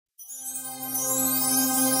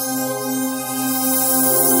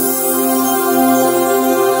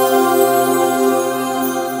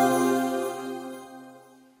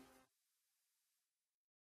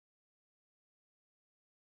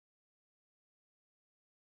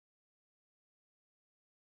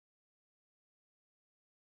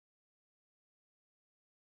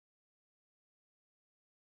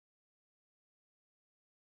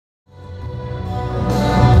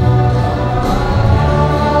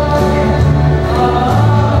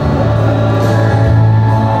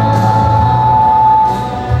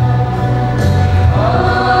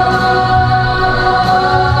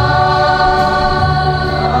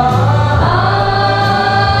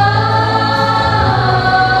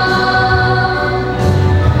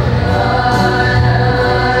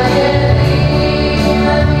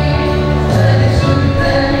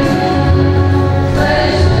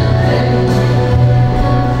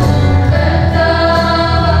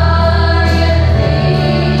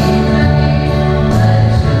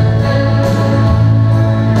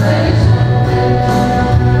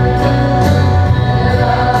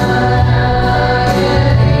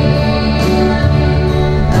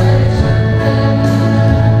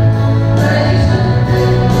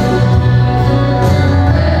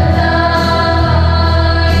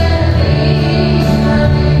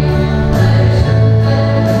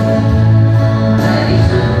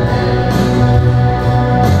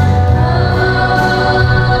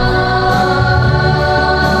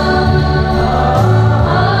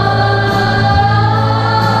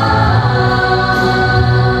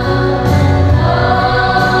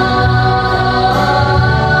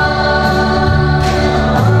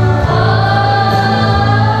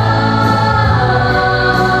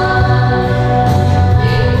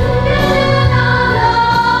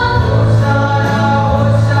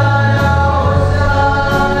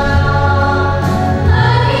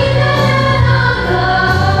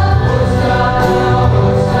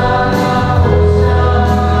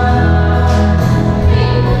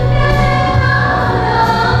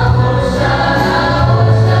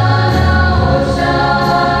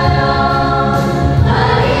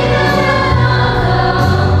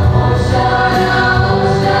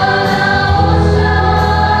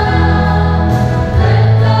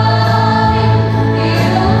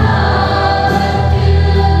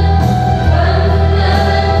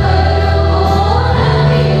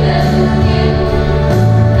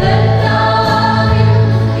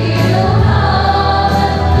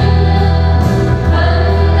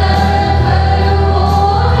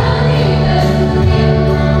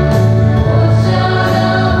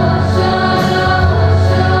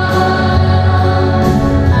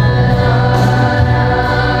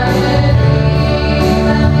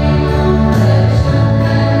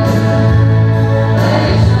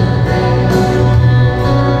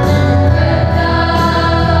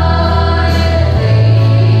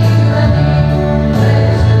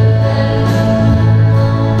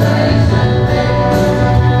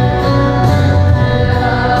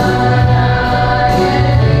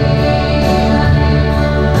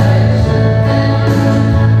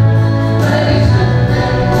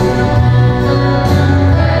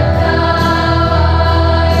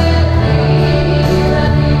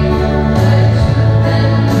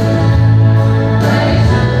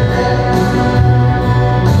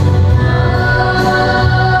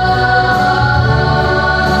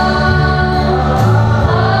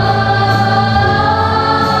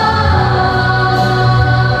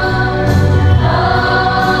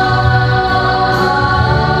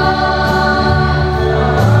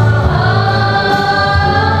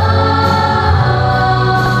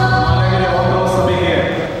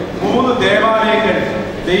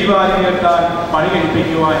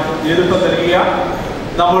പണികഴിപ്പിക്കുവാൻ നേതൃത്വം നൽകിയ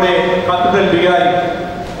നമ്മുടെ കത്തീഡ്രൽ വികാരി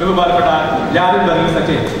ബഹുമാനപ്പെട്ട H.G.Geevarghese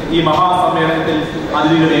അച്ഛൻ ഈ മഹാസമ്മേളനത്തിൽ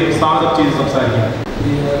അതിഥികളെ സ്വാഗതം ചെയ്ത് സംസാരിക്കും.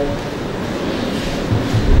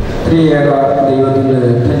 ത്രിയേക ദൈവത്തിൻ്റെ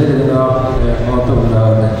ധന്യത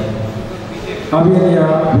മഹത്വമുണ്ടാകുന്നത് അഭിനയ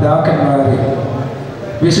പിതാക്കന്മാരെ,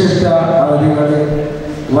 വിശിഷ്ട അതിഥികളെ,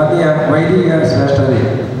 വലിയ വൈദിക ശ്രേഷ്ഠരെ,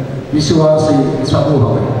 വിശ്വാസി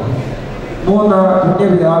സമൂഹം, 3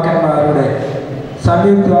 പുണ്യപിതാക്കന്മാരുടെ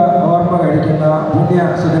സംയുക്ത ഓർമ്മ കഴിക്കുന്ന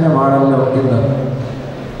പുണ്യസുദിനമാണല്ലോ ഇന്ന്.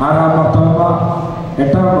 6-ാം മർത്തോമ,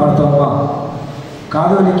 8-ാം മർത്തോമ,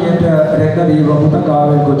 കാതോലിക്കേറ്റ രംഗദീപം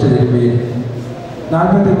പുത്തങ്കാവിൽ കൊച്ചു തിരുമേനി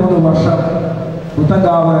 43 വർഷം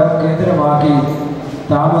പുത്തങ്കാവ് കേന്ദ്രമാക്കി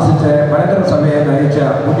താമസിച്ച് മലങ്കര സഭയെ നയിച്ച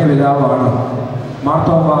പുണ്യപിതാവാണ്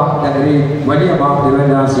മാർത്തോമ നഗരി വലിയ മാർ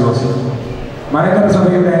ദിവന്നാസിയോസ്. മലങ്കര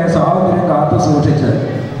സഭയുടെ സ്വാതന്ത്ര്യം കാത്തു സൂക്ഷിച്ച്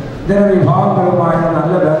ഇതര വിഭാഗങ്ങളുമായ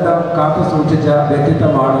നല്ല ബന്ധം കാത്തു സൂക്ഷിച്ച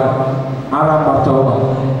വ്യക്തിത്വമാണ് 6-ാം മർത്തോമ.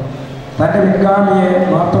 തൻ്റെ പിൻഗാമിയെ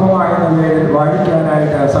മാർത്തോമ എന്ന പേരിൽ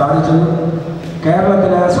വാഴിക്കാനായിട്ട് സാധിച്ചു.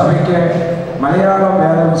 കേരളത്തിലെ സഭയ്ക്ക് മലയാളം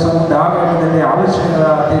വേദപുസ്തകം ഉണ്ടാകേണ്ടതിൻ്റെ ആവശ്യകത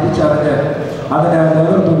തിരിച്ചറിഞ്ഞ് അതിന്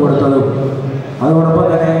നേതൃത്വം കൊടുത്തതും, അതോടൊപ്പം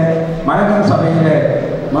തന്നെ മലങ്കര സഭയിലെ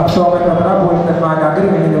മാർത്തോമൻ മെത്രാപ്പോലീത്തന്മാരുടെ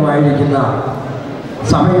അഗ്രഗണ്യനുമായിരിക്കുന്ന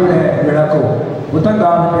സഭയുടെ വിളക്കും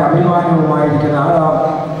പുത്തങ്കാവിൻ്റെ അഭിമാനവുമായിരിക്കുന്ന 6-ാം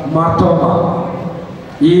മാർത്തോമ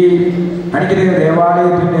ഈ അനുഗ്രഹ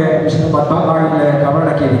ദേവാലയത്തിൻ്റെ വിശുദ്ധ പത്മനാളിലെ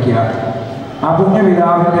കബറടക്കിയിരിക്കുക. ആ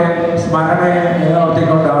പുണ്യപിതാവിൻ്റെ സ്മരണയെ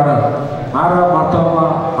നിലനിർത്തിക്കൊണ്ടാണ് 6-ാം മാർത്തോമ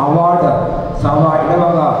അവാർഡ് സഭ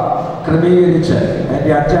ഇടവക ക്രമീകരിച്ച്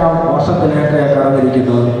അതിൻ്റെ 5-ാം വർഷത്തിലേക്ക്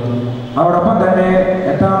കടന്നിരിക്കുന്നത്. അതോടൊപ്പം തന്നെ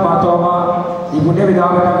 8-ാം മാർത്തോമ ഈ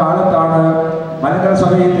പുണ്യപിതാവിൻ്റെ കാലത്താണ് മലങ്കര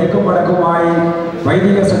സഭയിൽ തെക്കും വടക്കുമായി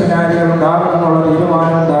വൈദിക സെമിനാരികൾ ഉണ്ടാകണമെന്നുള്ള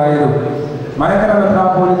തീരുമാനമുണ്ടായതും മലങ്കര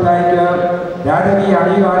മെത്രാപ്പോലീത്തായ്ക്ക് രാജകീയ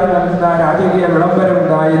അംഗീകാരം നൽകുന്ന രാജകീയ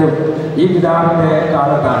വിളംബരമുണ്ടായതും ഈ പിതാവിൻ്റെ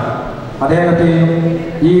കാലത്താണ്. അദ്ദേഹത്തെയും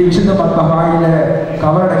ഈ വിശുദ്ധ പത്മഹായിൽ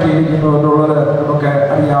കബറടക്കിയിരിക്കുന്നു എന്നുള്ളത് നമുക്ക്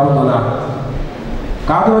അറിയാവുന്നതാണ്.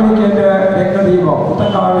 കാതോലിക്കേറ്റ് രംഗദീപം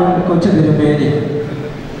പുത്തങ്കാവിൽ കൊച്ചു തിരുമേനി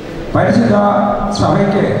പരിശുദ്ധ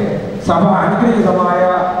സഭയ്ക്ക് സഭ അനുഗ്രഹീതമായ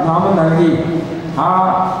നാമം നൽകി ആ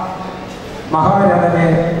മഹാരഥനെ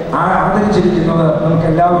ആദരിച്ചിരിക്കുന്നത് നമുക്ക്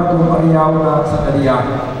എല്ലാവർക്കും അറിയാവുന്ന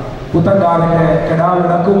സംഗതിയാണ്. പുത്തങ്കാവിൻ്റെ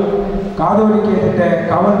കെടാവിളക്കും കാതോലിക്കേറ്റിൻ്റെ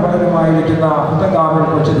കാവൽ ഭടനുമായിരിക്കുന്ന പുത്തങ്കാവിൽ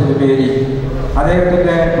കൊച്ചു തിരുമേനി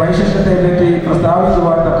അദ്ദേഹത്തിൻ്റെ വൈശിഷ്ട്യത്തെ പറ്റി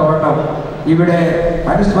പ്രസ്താവിക്കുവാൻ തക്കവണ്ണം ഇവിടെ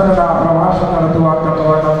അനുസ്മരണ പ്രഭാഷണം നടത്തുവാൻ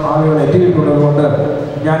തക്കവണ്ണം ആളുകൾ എത്തിയിട്ടുള്ളതുകൊണ്ട്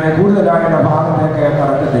ഞാൻ കൂടുതലായിട്ട് ഭാഗത്തേക്ക്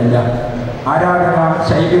കടക്കുന്നില്ല. ആരാധന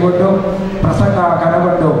ശൈലി കൊണ്ടും പ്രസംഗ കല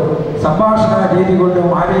കൊണ്ടും സംഭാഷണ രീതി കൊണ്ടും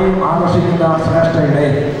ആരെയും ആകർഷിക്കുന്ന ശ്രേഷ്ഠയുടെ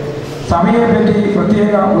സഭയെപ്പറ്റി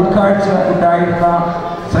പ്രത്യേക ഉൾക്കാഴ്ച ഉണ്ടായിരുന്ന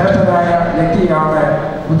ശ്രേഷ്ഠനായ വ്യക്തിയാണ്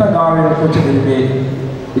പുത്തങ്കാവിൽ കൊച്ചു തിരുമേനി.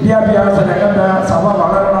 വിദ്യാഭ്യാസ രംഗത്ത് സഭ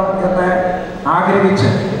വളരണം എന്ന് ആഗ്രഹിച്ച്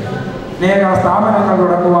അനേക സ്ഥാപനങ്ങൾ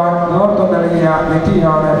തുടങ്ങുവാൻ നേതൃത്വം നൽകിയ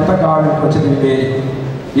വ്യക്തിയാണ് പുത്തങ്കാവിൽ കൊച്ചു തിരുമേനി.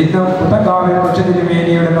 ഇന്നും പുത്തങ്കാവിൽ കൊച്ചു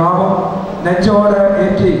തിരുമേനിയുടെ നാമം നെഞ്ചോട്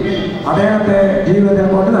ഏറ്റി അദ്ദേഹത്തെ ജീവിതത്തിൽ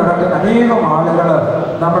കൊണ്ടു നടക്കുന്ന അനേകം ആളുകൾ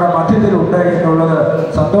നമ്മുടെ മധ്യത്തിലുണ്ട് എന്നുള്ളത്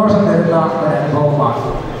സന്തോഷം തരുന്ന ഒരു അനുഭവമാണ്.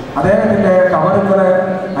 അദ്ദേഹത്തിൻ്റെ കബറുകൾ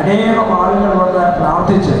അനേകം ആളുകൾ വന്ന്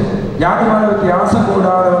പ്രാർത്ഥിച്ച് ജാതിമത വ്യത്യാസം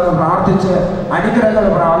കൂടാതെ വന്ന് പ്രാർത്ഥിച്ച് അനുഗ്രഹങ്ങൾ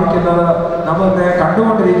പ്രാപിക്കുന്നത് നമ്മളിന്ന്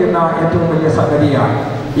കണ്ടുകൊണ്ടിരിക്കുന്ന ഏറ്റവും വലിയ സംഗതിയാണ്.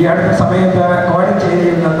 ഈ അടുത്ത സമയത്ത്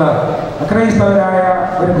കോഴഞ്ചേരിയിൽ നിന്ന് അക്രൈസ്തവരായ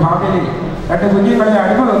ഒരു ഫാമിലി 2 കുഞ്ഞുങ്ങളെ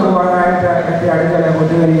അടിമ വെക്കുവാനായിട്ട് എൻ്റെ അടുക്കളെ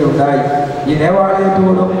കൊണ്ടുവരികയുണ്ടായി. ഈ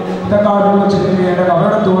ദേവാലയത്തോടും പുത്തങ്കാവിൽ കൊച്ചു തിരുമേനിയുടെ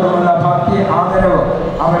കബറിടത്തോടുമുള്ള ഭക്തി ആദരവ്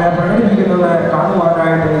അവരെ പ്രകടിപ്പിക്കുന്നത്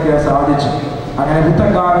കാണുവാനായിട്ട് എനിക്ക് സാധിച്ചു. അങ്ങനെ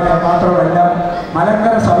പുത്തങ്കാവിനെ മാത്രമല്ല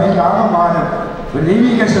മലങ്കര സഭയ്ക്ക് ആകമാനം ഒരു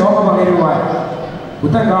ദൈവിക ശോഭ പകരുവാൻ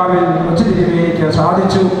പുത്തങ്കാവിൽ കൊച്ചു തിരുമേനിക്ക്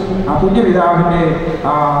സാധിച്ചു. ആ പുണ്യപിതാവിൻ്റെ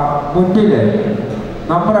മുൻപിൽ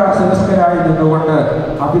നമ്മുടെ ശിരസ്കരായി നിന്നുകൊണ്ട്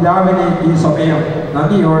ആ പിതാവിനെ ഈ സമയം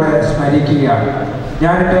നന്ദിയോടെ സ്മരിക്കുകയാണ്.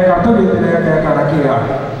 ഞാൻ എൻ്റെ കർത്തവ്യത്തിലേക്ക് കടക്കുകയാണ്.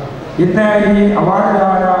 ഇന്ന് ഈ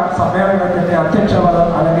അവാർഡുദാന സമ്മേളനത്തിൻ്റെ അധ്യക്ഷപദം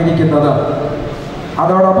അലങ്കരിക്കുന്നത്,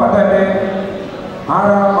 അതോടൊപ്പം തന്നെ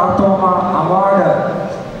 6-ാം മാർത്തോമ അവാർഡ്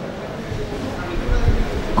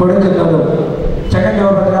കൊടുക്കുന്നതും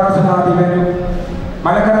ചെങ്ങന്നൂർ ഭദ്രാസനാധിപനും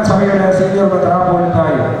മലങ്കര സഭയുടെ സീനിയർ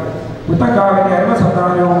മെത്രാപ്പോലീത്തായും പുത്തങ്കാവിൻ്റെ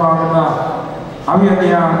അരുമസന്താനവുമാകുന്ന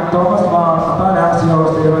അഭിനന്ദ തോമസ് മാർ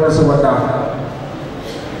അത്താനാസിയോസ് തിരുമനസ്സുകൊണ്ടാണ്.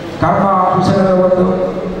 കർമ്മ കുശലത കൊണ്ടും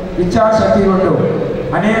ഇച്ഛാശക്തി കൊണ്ടും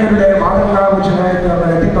അനേകരുടെ മാതൃകാപുരുഷനായി തീർന്ന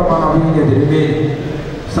വ്യക്തിത്വമാണ് അഭിനന്ദ തിരുമേനി.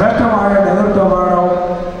 ശ്രേഷ്ഠമായ നേതൃത്വമാണ്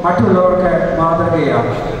മറ്റുള്ളവർക്ക്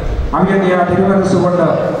മാതൃകയാണ്. അഭിനന്ദ തിരുമനസ്സുകൊണ്ട്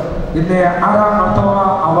ഇന്ന് 6-ാം മാർത്തോമ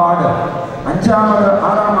അവാർഡ്, 5ാമത്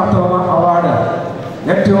 6-ാം മാർത്തോമ അവാർഡ്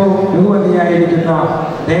ഏറ്റവും ബഹുമതിയായിരിക്കുന്ന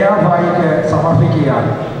ദയാഭായിക്ക്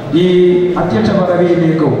സമർപ്പിക്കുകയാണ്. ഈ അധ്യക്ഷ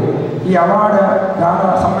പദവിയിലേക്കും ഈ അവാർഡ് ദാന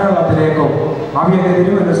സമ്മേളനത്തിലേക്കും അഭിയന്റെ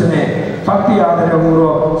തിരുമനസിനെ ഭക്തി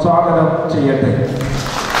ആദരപൂർവ്വം സ്വാഗതം ചെയ്യട്ടെ.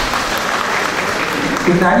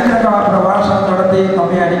 ഇന്ന് അനുഗ്രഹ പ്രഭാഷണം നടത്തി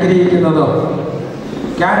നമ്മെ അനുഗ്രഹിക്കുന്നത്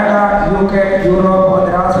കാനഡ, UK, യൂറോപ്പ്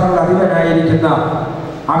മദ്രാസുകൾ അധിപനായിരിക്കുന്ന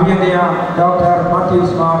അഭിയന്യ ഡോക്ടർ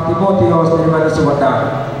മാർത്തിമോത്തിയോസ് തിരുമനസുകൊണ്ടാണ്.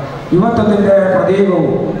 യുവത്വത്തിന്റെ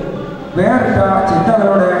പ്രതീകവും വേറിട്ട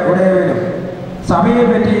ചിന്തകളുടെ ഉടയവനും സഭയെ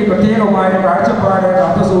പറ്റി പ്രത്യേകമായ കാഴ്ചപ്പാട്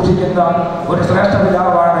കാത്തു സൂക്ഷിക്കുന്ന ഒരു ശ്രേഷ്ഠ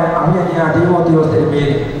പിതാവാണ് അഭിയന്യ തിമോത്തിയോസ്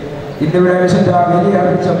തിരുമേനി. ഇന്നിവിടെ വിശുദ്ധ ബലി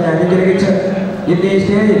അർപ്പിച്ചമ്മെ അനുഗ്രഹിച്ച് ഇന്ന് ഈ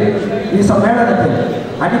സ്റ്റേജിൽ ഈ സമ്മേളനത്തിൽ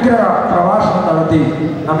അനുഗ്രഹ പ്രഭാഷണം നടത്തി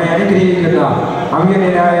നമ്മെ അനുഗ്രഹിക്കുന്ന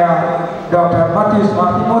അഭിയന്യനായ ഡോക്ടർ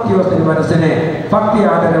മാർത്തിമോത്തിയോസ് തിരുമനസിനെ ഭക്തി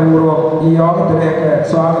ആദരപൂർവ്വം ഈ യോഗത്തിലേക്ക്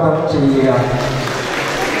സ്വാഗതം ചെയ്യുകയാണ്.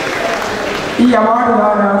 ഈ അവാർഡ്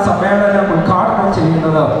ദാന സമ്മേളനം ഉദ്ഘാടനം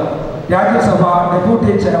ചെയ്യുന്നത് രാജ്യസഭ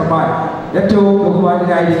ഡെപ്യൂട്ടി ചെയർമാൻ ഏറ്റവും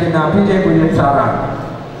ബഹുമാനായിരിക്കുന്ന PJ കുര്യൻ സാറാണ്.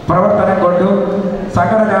 പ്രവർത്തനം കൊണ്ടും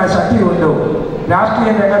സംഘടനാ ശക്തി കൊണ്ടും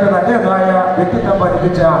രാഷ്ട്രീയ രംഗത്ത് തന്റേതായ വ്യക്തിത്വം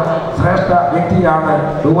പഠിപ്പിച്ച ശ്രേഷ്ഠ വ്യക്തിയാണ്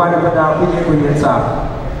ബഹുമാനപ്പെട്ട PJ കുര്യൻ സാർ.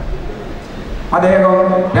 അദ്ദേഹം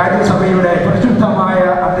രാജ്യസഭയുടെ പരിശുദ്ധമായ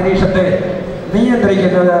അന്തരീക്ഷത്തെ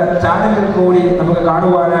നിയന്ത്രിക്കുന്നത് ചാനലിൽ കൂടി നമുക്ക്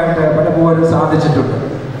കാണുവാനായിട്ട് പലപ്പോഴും സാധിച്ചിട്ടുണ്ട്.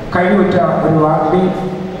 കഴിവുറ്റ ഒരു വാഗ്മി,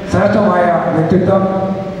 ശ്രേഷ്ഠമായ വ്യക്തിത്വം,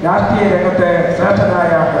 രാഷ്ട്രീയ രംഗത്തെ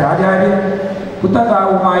ശ്രേഷ്ഠനായ ഒരു ആചാര്യൻ,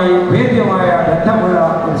 പുത്തങ്കാവുമായി വേദ്യമായ ബന്ധമുള്ള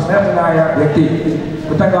ഒരു ശ്രേഷ്ഠനായ വ്യക്തി,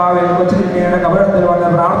 പുത്തങ്കാവിൽ കൊച്ചിരിമയുടെ കബറത്തിൽ വന്ന്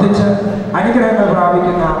പ്രാർത്ഥിച്ച് അനുഗ്രഹങ്ങൾ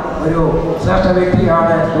പ്രാപിക്കുന്ന ഒരു ശ്രേഷ്ഠ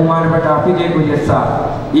വ്യക്തിയാണ് ബഹുമാനപ്പെട്ട PJ കുര്യൻ സാർ.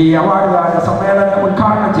 ഈ അവാർഡ് ദാന സമ്മേളനം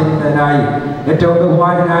ഉദ്ഘാടനം ചെയ്യുന്നതിനായി ഏറ്റവും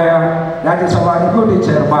ബഹുമാനായ രാജ്യസഭാ ഡെപ്യൂട്ടി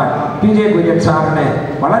ചെയർമാൻ PJ കുര്യൻ സാറിനെ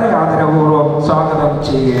വളരെ ആദരപൂർവ്വം സ്വാഗതം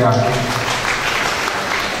ചെയ്യുകയാണ്.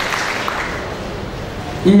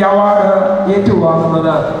 ഈ അവാർഡ്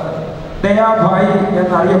ഏറ്റുവാങ്ങുന്നത് ദയാഭായി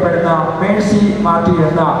എന്നറിയപ്പെടുന്ന മേഴ്സി മാത്യു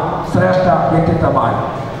എന്ന ശ്രേഷ്ഠ വ്യക്തിത്വമാണ്.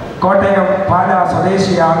 കോട്ടയം പാലാ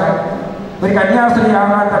സ്വദേശിയാണ്. ഒരു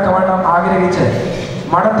കന്യാസ്ത്രീയാകാൻ തക്കവണ്ണം ആഗ്രഹിച്ച്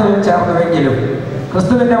മഠത്തിൽ ചേർന്നുവെങ്കിലും,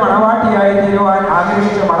 ക്രിസ്തുവിന്റെ മണവാട്ടിയായി തീരുവാൻ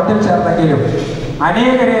ആഗ്രഹിച്ച് മഠത്തിൽ ചേർന്നെങ്കിലും,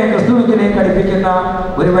 അനേകരെ ക്രിസ്തുവിലേക്ക് അടുപ്പിക്കുന്ന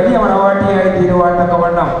ഒരു വലിയ മണവാട്ടിയായി തീരുവാൻ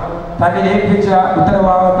തക്കവണ്ണം തന്നെ ഏൽപ്പിച്ച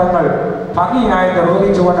ഉത്തരവാദിത്തങ്ങൾ ഭംഗിയായി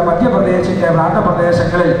നിർവഹിച്ചുകൊണ്ട് മധ്യപ്രദേശിന്റെ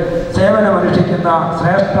പ്രാന്തപ്രദേശങ്ങളിൽ സേവനമനുഷ്ഠിക്കുന്ന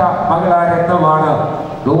ശ്രേഷ്ഠ മകളാരത്നമാണ്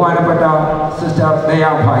ബഹുമാനപ്പെട്ട സിസ്റ്റർ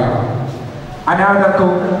ദയാഭായി.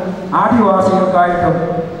 അനാഥർക്കും ആദിവാസികൾക്കായിട്ടും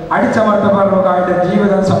അടിച്ചമർത്തവർക്കായിട്ടും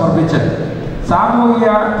ജീവിതം സമർപ്പിച്ച് സാമൂഹിക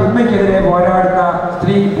തിന്മയ്ക്കെതിരെ പോരാടുന്ന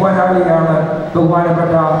സ്ത്രീ പോരാളിയാണ്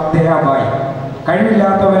ബഹുമാനപ്പെട്ട ദയാഭായി.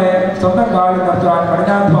 കഴിവില്ലാത്തവരെ സ്വന്തം കാലിൽ നിർത്താൻ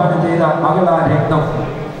കഠിനാധ്വാനം ചെയ്ത മകളാരത്നം.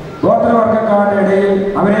 ഗോത്രവർഗക്കാരുടെ ഇടയിൽ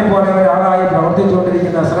അവരെ പോലെ ഒരാളായി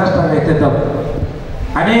പ്രവർത്തിച്ചുകൊണ്ടിരിക്കുന്ന ശ്രേഷ്ഠ വ്യക്തിത്വം.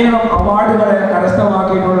 അനേകം അവാർഡുകളെ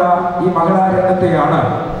കരസ്ഥമാക്കിയിട്ടുള്ള ഈ മകളാരംഗത്തെയാണ്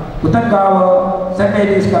പുത്തൻകാവ് സെന്റ്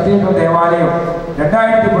മേരീസ് കത്തീഡ്രൽ ദേവാലയം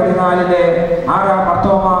 2014 6ാം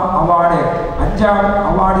മർത്തോമ അവാർഡ് 5ാം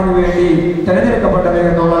അവാർഡിന് വേണ്ടി തിരഞ്ഞെടുക്കപ്പെട്ടത്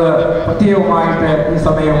എന്നുള്ളത് പ്രത്യേകമായിട്ട് ഈ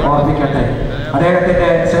സമയം ഓർമ്മിക്കട്ടെ.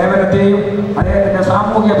 അദ്ദേഹത്തിന്റെ സേവനത്തെയും അദ്ദേഹത്തിന്റെ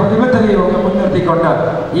സാമൂഹിക പ്രതിബദ്ധതയും ഒക്കെ മുൻനിർത്തിക്കൊണ്ട്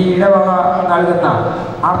ഈ ഇടവക നൽകുന്ന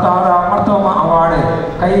 6ാം മർത്തോമ അവാർഡ്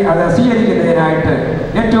അത് സ്വീകരിക്കുന്നതിനായിട്ട്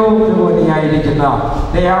ഏറ്റവും ബഹുമതിയായിരിക്കുന്ന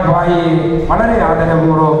ദയാഭായി വളരെ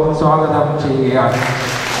ആദരപൂർവ്വം സ്വാഗതം ചെയ്യുകയാണ്.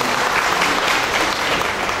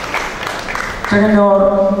 ചെങ്ങന്നൂർ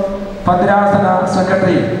ഭദ്രാസന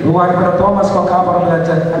സെക്രട്ടറി ബഹുമാനപ്പെട്ട തോമസ്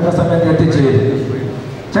കൊക്കാപ്പറമ്പിലച്ചൻ അല്പസമയത്ത് എത്തിച്ചേരും.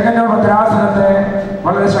 ചെങ്ങന്നൂർ ഭദ്രാസനത്തെ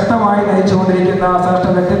വളരെ ശക്തമായി നയിച്ചുകൊണ്ടിരിക്കുന്ന ശ്രേഷ്ഠ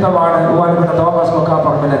വ്യക്തിത്വമാണ് ബഹുമാനപ്പെട്ട തോമസ്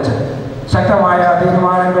കൊക്കാപ്പറമ്പിലച്ചൻ. ശക്തമായ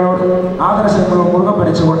തീരുമാനങ്ങളോടും ആദർശങ്ങളും മുറുകെ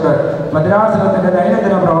പിടിച്ചുകൊണ്ട് ഭദ്രാസനത്തിന്റെ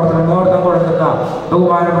ദൈനംദിന പ്രവർത്തനം നേതൃത്വം കൊടുക്കുന്ന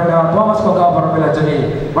ബഹുമാനപ്പെട്ട തോമസ് കൊക്കാപ്പറമ്പിലച്ചനെ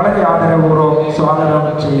വളരെ ആദരപൂർവ്വം സ്വാഗതം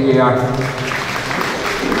ചെയ്യുകയാണ്.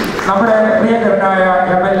 നമ്മുടെ പ്രിയങ്കരനായ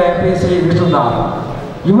MLA PC വിഷ്ണുനാഥ്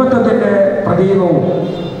യുവത്വത്തിന്റെ പ്രതീകവും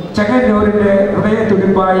ചെങ്ങന്നൂരിന്റെ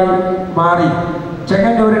ഹൃദയത്തുടിപ്പായി മാറി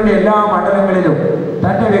ചെങ്ങന്നൂരിന്റെ എല്ലാ മണ്ഡലങ്ങളിലും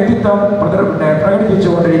തന്റെ വ്യക്തിത്വം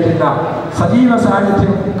പ്രകടിപ്പിച്ചുകൊണ്ടിരിക്കുന്ന സജീവ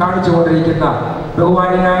സാന്നിധ്യം കാണിച്ചുകൊണ്ടിരിക്കുന്ന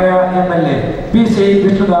ബഹുമാന്യനായ MLA PC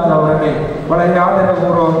വിഷ്ണുനാഥ് അവരെ വളരെ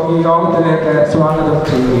ആദരപൂർവ്വം ഈ യോഗത്തിലേക്ക് സ്വാഗതം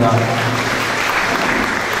ചെയ്യുകയാണ്.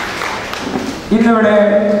 ഇന്നിവിടെ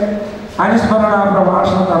അനുസ്മരണ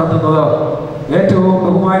പ്രഭാഷണം നടത്തുന്നത് ഏറ്റവും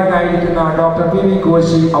ബഹുമാനായിരിക്കുന്ന ഡോക്ടർ PV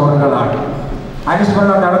കോശി അവറുകളാണ്.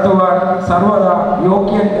 അനുസ്മരണം നടത്തുവാൻ സർവ്വതാ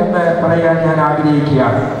യോഗ്യൻ എന്ന് പറയാൻ ഞാൻ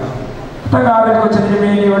ആഗ്രഹിക്കുകയാണ്. പുത്തങ്കാവിൽ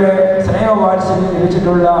കൊച്ചുതിരുമേനിയുടെ സ്നേഹവാത്സല്യം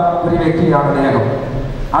ലഭിച്ചിട്ടുള്ള ഒരു വ്യക്തിയാണ് അദ്ദേഹം.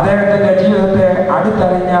 അദ്ദേഹത്തിന്റെ ജീവിതത്തെ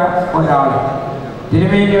അടുത്തറിഞ്ഞ ഒരാൾ,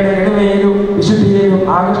 തിരുമേനിയുടെ എളിമയിലും വിശുദ്ധിയിലും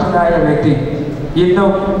ആകൃഷ്ടനായ വ്യക്തി.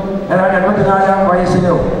 ഇന്നും ഏതാണ്ട് 84-ാം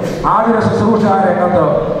വയസ്സിലും ആതുര ശുശ്രൂഷ രംഗത്ത്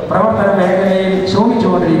പ്രവർത്തന മേഖലയിൽ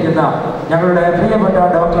ശോഭിച്ചുകൊണ്ടിരിക്കുന്ന ഞങ്ങളുടെ പ്രിയപ്പെട്ട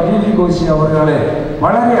ഡോക്ടർ H.G.Geevarghese അവരെ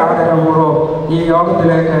വളരെ ആദരപൂർവ്വം ഈ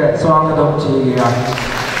യോഗത്തിലേക്ക് സ്വാഗതം ചെയ്യുകയാണ്.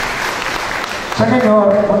 Second floor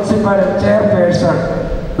municipal chairperson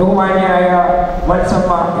ബഹുമാനിയായ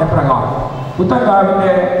Valsamma Abraham,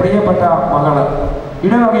 പുത്തൻകാവിൻ്റെ പ്രിയപ്പെട്ട മകള്,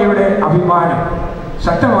 ഇടവകയുടെ അഭിമാനം,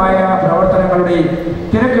 ശക്തമായ പ്രവർത്തനങ്ങളുടെയും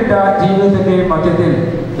തിരക്കിട്ട ജീവിതത്തിൻ്റെയും മധ്യത്തിൽ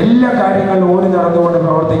എല്ലാ കാര്യങ്ങളും ഓടി നടന്നുകൊണ്ട്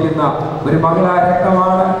പ്രവർത്തിക്കുന്ന ഒരു മകളായ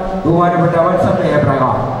രത്നമാണ് ബഹുമാനപ്പെട്ട Valsamma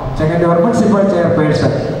Abraham. Second floor municipal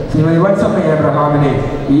chairperson Shrimati Valsamma എബ്രഹാമിനെ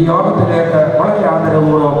ഈ യോഗത്തിലേക്ക് വളരെ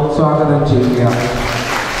ആദരപൂർവ്വം സ്വാഗതം ചെയ്യുക.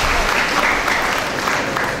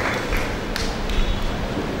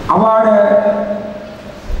 അവാർഡ്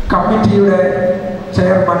കമ്മിറ്റിയുടെ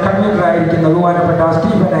ചെയർമാൻ കൺവീനറായിരിക്കുന്ന ബഹുമാനപ്പെട്ട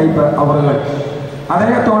സ്റ്റീഫൻ ഐപ്പ് അവറുകൾ,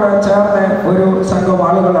 അദ്ദേഹത്തോട് ചേർന്ന് ഒരു സംഘം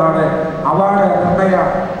ആളുകളാണ് അവാർഡ് നിർണയ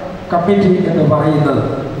കമ്മിറ്റി എന്ന് പറയുന്നത്.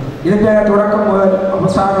 ഇതിൻ്റെ തുടക്കം മുതൽ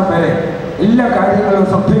അവസാനം വരെ എല്ലാ കാര്യങ്ങളും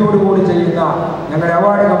ശ്രദ്ധയോടുകൂടി ചെയ്യുന്ന ഞങ്ങളുടെ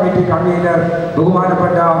അവാർഡ് കമ്മിറ്റി കൺവീനർ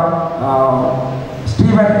ബഹുമാനപ്പെട്ട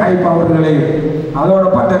സ്റ്റീഫൻ ഐപ്പ് അവറുകളെയും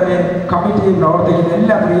അതോടൊപ്പം തന്നെ കമ്മിറ്റിയിൽ പ്രവർത്തിക്കുന്ന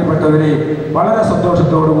എല്ലാ പ്രിയപ്പെട്ടവരെയും വളരെ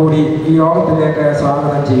സന്തോഷത്തോടുകൂടി ഈ യോഗത്തിലേക്ക്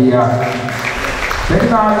സ്വാഗതം ചെയ്യുക.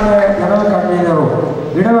 പെരുന്നാളിൻ്റെ ജനറൽ കൺവീനറും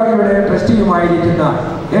ഇടവകയുടെ ട്രസ്റ്റിയുമായിരിക്കുന്ന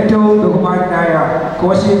ഏറ്റവും ബഹുമാനായ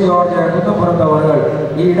കോശി ജോർജ് കുന്നപ്പുറത്ത് അവറുകൾ,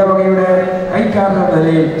 ഈ ഇടവകയുടെ കൈക്കാരൻ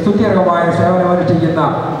നിലയിൽ സുദീർഘമായ സേവനമനുഷ്ഠിക്കുന്ന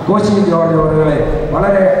കോശി ജോർജ് അവറുകളെ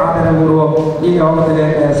വളരെ ആദരപൂർവ്വം ഈ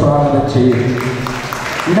യോഗത്തിലേക്ക് സ്വാഗതം ചെയ്യും.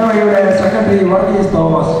 ഇടവകയുടെ സെക്രട്ടറി വർഗീസ്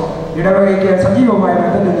തോമസ്, ഇടവകയ്ക്ക് സജീവമായ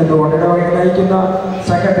ബന്ധത്തിൽ നിന്നുകൊണ്ട് ഇടവകയെ നയിക്കുന്ന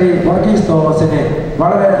സെക്രട്ടറി വർഗീസ് തോമസിനെ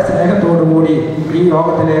വളരെ സ്നേഹത്തോടുകൂടി ഈ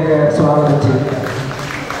യോഗത്തിലേക്ക് സ്വാഗതം ചെയ്യും.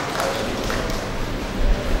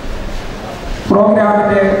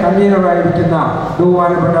 പ്രോഗ്രാമിൻ്റെ കൺവീനറായിരിക്കുന്ന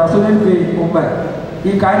ബഹുമാനപ്പെട്ട സുനിൽ പി ഉമ്മൻ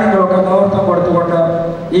ഈ കാര്യങ്ങളൊക്കെ നേതൃത്വം കൊടുത്തുകൊണ്ട്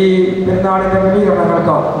ഈ പെരുന്നാളിൻ്റെ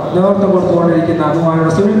ക്രമീകരണങ്ങൾക്ക് നേതൃത്വം കൊടുത്തുകൊണ്ടിരിക്കുന്ന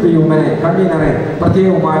ബഹുമാനപ്പെട്ട സുനിൽ പി ഉമ്മനെ കൺവീനറെ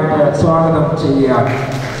പ്രത്യേകമായിട്ട് സ്വാഗതം ചെയ്യുകയാണ്.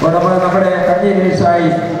 അതോടൊപ്പം നമ്മുടെ കൺവീനേഴ്സായി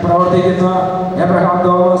പ്രവർത്തിക്കുന്ന Abraham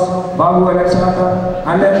Thomas, Babu Alexander,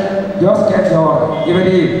 Allen, Jose K George,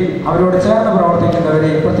 ഇവരെയും അവരോട് ചേർന്ന്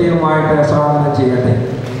പ്രവർത്തിക്കുന്നവരെയും പ്രത്യേകമായിട്ട് സ്വാഗതം ചെയ്യട്ടെ.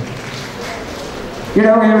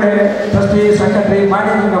 ഇടവകയുടെ ട്രസ്റ്റി, സെക്രട്ടറി,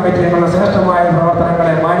 മാനേജിംഗ് കമ്മിറ്റി എന്നുള്ള ശ്രേഷ്ഠമായ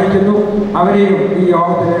പ്രവർത്തനങ്ങളെ മാനിക്കുന്നു. അവരെയും ഈ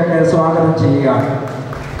യോഗത്തിലേക്ക് സ്വാഗതം ചെയ്യുക.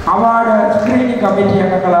 അവാർഡ് സ്ക്രീനിംഗ് കമ്മിറ്റി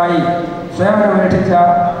അംഗങ്ങളായി സേവനമനുഷ്ഠിച്ച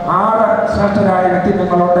 6 ശ്രേഷ്ഠരായ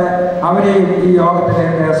വ്യക്തിത്വങ്ങളുണ്ട്. അവരെയും ഈ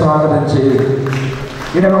യോഗത്തിലേക്ക് സ്വാഗതം ചെയ്യും.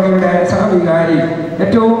 ഇടവകയുടെ സഹവികാരി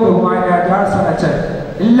ഏറ്റവും ബഹുമാനായ ജാൾസൺ അച്ഛൻ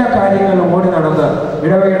എല്ലാ കാര്യങ്ങളും ഓടി നടന്ന്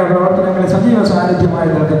ഇടവകയുടെ പ്രവർത്തനങ്ങളിൽ സജീവ സാന്നിധ്യമായി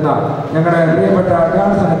നിൽക്കുന്ന ഞങ്ങളുടെ പ്രിയപ്പെട്ട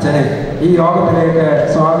ജാൾസൺ അച്ഛനെ ഈ യോഗത്തിലേക്ക്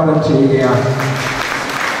സ്വാഗതം ചെയ്യുകയാണ്.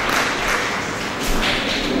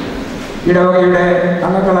 ഇടവകയുടെ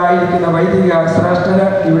അംഗങ്ങളായിരിക്കുന്ന വൈദിക ശ്രേഷ്ഠര്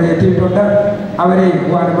ഇവിടെ എത്തിയിട്ടുണ്ട്. അവരെയും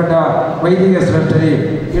ബഹുമാനപ്പെട്ട വൈദിക ശ്രേഷ്ഠരെയും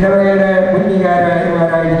ഇടവകയുടെ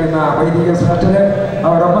മുൻവികാരമായിരിക്കുന്ന വൈദിക ശ്രേഷ്ഠര്,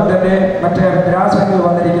 അവരൊപ്പം തന്നെ മറ്റ് ഭദ്രാസനങ്ങളിൽ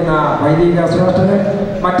വന്നിരിക്കുന്ന വൈദിക ശ്രേഷ്ഠര്,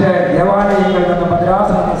 മറ്റ് ദേവാലയങ്ങളിൽ നിന്ന്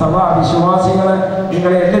ഭദ്രാസന സഭാ വിശ്വാസികൾ,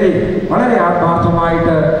 നിങ്ങളെ എല്ലാവരെയും വളരെ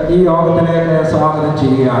ആത്മാർത്ഥമായിട്ട് ഈ യോഗത്തിലേക്ക് സ്വാഗതം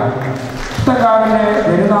ചെയ്യുകയാണ്. പുത്തൻകാവിൻ്റെ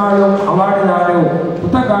പെരുന്നാളും അവാർഡ് ദാനവും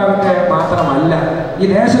പുത്തൻകാവിൻ്റെ മാത്രമല്ല, ഈ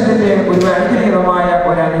ദേശത്തിൻ്റെ ഒരു അനുഗ്രഹീതമായ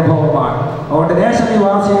ഒരു അനുഭവമാണ്. അതുകൊണ്ട്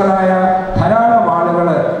ദേശനിവാസികളായ ധാരാളം ആളുകൾ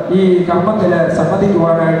ഈ കർമ്മത്തിൽ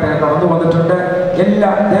സംബന്ധിക്കുവാനായിട്ട് കടന്നു വന്നിട്ടുണ്ട്.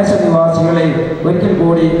 എല്ലാ ദേശനിവാസികളെയും ഒരിക്കൽ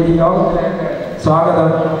കൂടി ഈ യോഗത്തിലേക്ക്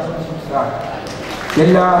സ്വാഗതം.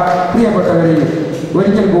 എല്ലാ പ്രിയപ്പെട്ടവരെയും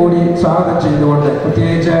ഒരിക്കൽ കൂടി സ്വാഗതം ചെയ്തുകൊണ്ട്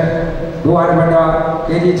പ്രത്യേകിച്ച് ബഹുമാനപ്പെട്ട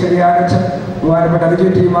K.G. ചെറിയാനച്ചൻ, ബഹുമാനപ്പെട്ട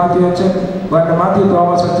V.J.T. മാത്യു അച്ഛൻ, ബഹുമാനപ്പെട്ട മാത്യു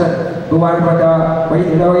തോമസ് അച്ഛൻ, ബഹുമാനപ്പെട്ട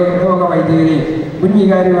ഇടവക വൈദികരെ,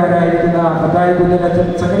 മുൻവികാരിമാരായിരിക്കുന്ന പത്തായി കുഞ്ഞിനച്ഛൻ,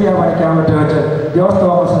 സക്രിയ പണിക്കാമറ്റ അച്ഛൻ, ജോസ്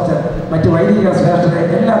തോമസ് അച്ഛൻ, മറ്റ് വൈദിക ശ്രേഷ്ഠരെ,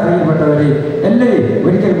 എല്ലാ പ്രിയപ്പെട്ടവരെയും എല്ലാവരെയും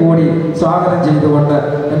ഒരിക്കൽ കൂടി സ്വാഗതം ചെയ്തുകൊണ്ട്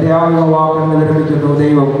എൻ്റെ ആളുകൾ വാക്കുകൾ വിരമിക്കുന്നു.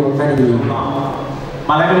 ദൈവം അനുഗ്രഹിക്കുന്നു.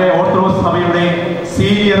 മലങ്കര ഓർത്തഡോക്സ് സഭയുടെ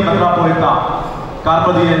സീനിയർ മെത്രാപ്പോലീത്ത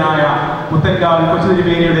കാർപ്പദീയനായ പുത്തൻകാവിൽ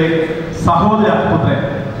കൊച്ചുതിരുമേനിയുടെ സഹോദര പുത്രൻ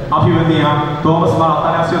അഭിവന്യ തോമസ് മാർ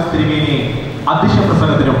അത്താനാസ്യോസ് തിരുമേനിയെ അധ്യക്ഷ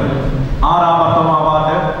പ്രസംഗത്തിനും 6ാം മർത്തോമ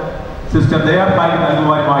അവാർഡ് സിസ്റ്റർ ദയാബായി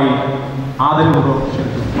നൽകുവാനുമായി ആദരപൂർവ്വം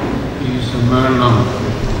ക്ഷണിക്കുന്നു. ഈ സമ്മേളനം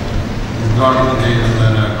ഉദ്ഘാടനം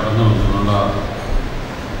ചെയ്യുന്നതിന് കടന്നു വന്നിട്ടുള്ള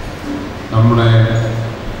നമ്മുടെ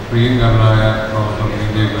പ്രിയങ്കരനായ പ്രൊഫസർ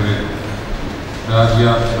H.G.Geevarghese,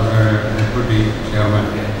 രാജ്യസഭയുടെ ഡെപ്യൂട്ടി ചെയർമാൻ,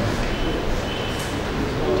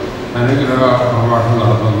 അനുഗ്രഹ പ്രഭാഷണം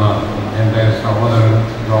നടത്തുന്ന എൻ്റെ സഹോദരൻ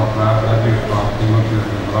ഡോക്ടർ H.G.Geevarghese,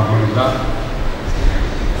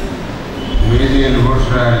 വേദിയിൽ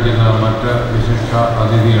ഉപേക്ഷരായിരിക്കുന്ന മറ്റ് വിശിഷ്ട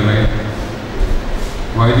അതിഥികളെ,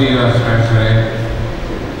 വൈദിക ശ്രേഷ്ഠരെ,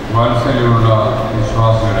 വാത്സല്യമുള്ള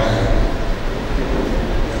വിശ്വാസികളെ,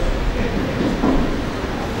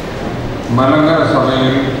 മലങ്കര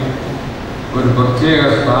സഭയിൽ ഒരു പ്രത്യേക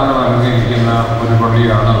സ്ഥാനം അലങ്കരിക്കുന്ന ഒരു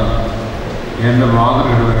പള്ളിയാണ് എൻ്റെ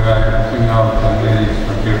മാതൃകയായ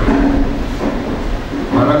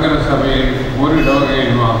മലങ്കര സഭയിൽ ഒരു ഇടവകയിൽ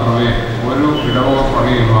മാത്രമേ, ഒരു ഇടവക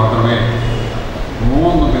പള്ളിയിൽ മാത്രമേ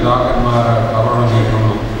 3 പിതാക്കന്മാർ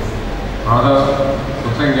കബറടങ്ങിയിട്ടുള്ളൂ. അത്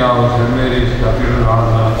പുത്തങ്കാവ് സെന്റ് മേരീസ്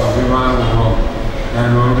കത്തീഡ്രലാണെന്ന അഭിമാനപൂർവ്വം ഞാൻ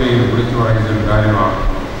എവിടെയും വിളിച്ചു പറയുന്നൊരു കാര്യമാണ്.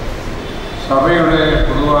 സഭയുടെ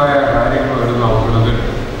പൊതുവായ കാര്യങ്ങൾ വരുന്ന അവസരത്തിൽ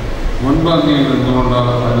മുൻപന്തിയിൽ നിന്നുകൊണ്ട്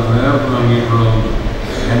അതിന് നേതൃത്വം നൽകിയിട്ടുള്ളതും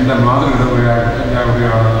എൻ്റെ മാതൃകയായ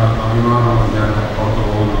പുത്തങ്കാവിടെയാണെന്ന് അഭിമാനം ഞാൻ പുറത്തു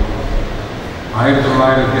പോകുന്നു.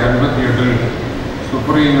 1958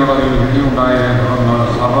 സുപ്രീം കോടതിയിൽ വിധിയുണ്ടായതിനെ തുടർന്ന്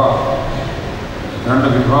സഭ 2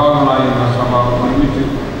 വിഭാഗങ്ങളായിരുന്ന സഭ ഒരുമിച്ച്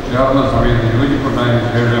ചേർന്ന സമയത്ത് യോജിപ്പുണ്ടായതിനു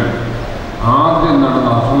ശേഷം ആദ്യം നടന്ന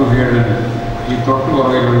അസൂഹേഴൻ ഈ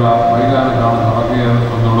തൊട്ടുപുറകിലുള്ള മൈതാനത്താണ് നടത്തിയത്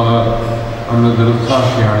എന്നുള്ളത് അതിന്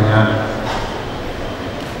ദൃക്സാക്ഷിയാണ് ഞാൻ.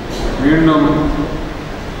 വീണ്ടും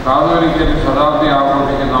കാതോലിക്കൽ ശതാബ്ദി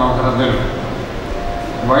ആഘോഷിക്കുന്ന അവസരത്തിൽ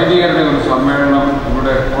വൈദികരുടെ ഒരു സമ്മേളനം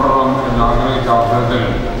ഇവിടെ കൂടണം എന്ന് ആഗ്രഹിച്ച അവസരത്തിൽ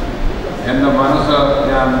എൻ്റെ മനസ്സ്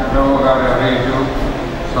ഞാൻ ഇടവകാരെ അറിയിച്ചു.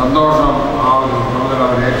 സന്തോഷം ആ ഒരു ചുമതല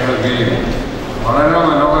അവർ ഏറ്റെടുക്കുകയും വളരെ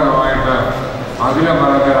മനോഹരമായിട്ട് അഖില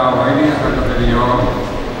മലങ്കര വൈദിക സംഘത്തിൻ്റെ യോഗം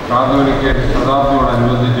കാതോലിക്കൽ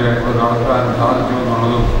ശതാബ്ദിയോടനുബന്ധിച്ച് ഇവിടെ നടത്താൻ സാധിച്ചു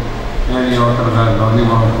എന്നുള്ളതും ഞാൻ ഈ അവസരത്തിൽ നന്ദി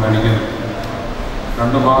കാണിക്കുന്നു.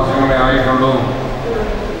 2 മാസങ്ങളെ ആയിട്ടുള്ളൂ.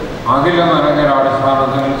 അഖില മലങ്കര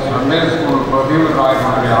അടിസ്ഥാനത്തിൽ സൺഡേ സ്കൂൾ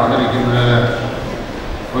പ്രതിഭകളായിട്ടുള്ളവരെ ആദരിക്കുന്നതിന്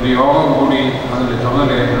ഒരു യോഗം കൂടി അതിൻ്റെ ചുമതല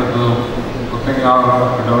ഏറ്റെടുത്തതും പുത്തങ്കാവ്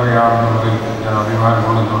ഇടവകയാണെന്നുള്ളതിൽ ഞാൻ അഭിമാനം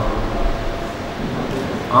കൊള്ളുന്നു.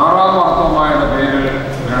 6ാം മാർത്തോമായുടെ പേരിൽ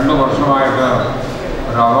 2 വർഷമായിട്ട്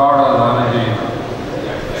ഒരു അവാർഡ് ദാനം ചെയ്യുന്നു.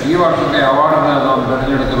 ഈ വർഷത്തെ അവാർഡിന് നാം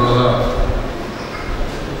തിരഞ്ഞെടുത്തിട്ടുള്ളത്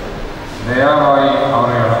ദയാവായി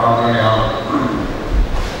അവരെയാണ്.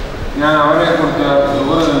 ഞാൻ അവരെക്കുറിച്ച്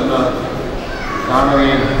ദൂരെ നിന്ന്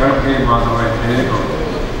കാണുകയും കേൾക്കുകയും മാത്രമേ ചെയ്തിട്ടുള്ളൂ.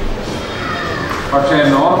 പക്ഷേ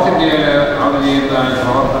നോർത്ത് ഇന്ത്യയിൽ അവർ ചെയ്യുന്ന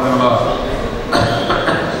പ്രവർത്തനങ്ങൾ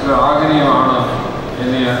ശ്ലാഘനീയമാണ്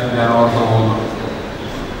എന്ന് ഞാൻ ഓർത്തു പോകുന്നു.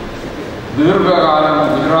 ദീർഘകാലം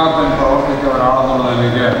ഗുജറാത്തിൽ പ്രവർത്തിച്ച ഒരാളെന്നുള്ള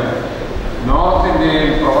നിലയ്ക്ക് നോർത്ത് ഇന്ത്യയിൽ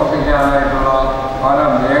പ്രവർത്തിക്കാനായിട്ടുള്ള പല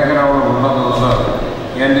മേഖലകളും ഉണ്ടെന്നുള്ളത്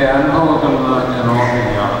എൻ്റെ അനുഭവത്തിൽ നിന്ന് ഞാൻ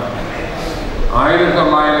ഓർക്കുകയാണ്.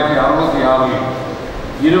 1966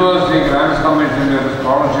 യൂണിവേഴ്സിറ്റി ഗ്രാൻഡ്സ് കമ്മീഷൻ്റെ ഒരു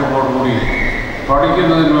സ്കോളർഷിപ്പോടുകൂടി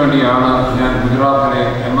പഠിക്കുന്നതിന് വേണ്ടിയാണ് ഞാൻ ഗുജറാത്തിലെ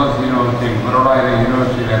MS യൂണിവേഴ്സിറ്റിയിൽ, ബറോഡയിലെ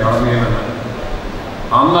യൂണിവേഴ്സിറ്റിയിലെ കടന്നു ചെയ്യുന്നത്.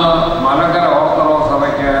 അന്ന് മലങ്കര ഓർത്തഡോക്സ്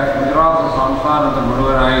സഭയ്ക്ക് ഗുജറാത്ത് സംസ്ഥാനത്ത്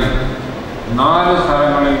മുഴുവനായി 4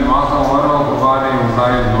 സ്ഥലങ്ങളിൽ മാസം ഓരോ കുർബാനയും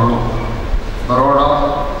ഉണ്ടായിരുന്നുള്ളൂ. ബറോഡ,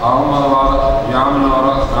 അഹമ്മദാബാദ്, ജാംനഗർ,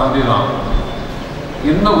 ഗാന്ധിധാം.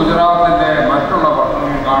 ഇന്ന് ഗുജറാത്തിൻ്റെ മറ്റുള്ള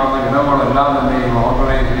പട്ടണങ്ങളിൽ കാണുന്ന ഇടങ്ങളെല്ലാം തന്നെയും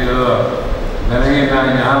ഓർഗനൈസ് ചെയ്തത്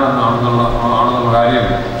നിലയിലായി ഞാനെന്നാണെന്നുള്ള കാര്യം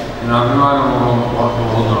ഞാൻ അഭിമാനപൂർവ്വം പുറത്തു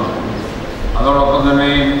പോകുന്നുണ്ട്. അതോടൊപ്പം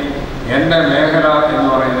തന്നെയും എൻ്റെ മേഖല എന്ന്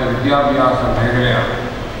പറയുന്നത് വിദ്യാഭ്യാസ മേഖലയാണ്.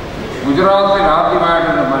 ഗുജറാത്തിൽ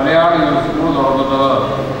ആദ്യമായിട്ടൊരു മലയാളി ഒരു സ്കൂൾ തുറന്നത്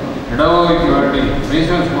ഇടവകയ്ക്ക് വേണ്ടി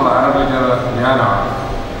റീസൺ സ്കൂൾ ആരംഭിച്ചത് ഞാനാണ്.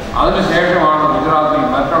 അതിനുശേഷമാണ് ഗുജറാത്തിൽ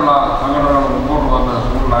മറ്റുള്ള സംഘടനകൾ മുമ്പോട്ട് വന്ന്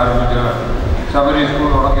സ്കൂൾ ആരംഭിച്ചത്. ശബരി സ്കൂൾ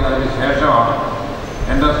തുടങ്ങിയതിന് ശേഷമാണ്.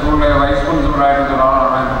 എൻ്റെ സ്കൂളിലെ വൈസ് പ്രിൻസിപ്പലായിട്ടുള്ള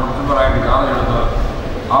ഒരാളാണ് എൻ്റെ പ്രിൻസിപ്പലായിട്ട് ചാർജെടുത്തത്.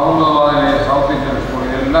 അഹമ്മദാബാദിലെ സൗത്ത് ഇന്ത്യൻ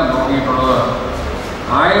സ്കൂളിലെല്ലാം തുടങ്ങിയിട്ടുള്ളത്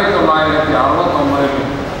 1969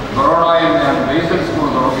 ബറോഡയിൽ ഞാൻ ബേസിക് സ്കൂൾ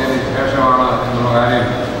തുടങ്ങിയതിന് ശേഷമാണ് എന്നുള്ള കാര്യം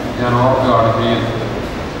ഞാൻ ഓർക്കുകയാണ് ചെയ്യുന്നത്.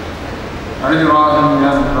 കഴിഞ്ഞ പ്രാവശ്യം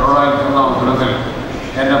ഞാൻ ബറോഡയിൽ ചെന്ന അവസരത്തിൽ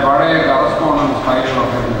എൻ്റെ പഴയ കറസ്പോണ്ടൻസ്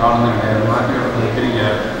ഫയലുകളൊക്കെ കാണുന്നില്ല, മാറ്റിയെടുത്ത്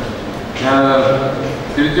വെച്ചിരിക്കാൻ. ഞാനത്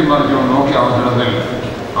തിരിച്ചും മറിച്ചും നോക്കിയ അവസരത്തിൽ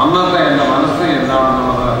അന്നത്തെ എൻ്റെ മനസ്സ്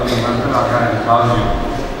എന്താണെന്നുള്ളത് എനിക്ക് മനസ്സിലാക്കാൻ സാധിച്ചു.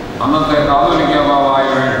 അന്നത്തെ കാതോലിക്ക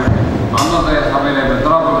ബാബായുമായിട്ടും അന്നത്തെ സഭയിലെ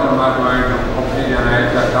മെത്രാപ്പൊലിത്തന്മാരുമായിട്ടും ഒക്കെ ഞാൻ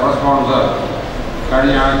അയച്ച കറസ്പോണ്ടൻസ്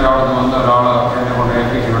കഴിഞ്ഞ ആഴ്ച അവിടെ വന്ന ഒരാൾ എന്നെ കൊണ്ട്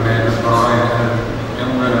ഏൽപ്പിക്കുന്നുണ്ട്.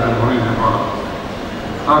 എൻ്റെ മുറിയിലാണ്.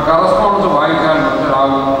 ആ കറസ്പോണ്ടൻസ് വായിക്കാൻ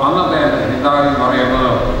മനസ്സിലാകും. അന്നത്തെ എൻ്റെ ചിന്താഗതി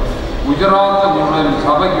പറയുന്നത് ഗുജറാത്ത് മുഴുവൻ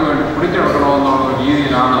സഭയ്ക്ക് വേണ്ടി പിടിച്ചെടുക്കണമെന്നുള്ള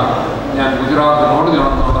രീതിയിലാണ് ഞാൻ ഗുജറാത്ത് റോഡ്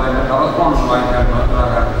നടന്നുള്ളതിൻ്റെ കറസ്പോണ്ടൻസ് വായിക്കാൻ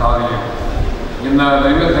മനസ്സിലാക്കാൻ സാധിക്കും. ഇന്ന്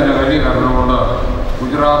ദൈവത്തിൻ്റെ വലിയ കരുണ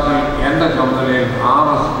ഗുജറാത്തിൽ എൻ്റെ ചുമതലയിൽ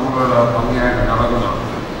 6 സ്കൂളുകൾ ഭംഗിയായിട്ട് നടക്കുന്നുണ്ട്.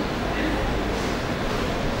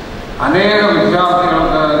 അനേക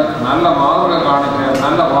വിദ്യാർത്ഥികൾക്ക് നല്ല മാതൃക കാണിച്ച്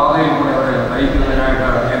നല്ല പാതയിൽ കൂടി അവരെ നയിക്കുന്നതിനായിട്ട്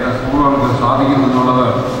എൻ്റെ സ്കൂളുകൾക്ക് സാധിക്കുമെന്നുള്ളത്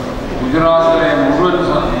ഗുജറാത്തിലെ മുഴുവൻ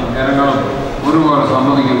ജനങ്ങളും ഒരുപോലെ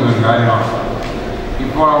സമ്മതിക്കുന്ന ഒരു കാര്യമാണ്.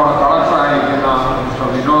 ഇപ്പോൾ അവിടെ കളക്ടറായിരിക്കുന്ന മിസ്റ്റർ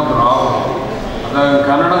വിനോദ് റാവു, അദ്ദേഹം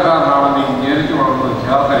കന്നഡക്കാരനാണെങ്കിൽ ജനിച്ചു വളർന്നത്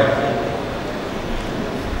ചേർത്തല.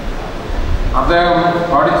 അദ്ദേഹം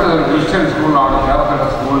പഠിച്ചത് ഒരു ക്രിസ്ത്യൻ സ്കൂളിലാണ്, ചേർത്തല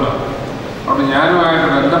സ്കൂളിൽ. അവിടെ ഞാനുമായിട്ട്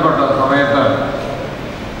ബന്ധപ്പെട്ട സമയത്ത്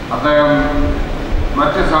അദ്ദേഹം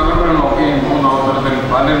മറ്റ് സംഘടനകളൊക്കെയും പോകുന്ന അവസരത്തിൽ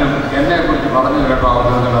പലരും എന്നെക്കുറിച്ച് പറഞ്ഞു കേട്ട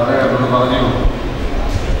അവസരത്തിൽ അദ്ദേഹം പറഞ്ഞു,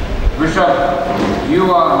 bishop, you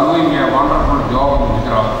are doing a wonderful job in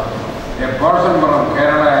Gujarat. A person from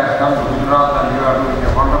Kerala has come to Gujarat and you are doing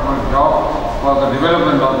a wonderful job for the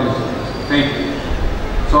development of this state.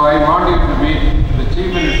 So I want you to meet the Chief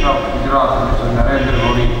Minister of Gujarat, Mr. Narendra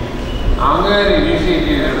Modi. അങ്ങനെ initiate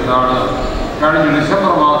ചെയ്തെടുത്താണ് കഴിഞ്ഞ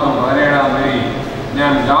December മാസം 17-ാം തീയതി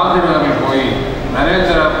ഞാൻ ഗാന്ധിനഗറിൽ പോയി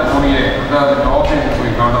നരേന്ദ്ര മോദിയെ അദ്ദേഹത്തിൻ്റെ ഓഫീസിൽ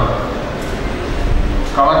പോയി കണ്ടത്.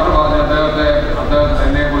 കളക്ടർ പറഞ്ഞ അദ്ദേഹത്തിന്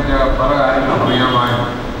എന്നെക്കുറിച്ച് പല കാര്യങ്ങളും അറിയാമായിരുന്നു.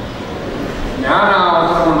 ഞാൻ ആ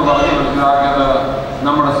അവസരം കൊണ്ട് പറഞ്ഞ് മനസ്സിലാക്കിയത്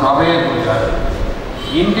നമ്മുടെ സഭയെക്കുറിച്ചായിരുന്നു.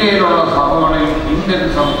 ഇന്ത്യയിലുള്ള സഭകളിൽ ഇന്ത്യൻ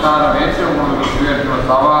സംസ്ഥാനം ഏറ്റവും കൂടുതൽ സ്വീകരിച്ചുള്ള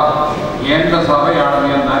സഭ എൻ്റെ സഭയാണെന്ന്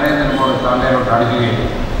ഞാൻ നരേന്ദ്രമോദി തലയിലോട്ട് അടിക്കുകയും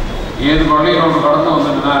ഏത് പള്ളിയിലോട്ട് കടന്നു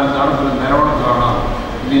വന്നിരുന്നാലും നടപ്പിൽ നിലവിളക്ക് കാണാം,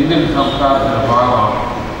 ഇത് ഇന്ത്യൻ സംസ്കാരത്തിൻ്റെ ഭാഗമാണ്.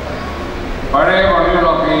 പഴയ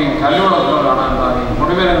പള്ളികളൊക്കെയും കല്ലുവിളക്കുകൾ കാണാൻ സാധിക്കും,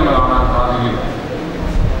 കുടിമരങ്ങൾ കാണാൻ സാധിക്കും,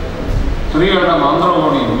 സ്ത്രീകളുടെ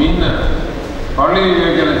മന്ത്രകോടി, മിന്ന്, പള്ളിയിൽ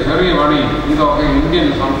ഉപയോഗിക്കുന്ന ചെറിയ പണി, ഇതൊക്കെ ഇന്ത്യൻ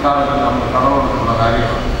സംസ്കാരത്തിൽ നമ്മൾ കടമെടുക്കുന്ന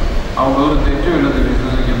കാര്യമാണ്. അതുകൊണ്ട് ഒരു തെറ്റുമില്ലെന്ന്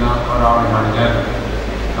വിശ്വസിക്കുന്ന ഒരാളാണ് ഞാൻ.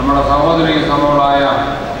 നമ്മുടെ സഹോദരി സഭകളായ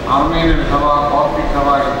അർമേനിയൻ സഭ, കോപ്റ്റിക് സഭ,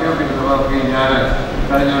 എത്യോപ്യൻ സഭയൊക്കെ ഞാൻ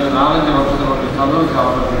കഴിഞ്ഞ ഒരു 4-5 വർഷത്തിനുള്ളിൽ സന്ദർശിച്ച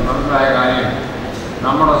അവസരത്തിൽ മനസ്സിലായ കാര്യം,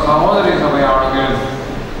 നമ്മുടെ സഹോദരി സഭയാണെങ്കിൽ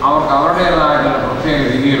അവർക്ക് അവരുടേതായിട്ടുള്ള പ്രത്യേക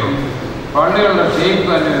രീതികളുണ്ട്. പള്ളികളുടെ ഷേപ്പ്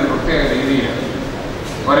തന്നെ ഒരു പ്രത്യേക രീതിയാണ്,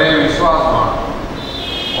 ഒരേ വിശ്വാസമാണ്.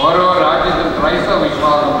 ഓരോ രാജ്യത്തും ക്രൈസ്തവ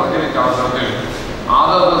വിശ്വാസം പ്രചരിച്ച അവസരത്തിൽ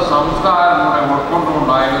അതത് സംസ്കാരങ്ങളെ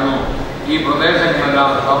ഉൾക്കൊണ്ടുകൊണ്ടായിരുന്നു ഈ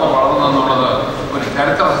പ്രദേശങ്ങളെല്ലാം സഭ വളർന്നെന്നുള്ളത് ഒരു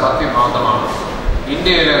ചരിത്ര സത്യം മാത്രമാണ്.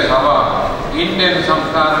 ഇന്ത്യയിലെ സഭ ഇന്ത്യൻ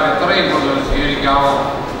സംസ്കാരം എത്രയും കൂടുതൽ സ്വീകരിക്കാമോ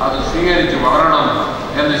അത് സ്വീകരിച്ച് വളരണം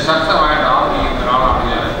എന്ന് ശക്തമായിട്ട് ആഗ്രഹിക്കുന്ന ഒരാളാണ്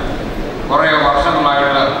ഞാൻ. കുറേ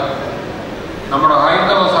വർഷങ്ങളായിട്ട് നമ്മുടെ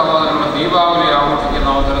ഹൈന്ദവ സഹോദരങ്ങൾ ദീപാവലി ആഘോഷിക്കുന്ന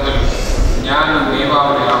അവസരത്തിൽ ഞാനും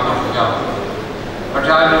ദീപാവലി ആഘോഷിക്കാം.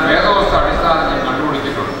 പക്ഷെ അതിൻ്റെ വേദവസ്ഥ അടിസ്ഥാനം ഞാൻ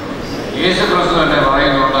കണ്ടുപിടിച്ചിട്ടുണ്ട്. യേശു ക്രിസ്തു തന്നെ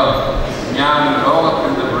പറയുന്നുണ്ട്, ഞാൻ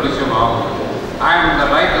ലോകത്തിൻ്റെ വെളിച്ചമാകും. I am the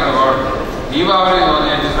light of the world. Deepavali എന്ന്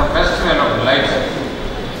പറഞ്ഞാൽ it's A festival of lights.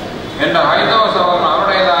 എൻ്റെ ഹൈന്ദവ സഹോദരൻ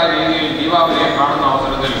അവരുടേതായ രീതിയിൽ ദീപാവലിയെ കാണുന്ന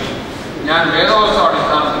അവസരത്തിൽ ഞാൻ വേദവസ്ഥ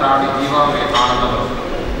അടിസ്ഥാനത്തിലാണ് ഈ ദീപാവലിയെ കാണുന്നത്.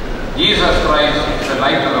 Jesus Christ is the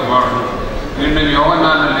light of the world. വീണ്ടും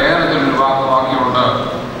യോഹന്നാന്റെ ലേഖനത്തിൽ ഒരു വാക്യമുണ്ട്,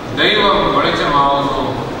 ദൈവം വെളിച്ചമാവുന്നു,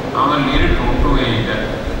 അവൻ ഇരുട്ട് ഒട്ടുകയില്ല.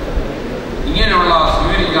 ഇങ്ങനെയുള്ള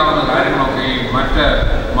സ്വീകരിക്കാവുന്ന കാര്യങ്ങളൊക്കെയും മറ്റ്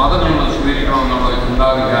മതങ്ങളിൽ സ്വീകരിക്കണമെന്നുള്ള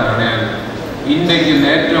ചിന്താഗതിക്കാനിടയിൽ ഇന്ത്യക്ക്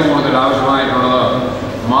ഏറ്റവും കൂടുതൽ ആവശ്യമായിട്ടുള്ളത്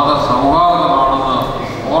മതസൗഹാർദ്ദമാണെന്ന്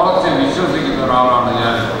ഉറച്ച് വിശ്വസിക്കുന്ന ഒരാളാണ്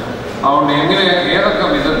ഞാൻ. അതുകൊണ്ട് ഏതൊക്കെ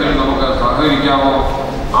വിധത്തിൽ നമുക്ക് സഹകരിക്കാമോ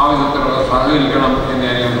ആ വിധത്തിലൊക്കെ സഹകരിക്കണം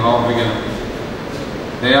എന്ന് ഞാൻ ഓർമ്മിക്കുന്നു.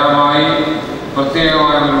 ദയവായി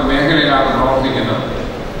പ്രത്യേകമായ ഒരു മേഖലയിലാണ് പ്രവർത്തിക്കുന്നത്.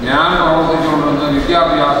 ഞാൻ പ്രവർത്തിച്ചുകൊണ്ടിരുന്നത്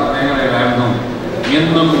വിദ്യാഭ്യാസ മേഖലയിലായിരുന്നു.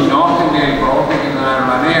 ഇന്നും നോർത്ത് ഇന്ത്യയിൽ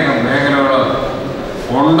പ്രവർത്തിക്കുന്നതിനുള്ള അനേകം മേഖലകൾ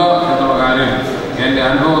ഉണ്ട് എന്നുള്ള കാര്യം എൻ്റെ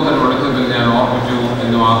അനുഭവത്തിൽ വെളിച്ചത്തിൽ ഞാൻ ഓർമ്മിച്ചു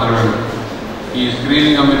എന്ന് മാത്രമേ ഉള്ളൂ. ഈ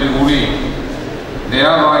സ്ക്രീനിങ് കമ്മിറ്റി കൂടി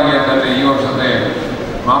ദയാഭായിയെ തന്നെ ഈ വർഷത്തെ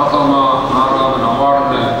മാർത്തോമ 6ാമൻ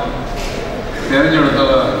അവാർഡിന്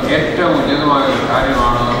തിരഞ്ഞെടുത്തത് ഏറ്റവും ഉചിതമായ ഒരു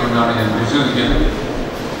കാര്യമാണ് എന്നാണ് ഞാൻ വിശ്വസിക്കുന്നത്.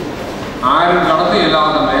 ആരും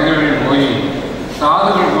കടത്തിയില്ലാത്ത മേഖലകളിൽ പോയി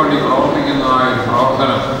സാധുക്കൾക്ക് വേണ്ടി പ്രവർത്തിക്കുന്നതായ ഒരു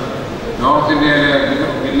പ്രവർത്തനം നോർത്ത് ഇന്ത്യയിലെ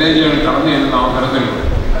വില്ലേജുകളിൽ കടന്നു ചെല്ലുന്ന അവസരത്തിൽ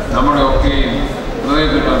നമ്മുടെയൊക്കെയും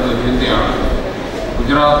ഹൃദയത്തിൽ തന്ന ചിന്തയാണ്.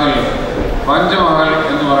 ഗുജറാത്തിൽ പഞ്ചമഹൽ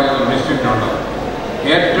എന്ന് പറയുന്ന ഒരു ഡിസ്ട്രിക്റ്റ് ഉണ്ട്.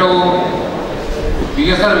 ഏറ്റവും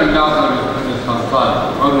വികസനമില്ലാത്ത ഒരു സംസ്ഥാനം,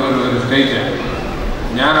 ഒരു സ്റ്റേറ്റ്.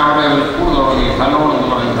 ഞാൻ അവിടെ ഒരു സ്കൂൾ തുടങ്ങി, കലോൺ എന്ന്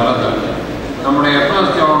പറയുന്ന സ്ഥലത്ത്. നമ്മുടെ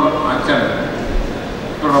എഫ്.എസ്. ജോൺ അച്ഛൻ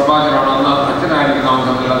റബ്ബാച്ചനാണ് അന്ന് അച്ഛനായിരിക്കുന്ന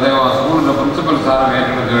അവസരത്തിൽ അദ്ദേഹം ആ സ്കൂളിൻ്റെ പ്രിൻസിപ്പൽ സ്ഥാനം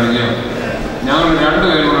ഏറ്റെടുത്ത് കഴിഞ്ഞ് ഞങ്ങൾ 2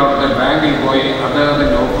 പേരും അവിടുത്തെ ബാങ്കിൽ പോയി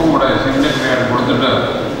അദ്ദേഹത്തിൻ്റെ ഒപ്പം കൂടെ സിഗ്നേച്ചറി ആയിട്ട് കൊടുത്തിട്ട്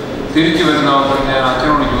തിരിച്ചു വരുന്ന അവസരം ഞാൻ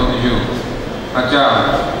അച്ഛനോട് ചോദിച്ചു, അച്ഛാ,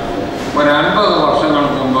 ഒരു 50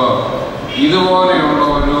 വർഷങ്ങൾക്ക് മുമ്പ് ഇതുപോലെയുള്ള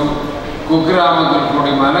ഒരു കുഗ്രാമത്തിൽ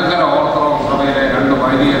കൂടി മലങ്കര ഓർത്തഡോക്സ് സഭയിലെ 2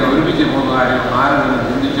 വൈദികർ ഒരുമിച്ച് പോകുന്ന കാര്യം ആരെങ്കിലും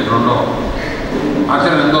ചിന്തിച്ചിട്ടുണ്ടോ?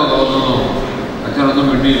 അച്ഛൻ എന്തോ തോന്നുന്നു. അച്ഛനൊന്നും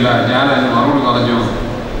കിട്ടിയില്ല. ഞാൻ അതിന് മറുപടി പറഞ്ഞു,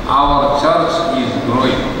 അവർ ചർച്ച് ഈസ്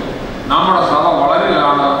ഗ്രോയിങ്. നമ്മുടെ സഭ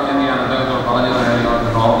വളരുകയാണ് എന്ന് ഞാൻ അദ്ദേഹത്തോട് പറഞ്ഞതായി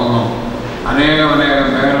ഓർക്കുന്നു. അനേകം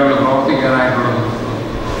മേഖലകളിൽ പ്രവർത്തിക്കാനായിട്ടുള്ള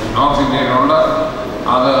നോർത്ത് ഇന്ത്യയിലുണ്ട്.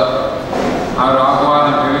 അത് ആ ഒരു ആഹ്വാനം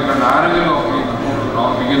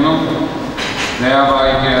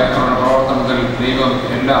അവരുടെ പ്രവർത്തനത്തിൽ ദൈവം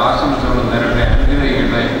എല്ലാ ആശംസകളും നേരത്തെ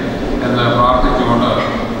അനുഗ്രഹിക്കട്ടെ എന്ന് പ്രാർത്ഥിച്ചുകൊണ്ട്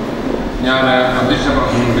ഞാൻ അധ്യക്ഷ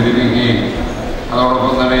പ്രസംഗം പിരിവിക്കുകയും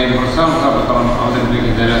അതോടൊപ്പം തന്നെ ഈ പ്രശംസാപത്രം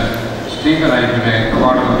അവതരിപ്പിക്കുന്നതിന് സ്പീക്കറായിട്ട്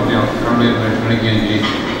അവാർഡ് കമ്മിറ്റി രണ്ടുപേരെ ക്ഷണിക്കുകയും ചെയ്യും.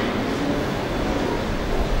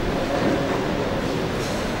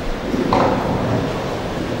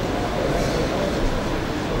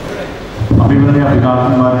 അഭിമന്യ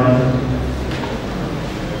പിതാക്കന്മാരെ,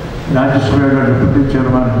 രാജ്യസഭയുടെ deputy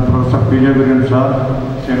chairman professor H.G.Geevarghese sir,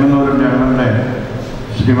 ചെങ്ങന്നൂരിൻ്റെ ഞങ്ങളുടെ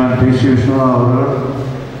ശ്രീമാൻ P.C. വിശ്വനാഥ് അവർ,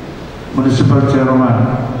 മുനിസിപ്പൽ ചെയർമാൻ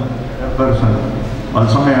ചെയർപേഴ്സൺ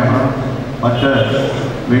വത്സമയാണ്, മറ്റ്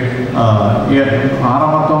 6ാം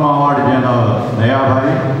Marthoma അവാർഡ് ജേതാവ്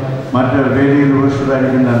ദയാഭായി, മറ്റ് വേദിയിൽ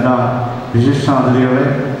ഉപസ്ഥിതരായിരിക്കുന്ന എല്ലാ വിശിഷ്ടാതിഥികളെ,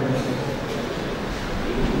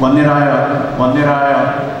 വന്യരായ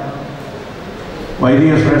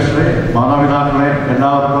വൈദിക ശ്രേഷ്ഠരെ, മാതാപിതാക്കളെ,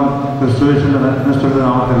 എല്ലാവർക്കും ക്രിസ്തുയേശുവിൻ്റെ നിശ്ചിത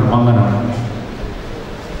നാമത്തിൽ വന്ദനം.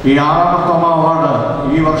 ഈ 6ാം Marthoma അവാർഡ്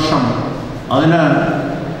ഈ വർഷം അതിന്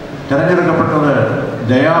തിരഞ്ഞെടുക്കപ്പെട്ടത്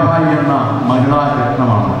ദയാഭായി എന്ന മഹിളാ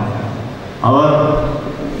രത്നമാണ്. അവർ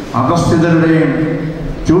അധസ്ഥിതരുടെയും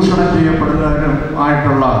ചൂഷണം ചെയ്യപ്പെടുന്നവരും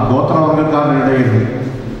ആയിട്ടുള്ള ഗോത്രവർഗക്കാരുടെ ഇടയിൽ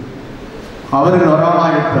അവരിൽ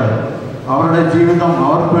ഒരാളായിട്ട് അവരുടെ ജീവിതം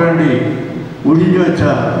അവർക്ക് വേണ്ടി ഒഴിഞ്ഞുവെച്ച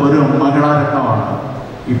ഒരു മഹിളാരത്നമാണ്.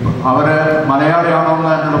 അവർ മലയാളിയാണോന്ന്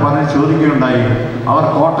എന്നോട് പറഞ്ഞ് ചോദിക്കുകയുണ്ടായി. അവർ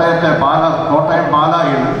കോട്ടയം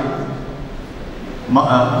പാലായിൽ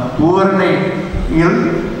പൂവരണിയിൽ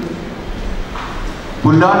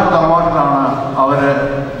പുല്ലാട്ട് തറവാട്ടിലാണ് അവർ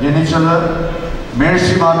ജനിച്ചത്.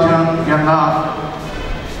 മേഴ്സി മാത്യു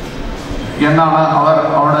എന്നാണ് അവർ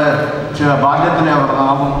അവിടെ ബാല്യത്തിലെ അവരുടെ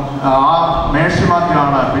നാമം. ആ മേഴ്സി മാത്യു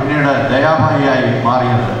ആണ് പിന്നീട് ദയാഭായിയായി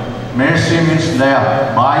മാറിയത്. മേഴ്സി മീൻസ് ദയ.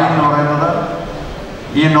 ബായി എന്ന് പറയുന്നത്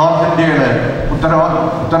ഈ നോർത്ത് ഇന്ത്യയിലെ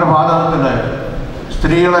ഉത്തരഭാരതത്തിൽ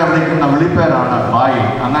സ്ത്രീകളെ വിളിക്കുന്ന വിളിപ്പേരാണ് ബായി.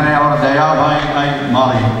 അങ്ങനെ അവർ ദയാഭായിയായി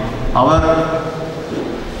മാറി. അവർ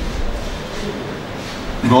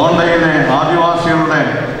ഗോണ്ടയിലെ ആദിവാസികളുടെ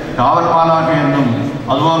കാവൽമാലാഖയെന്നും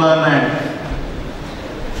അതുപോലെ തന്നെ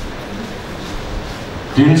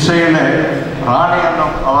ജിൻസയിലെ റാണി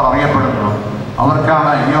എന്നും അവർ അറിയപ്പെടുന്നു.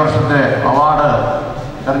 അവർക്കാണ് ഈ വർഷത്തെ അവാർഡ്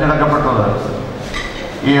തിരഞ്ഞെടുക്കപ്പെട്ടത്.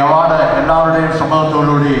 ഈ അവാർഡ് എല്ലാവരുടെയും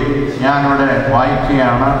സമ്മതത്തോടുകൂടി ഞാനിവിടെ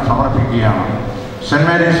സമർപ്പിക്കുകയാണ്. Cent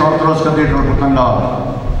Mary's orthodox cathedral Puthenkavu,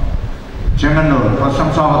 Chengannur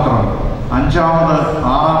പ്രശംസാപത്രം 5ാമത്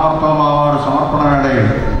 6ാം Marthoma award സമർപ്പണവേളയിൽ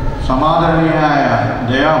സമാദരണീയായ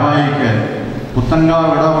ദയാഭായിക്ക്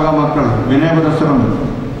Puthenkavu ഇടവക മക്കൾ വിനയപുരസ്സരം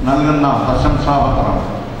നൽകുന്ന പ്രശംസാപത്രം.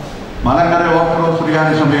 മലങ്കര ഓർത്തഡോക്സ്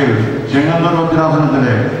സുറിയാനി സഭയിൽ ചെങ്ങന്നൂർ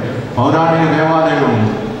ഭദ്രാസനത്തിലെ പൗരാണിക ദേവാലയവും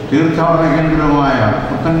തീർത്ഥാടന കേന്ദ്രവുമായ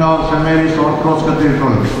Puthenkavu cent Mary's orthodox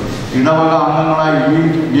cathedral ഇടവക അംഗങ്ങളായി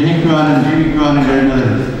ജനിക്കുവാനും ജീവിക്കുവാനും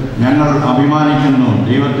കഴിഞ്ഞതിൽ ഞങ്ങൾ അഭിമാനിക്കുന്നു,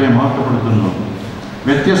 ദൈവത്തെ മഹത്വപ്പെടുത്തുന്നു.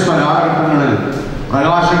 വ്യത്യസ്ത കാലഘട്ടങ്ങളിൽ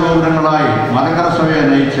പ്രകാശഗോപുരങ്ങളായി മലങ്കര സഭയെ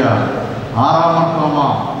നയിച്ച 6ാം Marthoma,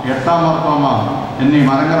 8ാം Marthoma എന്നീ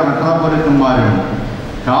മലങ്കര മെത്രാപ്പൊലീത്തന്മാരും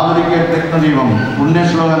കാതോലിക്ക രത്നദീപം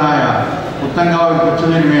പുണ്യശ്ലോകനായ പുത്തങ്കാവ്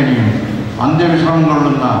കൊച്ചുതിരുമേനിയും അന്ത്യവിശ്രമം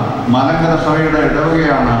കൊള്ളുന്ന മലങ്കര സഭയുടെ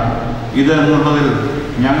ഇടവകയാണ് ഇത് എന്നുള്ളതിൽ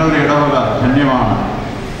ഞങ്ങളുടെ ഇടവക ധന്യമാണ്.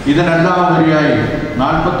 ഇതിനെല്ലാം ഉപരിയായി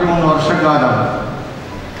 43 വർഷക്കാലം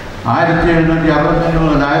 1765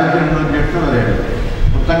 മുതൽ 1808 വരെ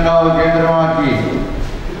പുത്തങ്കാവ് കേന്ദ്രമാക്കി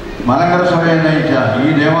മലങ്കര സഭയെ നയിച്ച ഈ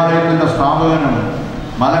ദേവാലയത്തിൻ്റെ സ്ഥാപകനും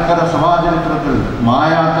മലങ്കര സഭാചരിത്രത്തിൽ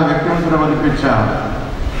മായാത്ത വ്യക്തിമുദ്ര പതിപ്പിച്ച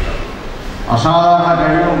അസാധാരണ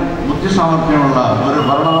കഴിവും ബുദ്ധിസാമർഥ്യമുള്ള ഒരു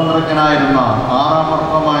ഭരണതന്ത്രജ്ഞനായിരുന്ന 6ാം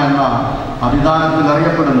Marthoma എന്ന അഭിധാനത്തിൽ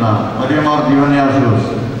അറിയപ്പെടുന്ന വലിയമാർ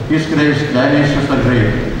Dionysius his grace Dionysius the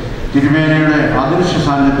great തിരുമേനയുടെ അദൃശ്യ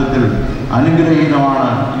സാന്നിധ്യത്തിൽ അനുഗ്രഹീതമാണ്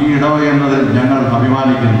ഈ ഇടവക എന്നതിൽ ഞങ്ങൾ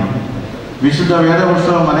അഭിമാനിക്കുന്നു. വിശുദ്ധ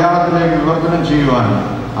വേദപുസ്തകം മലയാളത്തിലേക്ക് വിവർത്തനം ചെയ്യുവാൻ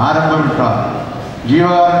ആരംഭമിട്ട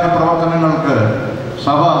ജീവകാരുണ്യ പ്രവർത്തനങ്ങൾക്ക്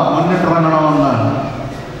സഭ മുന്നിട്ടിറങ്ങണമെന്ന്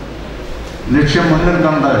ലക്ഷ്യം മുന്നിൽ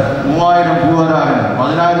കണ്ട് 3000 ഭൂവരാകൻ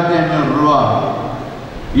 1,500 രൂപ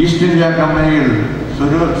ഈസ്റ്റ് ഇന്ത്യ കമ്പനിയിൽ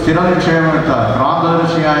സ്ഥിര നിക്ഷേപമിട്ട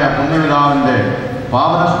ക്രാന്തദർശിയായ പുണ്യപിതാവിൻ്റെ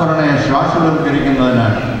പാവനസ്മരണയെ ശാശ്വതവൽക്കരിക്കുന്നതിന്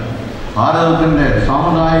ഭാരതത്തിൻ്റെ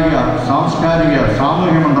സാമുദായിക, സാംസ്കാരിക,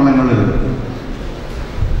 സാമൂഹ്യ മണ്ഡലങ്ങളിൽ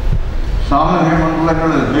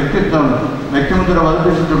വ്യക്തിമുദ്ര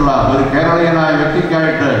പതിപ്പിച്ചിട്ടുള്ള ഒരു കേരളീയനായ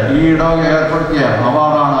വ്യക്തിക്കായിട്ട് ഈ ഇടവക ഏർപ്പെടുത്തിയ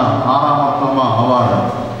അവാർഡാണ് 6ാം Marthoma അവാർഡ്.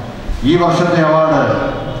 ഈ വർഷത്തെ അവാർഡ്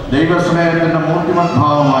ദൈവസ്നേഹത്തിൻ്റെ മൂർത്തിമത്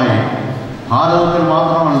ഭാവമായി ഭാരതത്തിൽ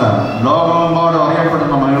മാത്രമല്ല ലോകമെമ്പാടും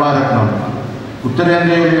അറിയപ്പെടുന്ന മഹിളാരത്നം.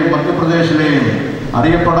 ഉത്തരേന്ത്യയിലെയും മധ്യപ്രദേശിലെയും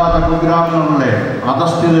അറിയപ്പെടാത്ത കുഗ്രാമങ്ങളിലെ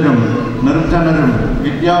അധസ്ഥിതരും നിർജ്ജനരും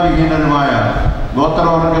വിദ്യാവിഹീനരുമായ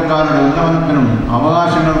ഗോത്രവർഗക്കാരുടെ ഉന്നമനത്തിനും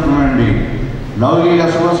അവകാശങ്ങൾക്കും വേണ്ടി ലൗകിക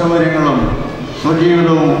സുഖസൗകര്യങ്ങളും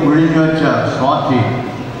സ്വജീവിതവും ഒഴിഞ്ഞുവെച്ച സ്വാതി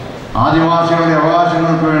ആദിവാസികളുടെ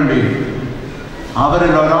അവകാശങ്ങൾക്ക് വേണ്ടി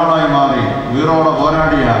അവരിൽ ഒരാളായി മാറി വീറോടെ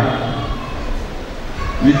പോരാടിയ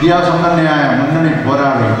വിദ്യാസമ്പന്നയായ മുന്നണി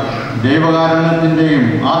പോരാളി, ദൈവകാരുണ്യത്തിൻ്റെയും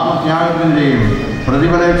ആത്മത്യാഗത്തിൻ്റെയും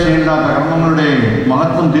പ്രതിഫലേച്ഛയില്ലാത്ത കർമ്മങ്ങളുടെയും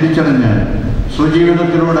മഹത്വം തിരിച്ചറിഞ്ഞ്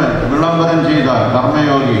സ്വജീവിതത്തിലൂടെ വിളംബരം ചെയ്ത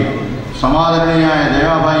കർമ്മയോഗി സമാദരണീയായ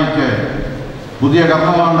ദയാഭായിക്ക് പുതിയ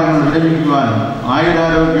കർമ്മകാണ്ഡങ്ങൾ വിരചിക്കുവാൻ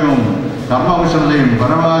ആയുരാരോഗ്യവും കർമ്മകുശലതയും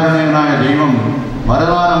പരമകാരുണ്യനായ ദൈവം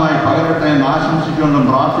വരദാനമായി പകരട്ടെ എന്ന് ആശംസിച്ചുകൊണ്ടും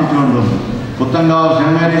പ്രാർത്ഥിച്ചുകൊണ്ടും Puthenkavu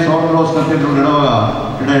saint Mary's orthodox cathedral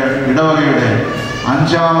ഇടവകയുടെ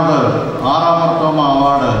 5ാമത് മാർത്തോമ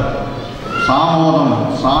അവാർഡ് സാമോദം,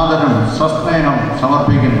 സാദരം, സസ്നേഹം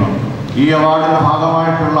സമർപ്പിക്കുന്നു. ഈ അവാർഡിന്റെ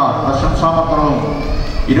ഭാഗമായിട്ടുള്ള പ്രശംസാപത്രവും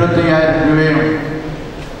 25,000 രൂപയും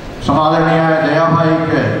സമാദരണീയായ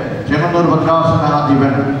ദയാഭായിക്ക് ചെങ്ങന്നൂർ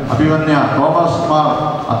ഭദ്രാസനാധിപൻ അഭിമന്യ തോമസ് മാർ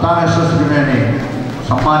അത്താനേഷ്യസ് തിരുമേനി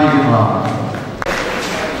സമ്മാനിക്കുന്നതാണ്.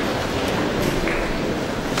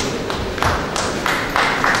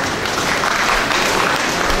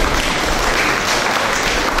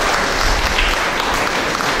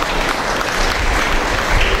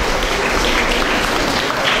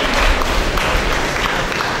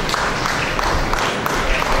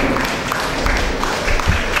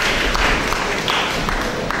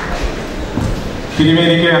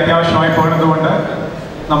 തിരുമേനിക്ക് അത്യാവശ്യമായി പോകേണ്ടതുകൊണ്ട്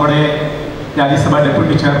നമ്മുടെ Rajya Sabha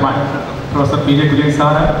deputy chairman professor P J Kurian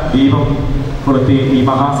sir ദീപം കൊളുത്തി ഈ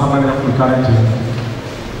മഹാസമ്മേളനം ഉദ്ഘാടനം ചെയ്യുന്നു.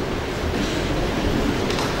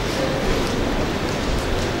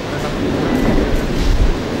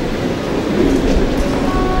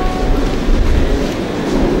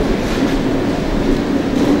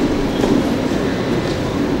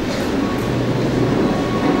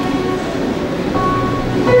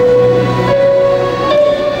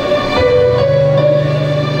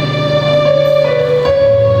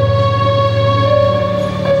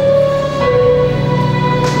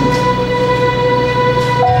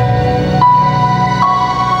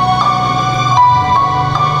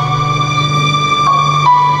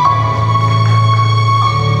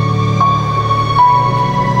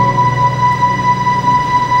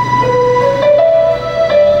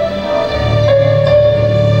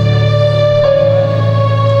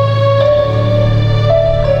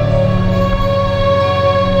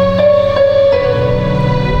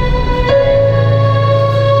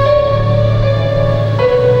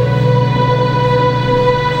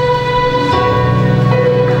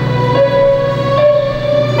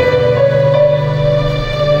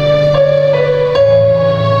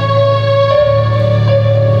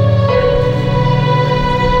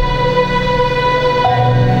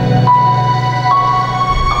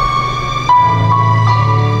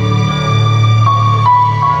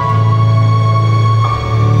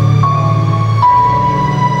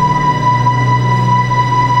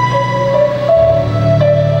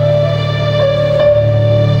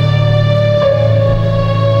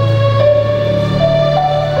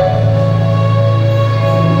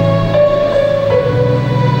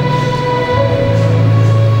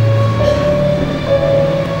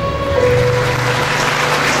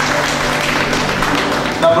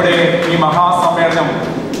 മഹാസമ്മേളനം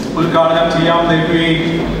ഉദ്ഘാടനം ചെയ്യാൻ നിൽക്കുകയും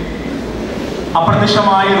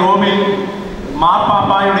അപ്രത്യക്ഷമായി റോമിൽ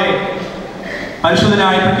മാർപ്പാപ്പായുടെ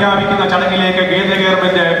പരിശുദ്ധനായി പ്രഖ്യാപിക്കുന്ന ചടങ്ങിലേക്ക് കേന്ദ്ര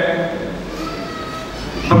ഗവൺമെന്റ്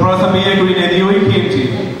പ്രൊഫസർ പി എ കുര്യനെ നിയോഗിക്കുകയും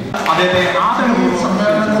ചെയ്തു. അദ്ദേഹത്തെ ആദരപൂർവ്വം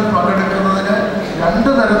സമ്മേളനത്തിൽ പങ്കെടുക്കുന്നതിന്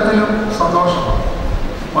 2 തരത്തിലും സന്തോഷമാണ്.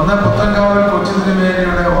 ഒന്ന്, പുത്തൻകാവിൽ കൊച്ചു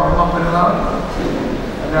തിരുമേനിയുടെ ഓർമ്മ പെരുന്നാൾ.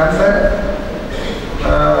 2,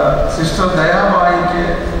 സിസ്റ്റർ ദയാഭായിയെ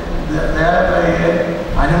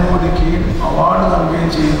അനുമോദിക്കുകയും അവാർഡ് നൽകുകയും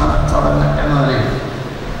ചെയ്യുന്ന ചടങ്ങ് എന്ന നിലയിൽ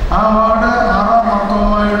ആ അവാർഡ് 6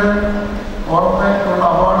 മാർത്തോമായുടെ ഓർമ്മയ്ക്കുള്ള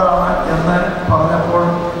അവാർഡാണ് എന്ന് പറഞ്ഞപ്പോൾ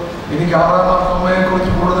എനിക്ക് 6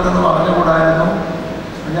 മാർത്തോമയെക്കുറിച്ച് കൂടുതലൊന്നും അറിഞ്ഞുകൂടായിരുന്നു.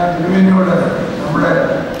 ഞാൻ തിരുമേനിയോട്, നമ്മുടെ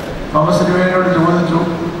തോമസ് തിരുമേനിയോട് ചോദിച്ചു,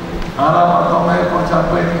 6 മാർത്തോമയെക്കുറിച്ച്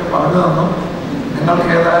അപ്പോൾ എനിക്ക് പറഞ്ഞു തന്നു. നിങ്ങൾക്ക്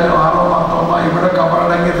ഏതായാലും 6 മാർത്തോമ ഇവിടെ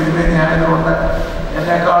കബറടങ്ങിയ തിരുമേനി ആയതുകൊണ്ട്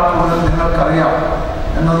എന്നേക്കാൾ കൂടുതൽ നിങ്ങൾക്കറിയാം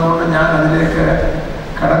എന്നതുകൊണ്ട് ഞാൻ അതിലേക്ക്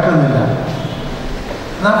കടക്കുന്നില്ല.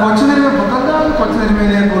 എന്നാൽ പുത്തൻകാവിൽ കൊച്ചു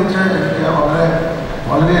തിരുമേനിയെ കുറിച്ച് എനിക്ക്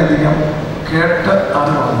വളരെയധികം കേട്ട്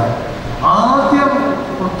അറിവുണ്ട്. ആദ്യം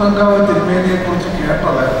പുത്തൻകാവിൽ തിരുമേനിയെ കുറിച്ച്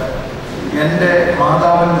കേട്ടത് എൻ്റെ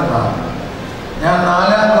മാതാവിൽ നിന്നാണ്. ഞാൻ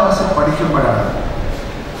 4ാം ക്ലാസ്സിൽ പഠിക്കുമ്പോഴാണ്.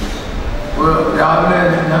 രാവിലെ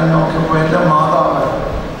ഞാൻ നോക്കിയപ്പോൾ എൻ്റെ മാതാവ്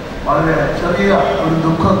വളരെ ചെറിയ ഒരു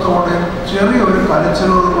ദുഃഖത്തോടെ, ചെറിയൊരു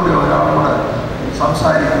കരച്ചിലോടുകൂടി ഒരാളോട്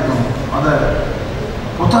സംസാരിക്കുന്നു. അത്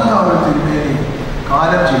പുത്തങ്കാവ് തിരുമേനി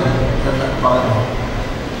കാലം ചെയ്തു എന്ന് പറഞ്ഞു.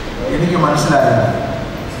 എനിക്ക് മനസ്സിലായില്ല.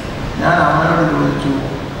 ഞാൻ അമ്മയോട് ചോദിച്ചു,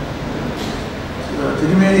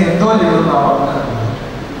 തിരുമേനി എന്തോ ചെയ്തെന്നാണ് പറഞ്ഞത്.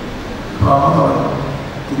 അപ്പോൾ അമ്മ പറഞ്ഞു,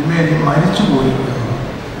 തിരുമേനി മരിച്ചുപോയി.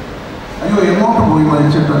 അയ്യോ, എങ്ങോട്ട് പോയി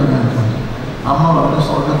മരിച്ചിട്ടെന്ന് ഞാൻ ചോദിച്ചു. അമ്മ പറഞ്ഞു,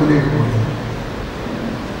 സ്വർഗത്തിലേക്ക് പോയി.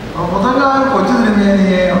 അപ്പോൾ പുത്തങ്കാവ് കൊച്ചു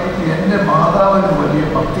തിരുമേനിയെ എൻ്റെ മാതാവിന് വലിയ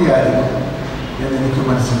ഭക്തിയായിരുന്നു എന്നെനിക്ക്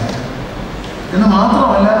മനസ്സിലായി. എന്ന്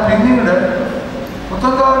മാത്രമല്ല, പിന്നീട്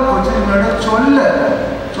പുത്തങ്കാവ് കൊച്ചു തിരുമേനിയുടെ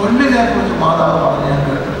ചൊല്ലിനെ കുറിച്ച് മാതാവ് പറഞ്ഞ് ഞാൻ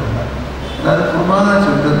കേട്ടിട്ടുണ്ട്. അതായത് കുർബാന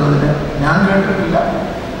ചൊല്ലുന്നതിന് ഞാൻ കേട്ടിട്ടില്ല.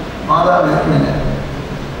 മാതാവ് പിന്നെ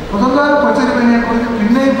പുത്തങ്കാവ് കൊച്ചു തിരുമേനിയെ കുറിച്ച്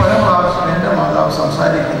പിന്നെയും പല പ്രാവശ്യം എൻ്റെ മാതാവ്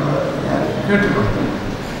സംസാരിക്കുന്നത് ഞാൻ കേട്ടിട്ടുണ്ട്.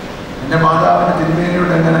 എൻ്റെ മാതാവിന്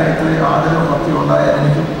തിരുമേനിയോട് എങ്ങനെ ഇത്രയും ആദരവും ഭക്തി ഉണ്ടായാൽ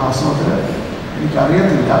എനിക്ക് വാസ്തവത്തിൽ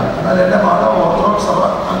എനിക്കറിയത്തില്ല. എന്നാൽ എൻ്റെ മാതാവ് ഓർത്തഡോക്സ് സഭ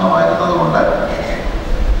അംഗമായിരുന്നത് കൊണ്ട്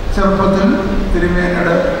ചെറുപ്പത്തിൽ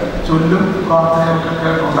തിരുമേനിയുടെ ചൊല്ലും പ്രാർത്ഥനയൊക്കെ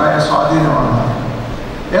കേട്ടുണ്ടായ സ്വാധീനമാണ്.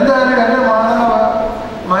 എന്തായാലും എൻ്റെ മാതാവ്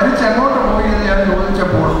മരിച്ചെങ്ങോട്ട് പോയി എന്ന് ഞാൻ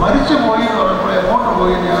ചോദിച്ചപ്പോൾ, മരിച്ചു പോയി എന്ന് പറഞ്ഞപ്പോൾ എങ്ങോട്ട്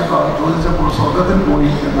പോയി എന്ന് ഞാൻ ചോദിച്ചപ്പോൾ സ്വർഗത്തിൽ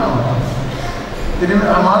പോയി എന്നാണ്.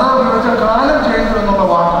 മാതാവ് ചോദിച്ച കാലം ചെയ്തു എന്നുള്ള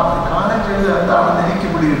വാക്കാണ്. കാലം ചെയ്ത് എന്താണെന്ന് എനിക്ക്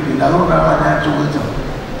പിടികിട്ടില്ല. അതുകൊണ്ടാണ് ഞാൻ ചോദിച്ചത്.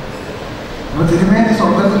 അപ്പോൾ തിരുമേനി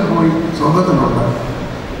സ്വർഗത്തിൽ പോയി, സ്വർഗത്തിലുണ്ട്.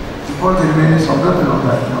 ഇപ്പോൾ തിരുമേനി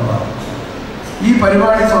സ്വർഗത്തിലുണ്ട് എന്നുള്ളതാണ്. ഈ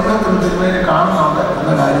പരിപാടി സ്വർഗത്തിൽ തിരുമേനി കാണുന്നുണ്ട്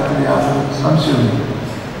എന്ന കാര്യത്തിൽ യാതൊരു സംശയമില്ല.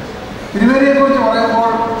 തിരുമേനിയെ കുറിച്ച്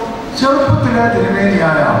പറയുമ്പോൾ ചെറുപ്പത്തിലെ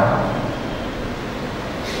തിരുമേനിയായ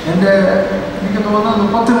എനിക്ക് തോന്നുന്നത്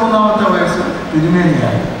 33-ാമത്തെ വയസ്സിൽ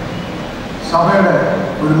തിരുമേനിയായി, സഭയുടെ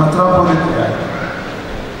ഒരു മെത്രാപ്പോലീത്തയായി.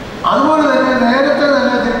 അതുപോലെ തന്നെ നേരത്തെ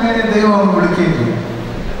തന്നെ തിരുമേനി ദൈവം വിളിക്കുകയും ചെയ്യും.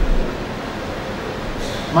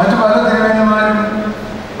 മറ്റു പല തിരുമേനിമാരും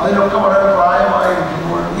അതിലൊക്കെ വളരെ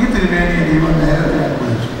പ്രായമായിരിക്കുമ്പോൾ ഈ തിരുമേനിയെ ദൈവം നേരത്തെ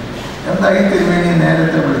വിളിച്ചു. എന്താ ഈ തിരുമേനിയെ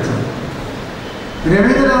നേരത്തെ വിളിച്ചത്?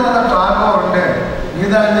 രവീന്ദ്രനാഥ ടാഗോറിന്റെ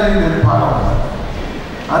ഗീതാഞ്ജലിയിൽ ഒരു ഭാഗമുണ്ട്.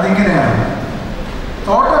 അതിങ്ങനെയാണ്: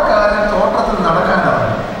 തോട്ടക്കാരൻ തോട്ടത്തിൽ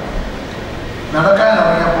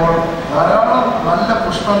നടക്കാനിറങ്ങിയപ്പോൾ ധാരാളം നല്ല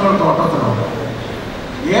പുഷ്പങ്ങൾ തോട്ടത്തിലുണ്ട്.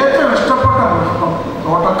 ഏറ്റവും ഇഷ്ടപ്പെട്ട പുഷ്പം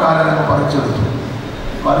തോട്ടക്കാരനെ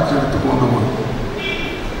പറിച്ചെടുത്ത് കൊണ്ടുപോയി.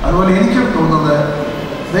 അതുപോലെ എനിക്കും തോന്നുന്നത്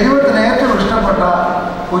ദൈവത്തിന് ഏറ്റവും ഇഷ്ടപ്പെട്ട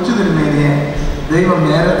കൊച്ചു തിരുമേനിയെ ദൈവം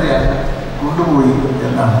നേരത്തെ കൊണ്ടുപോയി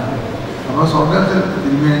എന്നാണ്. അപ്പോൾ സ്വർഗത്തിൽ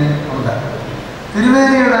തിരുമേനി ഉണ്ട്.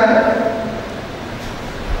 തിരുമേനിയുടെ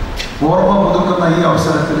ഓർമ്മ പുതുക്കുന്ന ഈ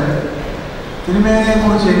അവസരത്തിൽ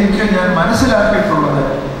തിരുമേനിയെക്കുറിച്ച് ഞാൻ മനസ്സിലാക്കിയിട്ടുള്ളത്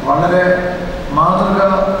വളരെ മാതൃകാ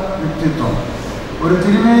വ്യക്തിത്വം. ഒരു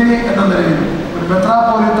തിരുമേനി എന്ന നിലയിൽ, ഒരു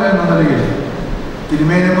മെത്രാപ്പോലീത്ത എന്ന നിലയിൽ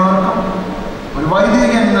തിരുമേനിമാർക്കും, ഒരു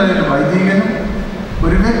വൈദികൻ എന്ന നിലയിൽ വൈദികനും,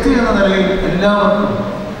 ഒരു വ്യക്തി എന്ന നിലയിൽ എല്ലാവർക്കും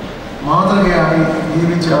മാതൃകയായി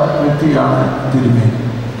ജീവിച്ച വ്യക്തിയാണ് തിരുമേനി.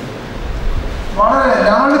 വളരെ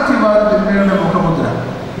ലാളിത്യമായ തിരുമേനിയുടെ മുഖമുദ്ര,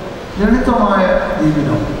 ലളിതമായ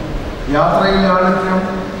ജീവിതം. യാത്രയിൽ ലാളിത്യം,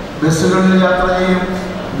 ബസ്സുകളിൽ യാത്ര ചെയ്യും,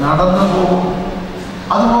 നടന്നു പോകും.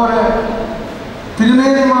 അതുപോലെ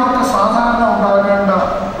തിരുമേനിമാർക്ക് സാധാരണ ഉണ്ടാകേണ്ട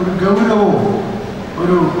ഒരു ഗൗരവവും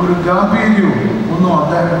ഒരു ഗാംഭീര്യവും ഒന്നും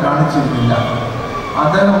അദ്ദേഹം കാണിച്ചിരുന്നില്ല.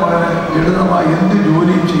 അദ്ദേഹം വളരെ ലളിതമായി എന്ത്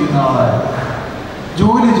ജോലിയും ചെയ്യുന്ന ആളായിരുന്നു.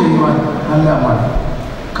 ജോലി ചെയ്യുവാൻ നല്ല മടി,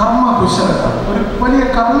 കർമ്മകുശലത, ഒരു വലിയ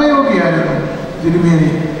കർമ്മയോഗിയായിരുന്നു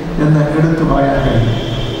തിരുമേനി എന്ന് എടുത്തു പറയാൻ കഴിയും.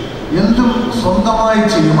 എന്തും സ്വന്തമായി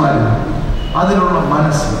ചെയ്യുമായിരുന്നു. അതിനുള്ള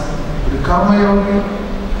മനസ്സ്, ഒരു കർമ്മയോഗി,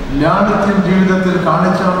 ലാളിത്യം ജീവിതത്തിൽ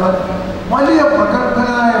കാണിച്ചുള്ള വലിയ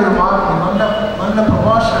പ്രഗത്ഭനായ ഒരു നല്ല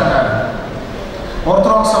പ്രഭാഷകനായിരുന്നു.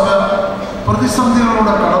 ഓർത്തഡോക്സ് സഭ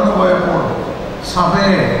പ്രതിസന്ധികളിലൂടെ കടന്നുപോയപ്പോൾ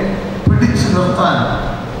സഭയെ പിടിച്ചു നിർത്താൻ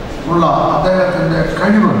ഉള്ള അദ്ദേഹത്തിൻ്റെ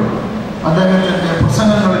കഴിവ്, അദ്ദേഹത്തിൻ്റെ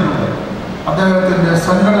പ്രസംഗങ്ങളിലൂടെ, അദ്ദേഹത്തിൻ്റെ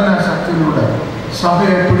സംഘടനാ ശക്തിയിലൂടെ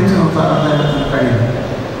സഭയെ പിടിച്ചു നിർത്താൻ അദ്ദേഹത്തിന് കഴിയും.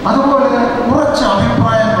 അതുപോലെ കുറച്ച്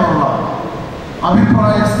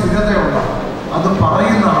അഭിപ്രായ സ്ഥിരതയുള്ള, അത്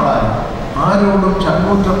പറയുന്ന ആളായി ആരോടും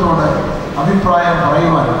ചങ്കൂറ്റത്തോടെ അഭിപ്രായം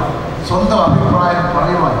പറയുവാൻ, സ്വന്തം അഭിപ്രായം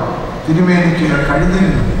പറയുവാൻ തിരുമേനിക്ക്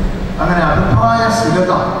കഴിഞ്ഞിരുന്നു. അങ്ങനെ അഭിപ്രായ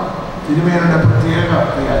സ്ഥിരത തിരുമേനിയുടെ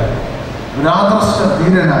പ്രത്യേകതയായിരുന്നു. ഒരു ആദർശ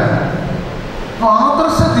ധീരനായിരുന്നു. അപ്പോൾ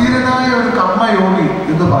ആദർശ ധീരനായ ഒരു കർമ്മയോഗി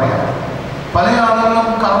എന്ന് പറയാം.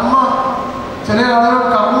 ചില ആളുകൾ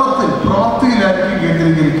കർമ്മത്തിൽ, പ്രവൃത്തിയിലായിരിക്കും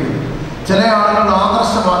കേന്ദ്രീകരിക്കുന്നത്. ചില ആളുകൾ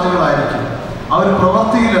ആദർശവാദികളായിരിക്കും, അവർ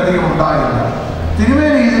പ്രവൃത്തിയിലധികം ഉണ്ടാകില്ല.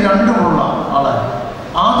 തിരുമേനി ഇത് രണ്ടുമുള്ള ആളാണ്.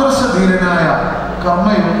 ആദർശധീരനായ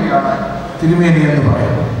കർമ്മയോഗിയാണ് തിരുമേനി എന്ന്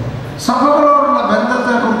പറയുന്നത്. സഭകളോടുള്ള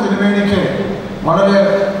ബന്ധത്തെക്കുറിച്ച് തിരുമേനിക്ക് വളരെ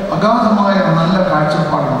അഗാധമായ നല്ല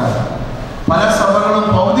കാഴ്ചപ്പാടുണ്ടായിരുന്നു. പല സഭകളും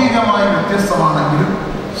ഭൗതികമായി വ്യത്യസ്തമാണെങ്കിലും,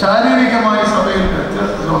 ശാരീരികമായി സഭയിൽ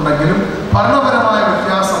വ്യത്യസ്തമുണ്ടെങ്കിലും ഭരണപരമായ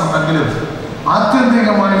വ്യത്യാസമുണ്ടെങ്കിലും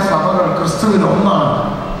ആത്യന്തികമായി സഭകൾ ക്രിസ്തുവിൽ ഒന്നാണ്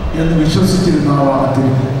എന്ന് വിശ്വസിച്ചിരുന്ന ആളാണ്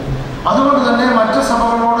തിരുമേനി. അതുകൊണ്ട് തന്നെ മറ്റ്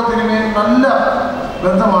സഭകളോട് തിരുമേനി നല്ല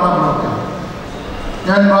ബന്ധമാണ് പുലർത്തുന്നത്.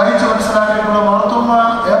 ഞാൻ വായിച്ച് മനസ്സിലാക്കിയിട്ടുള്ള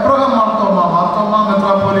എബ്രഹാം മാർത്തോമ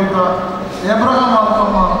മെത്രാപ്പോലീത്ത എബ്രഹാം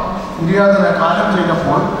മാർത്തോമ നിര്യാതന കാലം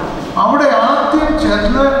ചെയ്തപ്പോൾ അവിടെ ആദ്യം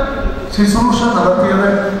ചെന്ന് ശുശ്രൂഷ നടത്തിയത്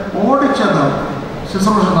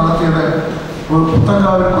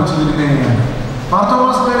പുത്തൻകാവിൽ കൊച്ചു തിരുമേനിയാണ്.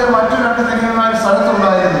 മാർത്തോമാസഭയിലെ മറ്റു 2 തിരുമേനിമാർ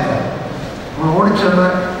സ്ഥലത്തുണ്ടായിരുന്നില്ല. അപ്പോൾ ഓടിച്ചെന്ന്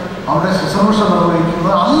അവിടെ ശുശ്രൂഷ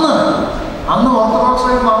നിർവഹിക്കുന്നത് അന്ന്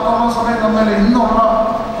ഓർത്തഡോക്സയും മാർത്തോമാസഭയും തമ്മിൽ ഇന്നുള്ള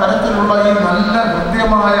തരത്തിലുള്ള ഈ നല്ല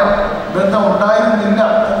ഹൃദ്യമായ ബന്ധം ഉണ്ടായിരുന്നില്ല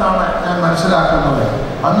എന്നാണ് ഞാൻ മനസ്സിലാക്കുന്നത്.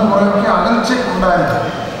 അന്ന് കുറേയൊക്കെ അകൽച്ച ഉണ്ടായിരുന്നു.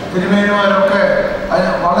 തിരുമേനിമാരൊക്കെ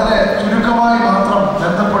വളരെ ചുരുക്കമായി മാത്രം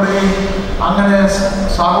ബന്ധപ്പെടുകയും അങ്ങനെ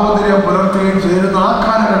സാഹോദര്യം പുലർത്തുകയും ചെയ്തിരുന്ന ആ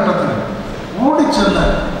കാലഘട്ടത്തിൽ ഓടിച്ചെന്ന്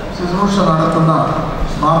ശുശ്രൂഷ നടത്തുന്ന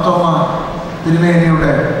മാർത്തോമ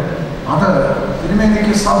തിരുമേനിയുടെ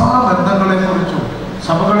തിരുമേനിക്ക് സഭാബന്ധങ്ങളെക്കുറിച്ചും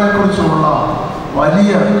സഭകളെക്കുറിച്ചുമുള്ള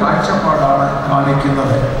വലിയ കാഴ്ചപ്പാടാണ്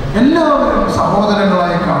കാണിക്കുന്നത്. എല്ലാവരും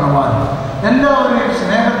സഹോദരങ്ങളായി കാണുവാനും എല്ലാവരെയും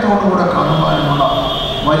സ്നേഹത്തോടുകൂടെ കാണുവാനുമുള്ള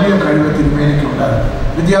വലിയ കഴിവ് തിരുമേനിക്കുണ്ടായിരുന്നു.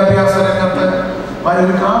 വിദ്യാഭ്യാസ രംഗത്ത്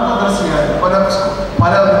ഒരു കാന്തദർശിയായി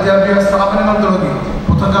പല വിദ്യാഭ്യാസ സ്ഥാപനങ്ങൾ തുടങ്ങി.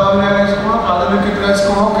 പുത്തൻകാവിലെ ഹൈസ്കൂള്, കാതോലിക്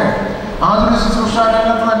ഹൈസ്കൂളൊക്കെ ആതുര ശുശ്രൂഷ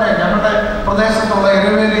രംഗത്ത് തന്നെ ഞങ്ങളുടെ പ്രദേശത്തുള്ള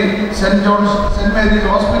എരവേലി സെന്റ് മേരീസ്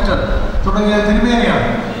ഹോസ്പിറ്റൽ തുടങ്ങിയ തിരുമേനിയാണ്.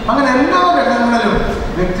 അങ്ങനെ എല്ലാ രംഗങ്ങളിലും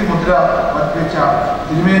വ്യക്തിമുദ്ര പതിപ്പിച്ച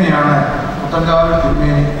തിരുമേനിയാണ് പുത്തൻകാവിൽ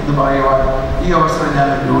തിരുമേനി എന്ന് പറയുവാൻ ഈ അവസരം ഞാൻ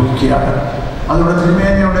ഉപയോഗിക്കുകയാണ്. അതുകൊണ്ട്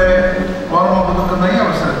തിരുമേനിയുടെ ഓർമ്മ പുതുക്കുന്ന ഈ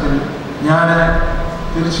അവസരത്തിൽ ഞാൻ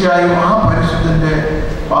തീർച്ചയായും ആ പരിശുദ്ധന്റെ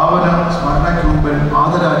പാവന സ്മരണയ്ക്ക് മുമ്പിൽ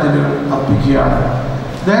ആദരാഞ്ജലികൾ അർപ്പിക്കുകയാണ്.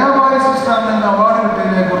 ദയാബായി സിസ്റ്ററിന് അവാർഡ്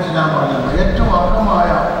കിട്ടിയതിനെ കുറിച്ച് ഞാൻ പറഞ്ഞത് ഏറ്റവും അർഹമായ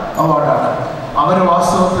അവാർഡാണ്. അവർ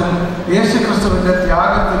വാസ്തവത്തിൽ യേശുക്രിസ്തുവിന്റെ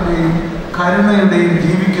ത്യാഗത്തിന്റെയും കരുണയുടെയും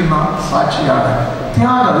ജീവിക്കുന്ന സാക്ഷിയാണ്.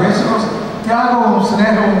 ത്യാഗവും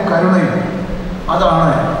സ്നേഹവും കരുണയും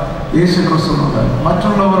അതാണ് യേശുക്രിസ്തുവിനുള്ളത്.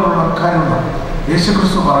 മറ്റുള്ളവരുടെ കരുണ.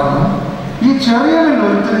 യേശുക്രിസ്തു പറഞ്ഞു, ഈ ചെറിയവരിൽ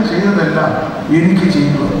ഒരുത്തരും ചെയ്തതെല്ലാം എനിക്ക്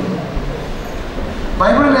ചെയ്യുന്നത്.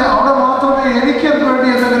 ബൈബിളിലെ അവിടെ മാത്രമേ എനിക്ക് വേണ്ടി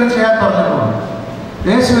എന്തെങ്കിലും ചെയ്യാൻ പറഞ്ഞിട്ടുള്ളൂ.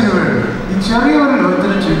 യേശുവിന് വേണ്ടി ഈ ചെറിയവരിൽ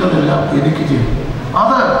ഒരുത്തരും ചെയ്തതെല്ലാം എനിക്ക് ചെയ്യും.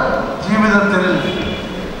 അത് ജീവിതത്തിൽ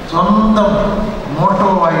സ്വന്തം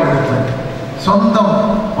മോട്ടോവായി എടുത്ത്, സ്വന്തം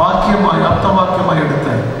വാക്യമായി അർത്ഥവാക്യമായി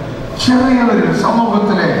എടുത്ത് ചെറിയവരിൽ,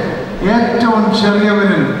 സമൂഹത്തിലെ ഏറ്റവും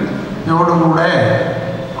ചെറിയവരിൽ ോടുകൂടെ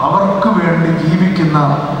അവർക്ക് വേണ്ടി ജീവിക്കുന്ന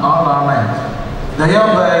ആളാണ്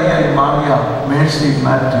ദയാബായിയായി മാറിയ മേഴ്സി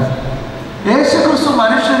മാത്യു. യേശുക്രിസ്തു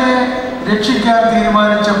മനുഷ്യനെ രക്ഷിക്കാൻ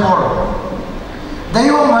തീരുമാനിച്ചപ്പോൾ,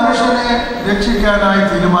 ദൈവം മനുഷ്യനെ രക്ഷിക്കാനായി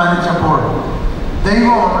തീരുമാനിച്ചപ്പോൾ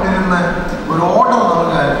ദൈവം അവിടെ നിന്ന് ഒരു ഓർഡർ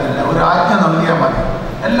നൽകാനില്ല, ഒരു ആജ്ഞ നൽകിയാൽ മതി,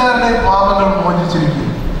 എല്ലാവരുടെയും പാപങ്ങൾ മോചിച്ചിരിക്കും.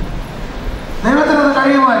 ദൈവത്തിനത്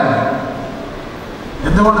കഴിയുമായിരുന്നു.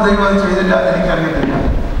 എന്തുകൊണ്ട് ദൈവം അത് ചെയ്തില്ല എനിക്കറിയത്തില്ല,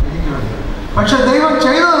 എനിക്ക് വേണ്ടി. പക്ഷെ ദൈവം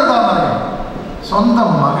ചെയ്തത് എന്താണെന്നറിയാം? സ്വന്തം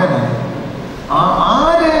മകനെ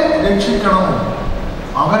ആരെ രക്ഷിക്കണമോ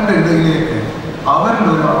അവരുടെ ഇടയിലേക്ക് അവരിൽ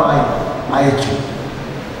ഒരാളായി അയച്ചു.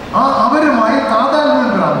 അവരുമായി താതാത്മ്യം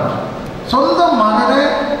പ്രാപിച്ചു. സ്വന്തം മകനെ,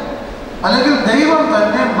 അല്ലെങ്കിൽ ദൈവം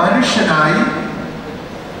തന്നെ മനുഷ്യനായി,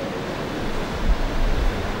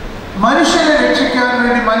 മനുഷ്യനെ രക്ഷിക്കാൻ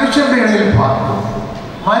വേണ്ടി മനുഷ്യന്റെ ഇടയിൽ പാർത്തു.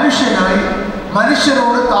 മനുഷ്യനായി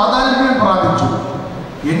മനുഷ്യരോട് താതാത്മ്യം പ്രാപിച്ചു.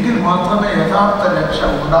 എങ്കിൽ മാത്രമേ യഥാർത്ഥ രക്ഷ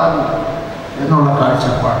ഉണ്ടാകൂ എന്നുള്ള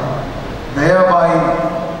കാഴ്ചപ്പാട്. ദയവായി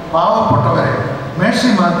പാവപ്പെട്ടവരെ, മേഴ്സി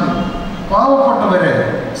മാത്യു പാവപ്പെട്ടവരെ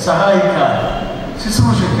സഹായിക്കാൻ,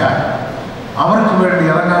 ശുശ്രൂഷിക്കാൻ, അവർക്ക് വേണ്ടി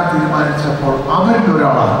ഇറങ്ങാൻ തീരുമാനിച്ചപ്പോൾ അവരിൽ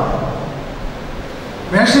ഒരാളാണ്.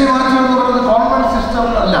 മേഴ്സി മാത്യു എന്ന് പറയുന്നത് കോൺവെന്റ്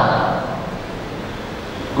സിസ്റ്ററിലല്ല,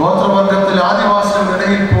 ഗോത്രവർഗത്തിൽ ആദിവാസികളുടെ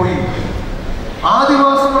ഇടയിൽ പോയി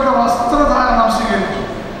ആദിവാസികളുടെ വസ്ത്രധാരണം സ്വീകരിച്ചു.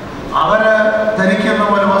 അവര് ധരിക്കുന്ന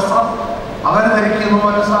പോലെ വസ്ത്രം, അവർ ധരിക്കുന്ന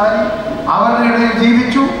പോലെ സാരി, അവരുടെ ഇടയിൽ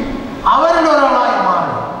ജീവിച്ചു, അവരിൽ ഒരാളായി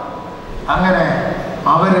മാറി. അങ്ങനെ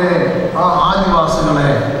അവരെ, ആ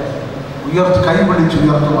ആദിവാസികളെ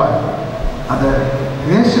കൈപിടിച്ചുയർത്തുവാൻ അത്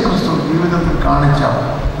യേശുക്രിസ്തു ജീവിതത്തിൽ കാണിച്ച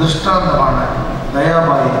ദൃഷ്ടാന്തമാണ്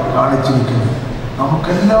ദയാബായി കാണിച്ചിരിക്കുന്നത്.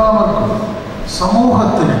 നമുക്കെല്ലാവർക്കും,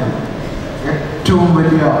 സമൂഹത്തിന് ഏറ്റവും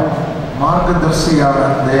വലിയ മാർഗദർശിയാണ്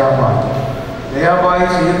ദയാബായി. ദയാബായി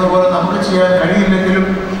ചെയ്യുന്ന പോലെ നമുക്ക് ചെയ്യാൻ കഴിയില്ലെങ്കിലും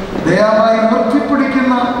ദയാബായി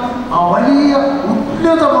ഉയർത്തിപ്പിടിക്കുന്ന ആ വലിയ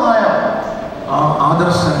ഉന്നതമായ ആ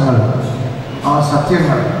ആദർശങ്ങൾ, ആ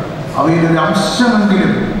സത്യങ്ങൾ, അവയിലൊരു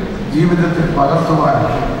അംശമെങ്കിലും ജീവിതത്തിൽ പകർത്തുവാൻ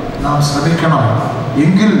നാം ശ്രമിക്കണം.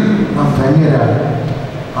 എങ്കിൽ നാം ധന്യരാണ്.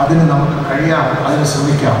 അതിന് നമുക്ക് കഴിയാം, അതിന്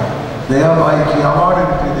ശ്രമിക്കാം. ദയാബായിക്ക് അവാർഡ്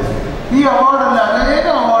കിട്ടിയത്. ഈ അവാർഡല്ല, അനേക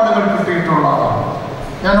അവാർഡുകൾ കിട്ടിയിട്ടുള്ള ആളാണ്.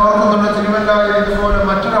 ഞാൻ ഓർക്കുന്നുണ്ട്, തിരുവല്ലയിൽ ഇതുപോലെ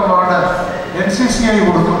മറ്റൊരു അവാർഡ് NCCI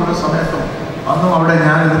കൊടുക്കുന്ന സമയത്തും അന്നും അവിടെ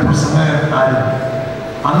ഞാനൊരു പ്രസംഗകനായിരുന്നു.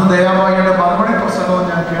 അന്ന് ദയാബായിയുടെ മറുപടി പ്രസംഗവും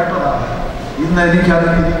ഞാൻ കേട്ടതാണ്. ഇന്ന് എനിക്കത്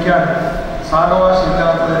ഇരിക്കാൻ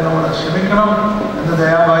സാവകാശമില്ലാത്തത് എന്നോട് ക്ഷമിക്കണം എന്ന്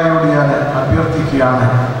ദയാബായിയോട് ഞാൻ അഭ്യർത്ഥിക്കുകയാണ്.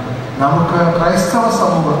 നമുക്ക് ക്രൈസ്തവ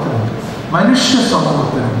സമൂഹത്തിനും മനുഷ്യ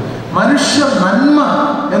സമൂഹത്തിനും മനുഷ്യ നന്മ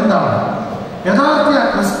എന്താണ്, യഥാർത്ഥ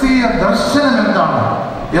ക്രിസ്തീയ ദർശനം എന്താണ്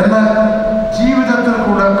എന്ന് ജീവിതത്തിൽ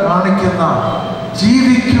കൂടെ കാണിക്കുന്ന,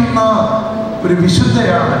 ജീവിക്കുന്ന ഒരു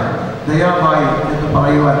വിശുദ്ധയാണ് ദയാബായി എന്ന്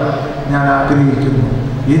പറയുവാൻ ഞാൻ ആഗ്രഹിക്കുന്നു.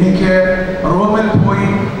 എനിക്ക് റോമിൽ പോയി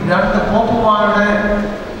 2 പോപ്പുമാരുടെ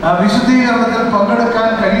വിശുദ്ധീകരണത്തിൽ പങ്കെടുക്കാൻ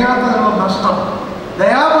കഴിയാത്തതിനുള്ള നഷ്ടം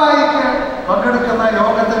ദയാബായിക്ക് പങ്കെടുക്കുന്ന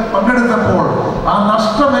യോഗത്തിൽ പങ്കെടുത്തപ്പോൾ ആ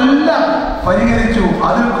നഷ്ടമെല്ലാം പരിഹരിച്ചു.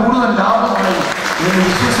 അതിൽ കൂടുതൽ ലാഭമായി എന്ന്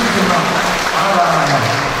വിശ്വസിക്കുന്ന ആളാണ് ഞാൻ.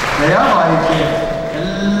 ദയാബായിക്ക്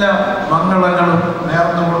എല്ലാ മംഗളങ്ങളും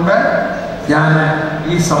നേർന്നുകൊണ്ട് ഞാൻ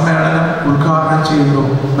ഈ സമ്മേളനം ഉദ്ഘാടനം ചെയ്യുന്നു.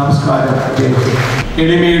 നമസ്കാരം.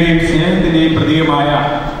 എളിമയുടെയും സ്നേഹത്തിൻ്റെയും പ്രതീകമായ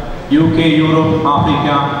UK, യൂറോപ്പ്, ആഫ്രിക്ക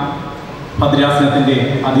ഭദ്രാസനത്തിൻ്റെ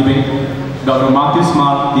അധിപൻ ഡോക്ടർ മാത്യൂസ്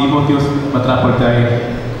മാർ തീമോത്തിയോസ് മെത്രാപ്പൊലീത്തായെ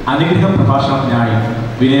അനുഗ്രഹ പ്രഭാഷണത്തിനായി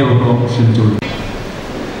വിനയപൂർവ്വം ക്ഷണിച്ചു.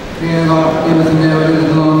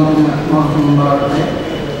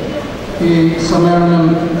 ഈ സമ്മേളനം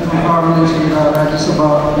ഉദ്ഘാടനം ചെയ്ത Rajya Sabha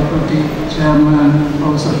deputy chairman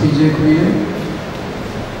professor P.J. Kurian,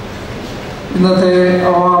 ഇന്നത്തെ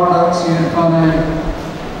അവാർഡ് സ്വീകരിക്കാനായി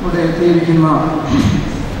ഇവിടെ എത്തിയിരിക്കുന്ന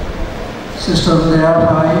sister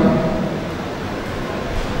Dayabai,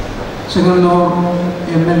 Chengannur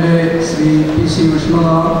MLA Shri PC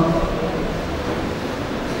Vishnunath,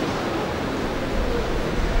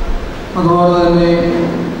 അതുപോലെ തന്നെ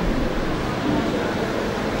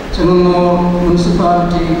Chengannur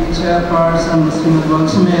municipality chairperson Shrimati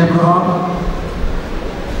വത്സമേ Abraham,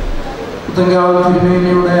 Puthenkavu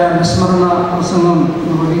തിരുമേനിയുടെ അനുസ്മരണ പ്രസംഗം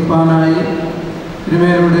നിർവഹിക്കാനായി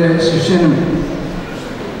തിരുമേനിയുടെ ശിഷ്യനും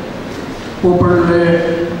പൂപ്പളിലെ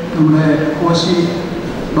നമ്മുടെ കോശി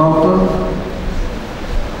ഡോക്ടർ,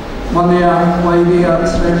 വന്യ വൈദിക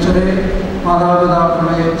ശ്രേഷ്ഠരെ,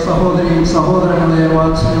 മാതാപിതാക്കളെ, സഹോദരി സഹോദരങ്ങളെ,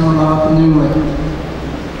 വാത്സല്യമുള്ള കുഞ്ഞുങ്ങളെ,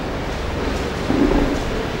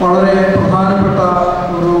 വളരെ പ്രധാനപ്പെട്ട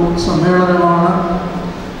ഒരു സമ്മേളനമാണ്.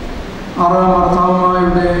 6-ാം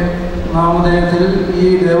മർത്തോമായുടെ നാമധേയത്തിൽ ഈ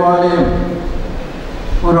ദേവാലയം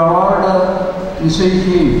ഒരു അവാർഡ്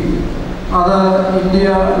നിശ്ചയിക്കുകയും അത് ഇന്ത്യ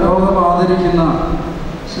ലോകം ആദരിക്കുന്ന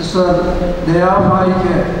സിസ്റ്റർ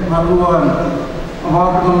ദയാബായിക്ക് നൽകുവാൻ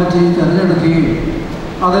അവാർഡ് കമ്മിറ്റി തിരഞ്ഞെടുക്കുകയും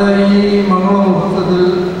അത് ഈ മംഗളമുഹൂർത്തത്തിൽ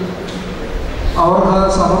അവർക്ക്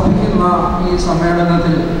സമർപ്പിക്കുന്ന ഈ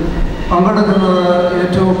സമ്മേളനത്തിൽ പങ്കെടുക്കുന്നത്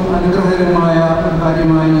ഏറ്റവും അനുഗ്രഹകരമായ ഒരു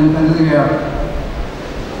കാര്യമായി ഞാൻ കരുതുകയാണ്.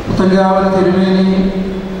 പുത്തങ്കാവ് തിരുമേനി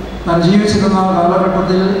താൻ ജീവിച്ചിരുന്ന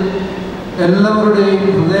കാലഘട്ടത്തിൽ എല്ലാവരുടെയും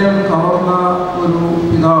ഹൃദയം കവർന്ന ഒരു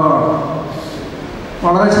പിതാവാണ്.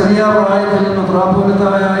 വളരെ ചെറിയ പ്രായത്തിൽ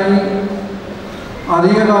മെത്രാപ്പൊലീത്തായായി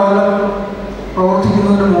അധികകാലം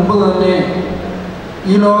പ്രവർത്തിക്കുന്നതിന് മുമ്പ് തന്നെ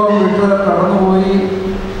ഈ ലോകം വിട്ട് കടന്നുപോയി.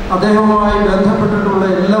 അദ്ദേഹവുമായി ബന്ധപ്പെട്ടിട്ടുള്ള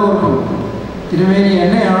എല്ലാവർക്കും തിരുമേനി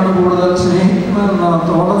എന്നെയാണ് കൂടുതൽ സ്നേഹിക്കുന്നതെന്ന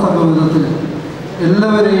തോന്നത്തക്ക വിധത്തിൽ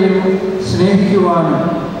എല്ലാവരെയും സ്നേഹിക്കുവാനും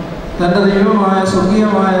തൻ്റെ ദൈവമായ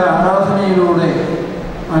സ്വർഗീയമായ ആരാധനയിലൂടെ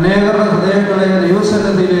അനേകരുടെ ഹൃദയങ്ങളെ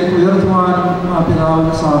ദൈവസന്നിധിയിലേക്ക് ഉയർത്തുവാനും ആ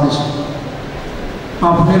പിതാവിന് സാധിച്ചു. ആ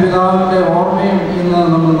പുണ്യപിതാവിൻ്റെ ഓർമ്മയും ഇന്ന്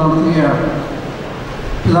നമ്മൾ നടത്തുകയാണ്.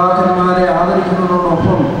 പിതാക്കന്മാരെ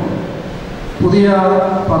ആദരിക്കുന്നതോടൊപ്പം പുതിയ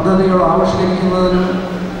പദ്ധതികൾ ആവിഷ്കരിക്കുന്നതിനും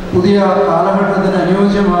പുതിയ കാലഘട്ടത്തിന്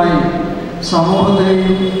അനുയോജ്യമായി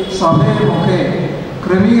സമൂഹത്തെയും സഭയുമൊക്കെ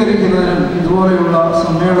ക്രമീകരിക്കുന്നതിനും ഇതുപോലെയുള്ള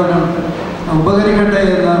സമ്മേളനം ഉപകരിക്കട്ടെ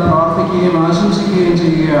എന്ന് പ്രാർത്ഥിക്കുകയും ആശംസിക്കുകയും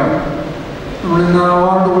ചെയ്യുകയാണ്. നമ്മളിന്ന്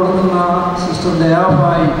അവാർഡ് കൊടുക്കുന്ന സിസ്റ്റർ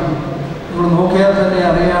ദയാബായി നമ്മൾ നോക്കിയാൽ തന്നെ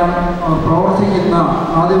അറിയാം, അവർ പ്രവർത്തിക്കുന്ന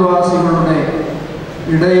ആദിവാസികളുടെ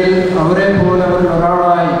ഇടയിൽ അവരെ പോലെ അവരിൽ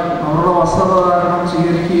ഒരാളായി അവരുടെ വസ്ത്രധാരണം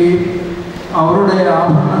സ്വീകരിക്കുകയും അവരുടെ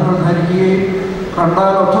ആഭരണങ്ങൾ ധരിക്കുകയും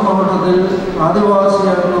കണ്ടാൽ ഒറ്റ നോട്ടത്തിൽ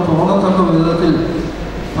ആദിവാസിയാണെന്ന് തോന്നത്തക്ക വിധത്തിൽ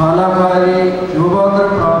പാലക്കാരി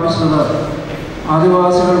രൂപാന്തരം പ്രാപിച്ചത്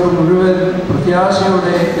ആദിവാസികൾക്ക് മുഴുവൻ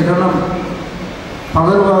പ്രത്യാശയുടെ കിരണം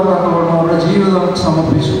പകരുവാത്തവണ്ണം അവരുടെ ജീവിതം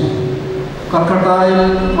സമർപ്പിച്ചു. കൽക്കട്ടയിൽ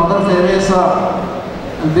മദർ തെരേസ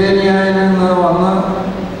അൽബേനിയയിൽ നിന്ന് വന്ന്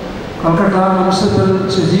കൽക്കട്ട മുനിസിപ്പൽ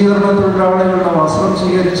ശുചീകരണ തൊഴിലാളികളുടെ വസ്ത്രം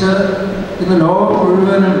സ്വീകരിച്ച് ഇന്ന് ലോകം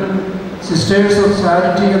മുഴുവനും സിസ്റ്റേഴ്സ് ഓഫ്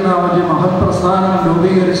ചാരിറ്റി എന്ന ഒരു മഹത് പ്രസ്ഥാനം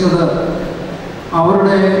രൂപീകരിച്ചത്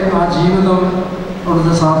അവരുടെ ആ ജീവിതം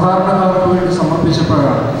അവിടുത്തെ സാധാരണക്കാർക്ക് വേണ്ടി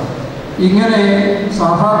സമർപ്പിച്ചപ്പോഴാണ്. ഇങ്ങനെ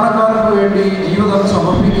സാധാരണക്കാർക്ക് വേണ്ടി ജീവിതം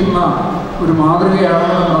സമർപ്പിക്കുന്ന ഒരു മാതൃകയാണ്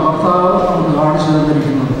നമ്മുടെ കർത്താവ് നമുക്ക് കാണിച്ചു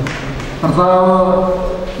തന്നിരിക്കുന്നത്. കർത്താവ്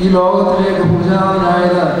ഈ ലോകത്തിലേക്ക്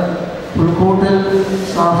പൂജാതനായത് പുൽക്കൂട്ടിൽ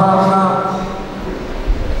സാധാരണക്കാരായ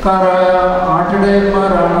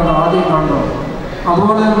ആട്ടിടയന്മാരാണ് ആദ്യം കണ്ടത്.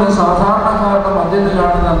 അതുപോലെ തന്നെ സാധാരണക്കാരുടെ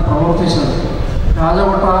മധ്യത്തിലാണ് താൻ പ്രവർത്തിച്ചത്.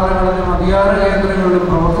 രാജകൊട്ടാരങ്ങളിലും അധികാര കേന്ദ്രങ്ങളിലും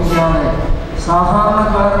പ്രവർത്തിക്കാതെ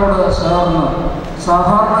സാധാരണക്കാരോട് ചേർന്ന്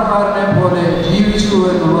സാധാരണക്കാരനെ പോലെ ജീവിച്ചു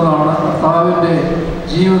എന്നുള്ളതാണ് കർത്താവിൻ്റെ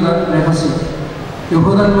ജീവിത രഹസ്യം.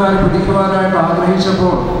 യഹൂദന്മാരെ പിടിക്കുവാനായിട്ട്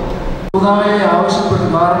ആഗ്രഹിച്ചപ്പോൾ യഹൂദായെ ആവശ്യപ്പെട്ടു.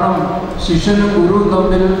 കാരണം ശിഷ്യനും ഗുരുവും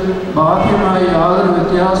തമ്മിൽ ബാഹ്യമായി യാതൊരു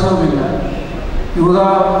വ്യത്യാസവുമില്ല. യൂദ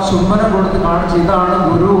ചുംബനം കൊടുത്ത് കാണിച്ച് ഇതാണ്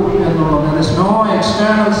ഗുരു എന്നുള്ളത്. No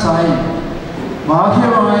external sign.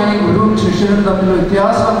 ബാഹ്യമായി ഗുരുവും ശിഷ്യനും തമ്മിൽ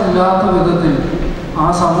വ്യത്യാസമില്ലാത്ത വിധത്തിൽ ആ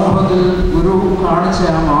സമൂഹത്തിൽ ഗുരു കാണിച്ച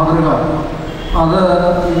ആ മാതൃക അത്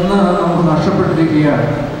ഇന്ന് നമുക്ക് നഷ്ടപ്പെട്ടിരിക്കുകയാണ്.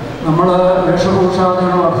 നമ്മൾ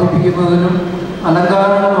വേഷഭൂഷാദികൾ വർദ്ധിപ്പിക്കുന്നതിനും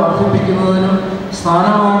അലങ്കാരങ്ങൾ വർദ്ധിപ്പിക്കുന്നതിനും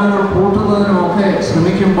സ്ഥാനമാനങ്ങൾ കൂട്ടുന്നതിനുമൊക്കെ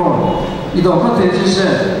ശ്രമിക്കുമ്പോൾ ഇതൊക്കെ ത്യജിച്ച്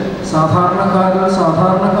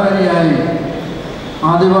സാധാരണക്കാരിയായി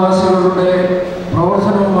ആദിവാസികളുടെ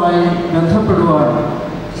പ്രവർത്തനവുമായി ബന്ധപ്പെടുവാൻ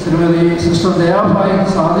ശ്രീമതി സിസ്റ്റർ ദയാഭായിക്ക്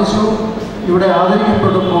സാധിച്ചു. ഇവിടെ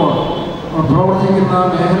ആദരിക്കപ്പെടുമ്പോൾ പ്രവർത്തിക്കുന്ന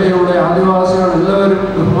മേഖലയിലൂടെ ആദിവാസികൾ എല്ലാവരും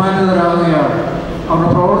ബഹുമാനിതരാകുകയാണ്. അവരുടെ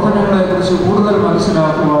പ്രവർത്തനങ്ങളെക്കുറിച്ച് കൂടുതൽ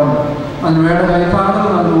മനസ്സിലാക്കുവാനും അതിനുവേണ്ട കൈത്താങ്ങൽ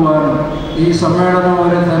നൽകുവാനും ഈ സമ്മേളനം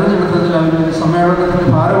അവരെ തെരഞ്ഞെടുത്തതിൽ അവർ സമ്മേളനത്തിൻ്റെ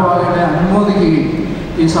ഭാരവാഹികളെ അനുമോദിക്കുകയും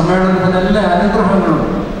ഈ സമ്മേളനത്തിന് എല്ലാ അനുഗ്രഹങ്ങളും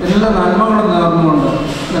എല്ലാ നന്മകളും നേർന്നുകൊണ്ട്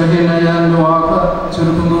ഞാൻ വാക്ക്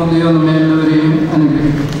ചുരുക്കുന്നു. ദൈവം നമ്മെ എല്ലാവരെയും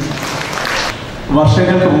അനുഗ്രഹിക്കും.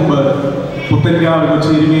 വർഷങ്ങൾക്ക് മുമ്പ് പുത്തൻകാവ്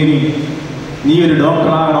കൊച്ചിരുമേനി നീ ഒരു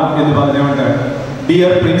ഡോക്ടറാകണം എന്ന് പറഞ്ഞുകൊണ്ട്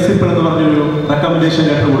ഡിയർ പ്രിൻസിപ്പൽ എന്ന് പറഞ്ഞൊരു റെക്കമെൻഡേഷൻ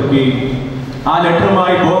ലെറ്റർ കൊടുക്കുകയും ആ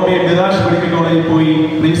ലെറ്ററുമായി ബോംബെ മിറാഷ് മെഡിക്കൽ കോളേജിൽ പോയി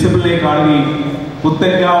പ്രിൻസിപ്പലിനെ കാണുകയും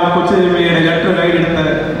പുത്തൻകാവ് കൊച്ചിരുമേനിയുടെ ലെറ്റർ കയ്യിലെടുത്ത്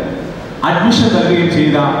അഡ്മിഷൻ നൽകുകയും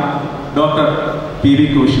ചെയ്ത doctor P V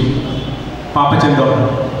Koshy Pappachan doctor.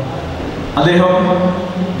 അദ്ദേഹം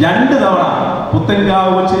 2 തവണ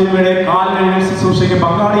പുത്തൻകാവ് കൊച്ചിരുമേനിയുടെ കാൽനഴികൾ ശുശ്രൂഷയ്ക്ക്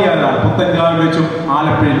പങ്കാളിയായതാണ്. പുത്തൻകാവിൽ വെച്ചും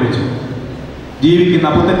ആലപ്പുഴയിൽ വെച്ചും ജീവിക്കുന്ന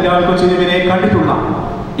പുത്തൻകാവ് കൊച്ചിരുമേനിയെ കണ്ടിട്ടുള്ള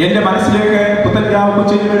എൻ്റെ മനസ്സിലേക്ക് പുത്തൻകാവ്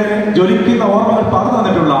കൊച്ചിരുമേനിയുടെ ജ്വലിക്കുന്ന ഓർമ്മകൾ പറഞ്ഞു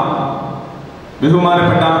തന്നിട്ടുള്ള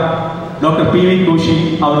ബഹുമാനപ്പെട്ട ഡോക്ടർ പി വി കോശി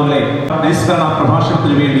അവരുടെ അനുസ്മരണ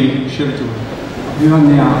പ്രഭാഷണത്തിന് വേണ്ടി ക്ഷണിച്ചു.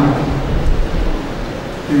 അഭിമന്യ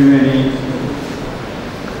തിരുമേനി,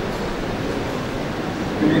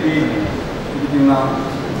 ഇരിക്കുന്ന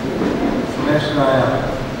ശ്രേഷ്ഠരായ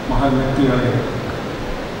മഹൽ വ്യക്തികളെ,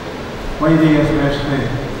 വൈദിക ശ്രേഷ്ഠരെ,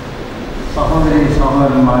 സഹോദരി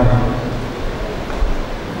സഹോദരന്മാരെ,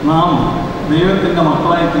 നാം ദൈവത്തിൻ്റെ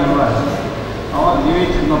മക്കളായി തീരുവാൻ അവർ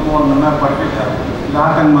ജീവിച്ചിരുന്നപ്പോൾ നമ്മെ പഠിപ്പിച്ച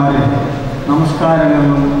പിതാക്കന്മാരെ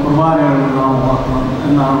നമസ്കാരങ്ങളിലും കുർബാനകളിലും നാം ഓർക്കണം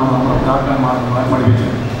എന്നാണ് നമ്മുടെ പിതാക്കന്മാർ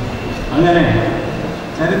പഠിപ്പിച്ചത്. അങ്ങനെ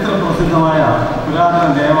ചരിത്ര പ്രസിദ്ധമായ പുരാതന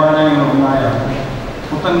ദേവാലയങ്ങളുണ്ടായ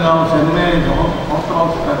പുത്തൻകാവ് സെന്റ് മേരീസ്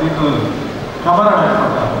ഓർത്തഡോക്സ് കത്തീഡ്രലിൽ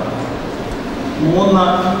കബറടക്കപ്പെട്ട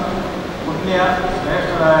 3 പുണ്യ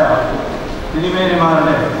ശ്രേഷ്ഠരായ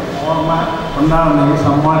തിരുമേനിമാരുടെ ഓർമ്മ കൊണ്ടാടുന്ന ഈ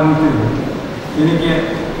സമ്മാനത്തിൽ എനിക്ക്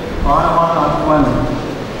ഭാരവാക്കാക്കുവാൻ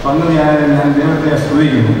സംഗതിയായതിൽ ഞാൻ ദൈവത്തെ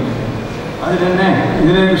സ്തുതിക്കുന്നു. അതിലെന്നെ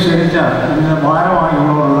ഇതിലേക്ക് ക്ഷണിച്ച ഇതിൻ്റെ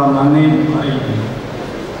ഭാരവാഹികളോടുള്ള നന്ദിയും അറിയിക്കുന്നു.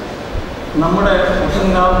 നമ്മുടെ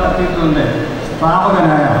പുത്തൻകാവ് കത്തീഡ്രലിൻ്റെ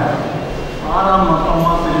സ്ഥാപകനായ 6-ാം മർത്തോമ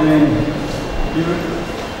തിരുമേനി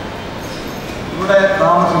ഇവിടെ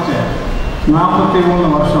താമസിച്ച് 43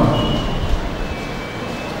 വർഷം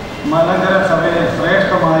മലങ്കര സഭയെ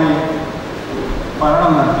ശ്രേഷ്ഠമായി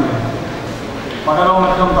ഭരണം നടത്തി.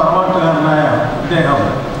 പകലോമറ്റം തറവാട്ടുകാരനായ അദ്ദേഹം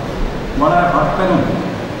വളരെ ഭക്തനും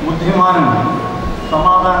ബുദ്ധിമാനും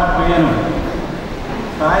സമാധാനപ്രിയനും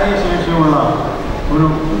കാര്യശേഷിയുള്ള ഒരു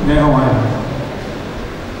അദ്ദേഹമായിരുന്നു.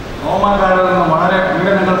 റോമാക്കാരിൽ നിന്ന് വളരെ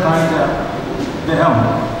പീഡനങ്ങൾ സഹിച്ച അദ്ദേഹം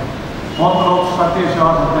ഓർത്തഡോക്സ്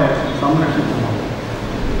സത്യവിശ്വാസത്തെ സംരക്ഷിക്കുന്നു.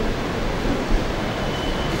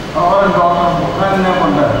 ഡോക്ടർ ബുഖാരിനെ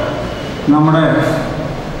കൊണ്ട് നമ്മുടെ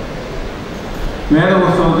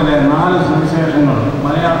വേദപുസ്തകത്തിലെ 4 സുവിശേഷങ്ങൾ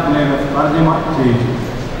മലയാളത്തിലേക്ക് തർജ്ജമ ചെയ്യിച്ചു.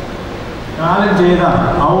 കാലം ചെയ്ത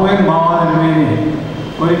ഔവൻ ബാവാതിരുമേനി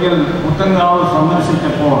ഒരിക്കൽ പുത്തൻകാവ്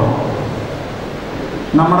സന്ദർശിച്ചപ്പോൾ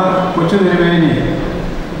നമ്മുടെ കൊച്ചു തിരുമേനി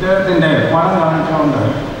ഇദ്ദേഹത്തിൻ്റെ പടം കാണിച്ചുകൊണ്ട്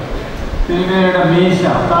തിരുമേനിയുടെ മീശ,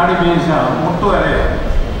 താടി മീശ മുട്ടുവരെ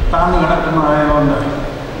താഴ്ന്നു കിടക്കുന്നതായതുകൊണ്ട്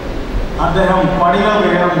അദ്ദേഹം പടികൾ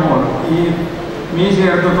കയറുമ്പോൾ ഈ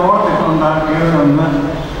മീശയെടുത്ത് തോർത്തിട്ടുണ്ട് കയറുമെന്ന്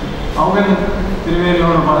ഔവൻ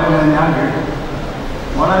തിരുമേനിയോട് പറയുന്നത് ഞാൻ കേട്ടു.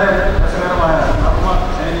 വളരെ രസകരമായ ധർമ്മ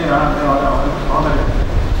ശൈലിയിലാണ് അദ്ദേഹം അവതരിപ്പിച്ചത്.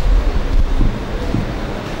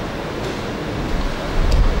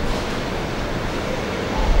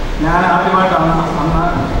 ഞാൻ ആദ്യമായിട്ടാണ് അന്ന്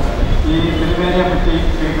ഈ തിരുമേനിയെ പറ്റി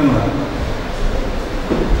കേൾക്കുന്നത്.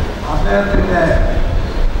 അദ്ദേഹത്തിൻ്റെ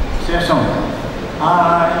ശേഷം ആ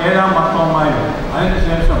 7-ാം മർത്തോമായും അതിന്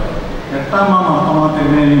ശേഷം 8-ാം മർത്തോമ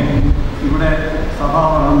തിരുമേനിയും ഇവിടെ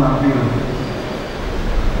സഭാഭരണം നടത്തിയിരുന്നു.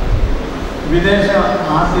 വിദേശ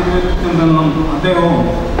ആശീർവത്തിൽ നിന്നും അദ്ദേഹവും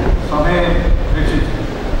സഭയെ രക്ഷിച്ചു.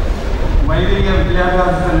 വൈദിക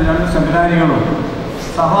വിദ്യാഭ്യാസത്തിന് 2 സെമിനാരികളും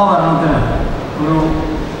സഭാഭരണത്തിന് ഒരു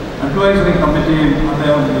അഡ്വൈസറി കമ്മിറ്റിയും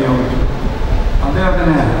അദ്ദേഹം നിയോഗിച്ചു.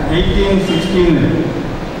 അദ്ദേഹത്തിന് 1816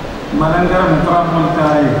 മലങ്കര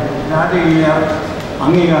മെത്രാപ്പൊലീത്തായി രാജകീയ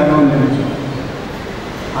അംഗീകാരവും ലഭിച്ചു.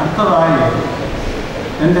 അടുത്തതായി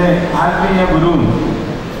എൻ്റെ ആത്മീയ ഗുരുവും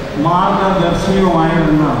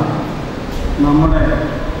മാർഗദർശിയുമായിരുന്ന നമ്മുടെ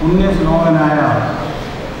പുണ്യശ്ലോകനായ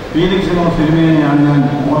ഫീലിക്സിനോസ് തിരുമേനിയാണ് ഞാൻ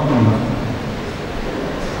ഓർക്കുന്നത്.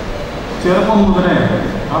 ചെറുപ്പം മുതലേ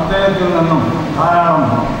അദ്ദേഹത്തിൽ നിന്നും ധാരാളം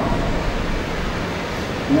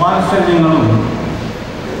വാത്സല്യങ്ങളും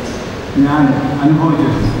ഞാൻ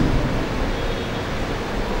അനുഭവിച്ചിട്ടുണ്ട്.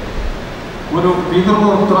 ഒരു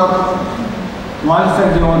പിതൃപുത്ര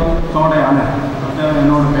വാത്സല്യത്തോടെയാണ് അദ്ദേഹം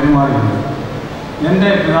എന്നോട് പെരുമാറിയത്. എൻ്റെ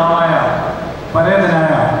പിതാവായ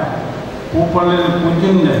പരേതനായ പൂപ്പള്ളിൽ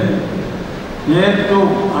കുഞ്ഞിൻ്റെ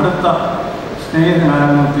ഏറ്റവും അടുത്ത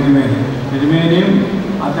സ്നേഹിതനായിരുന്നു തിരുമേനി. തിരുമേനിയും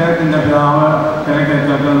അദ്ദേഹത്തിൻ്റെ പിതാവ്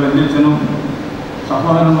കിഴക്കേറ്റൊക്കെ വല്യച്ഛനും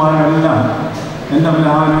സഹോദരന്മാരെല്ലാം എൻ്റെ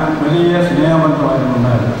പിതാവിന് വലിയ സ്നേഹബന്ധമായിരുന്നു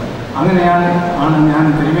ഉണ്ടായിരുന്നു. അങ്ങനെയാണ് ഞാൻ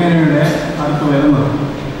തിരുമേനിയുടെ അടുത്ത് വരുന്നത്.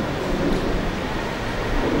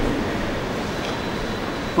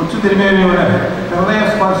 കൊച്ചു തിരുമേനിയുടെ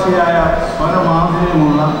ഹൃദയസ്പർശിയായ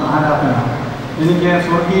സ്വരമാധുര്യമുള്ള ആരാധന എനിക്ക്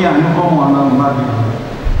സ്വർഗീയ അനുഭവമാണ് ഉണ്ടാക്കിയിരുന്നത്.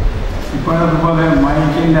 ഇപ്പോഴതുപോലെ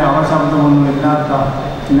മൈക്കിൻ്റെ അവശബ്ദമൊന്നും ഇല്ലാത്ത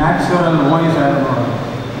നാച്ചുറൽ വോയിസ് ആയിരുന്നു.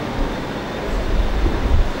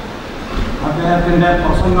 അദ്ദേഹത്തിൻ്റെ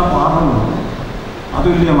പ്രസംഗ പാഠവും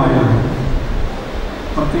അതുല്യമായിരുന്നു.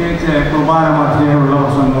 പ്രത്യേകിച്ച് കുർബാന മധ്യേയുള്ള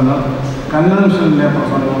പ്രസംഗങ്ങൾ, കൺവെൻഷനിലെ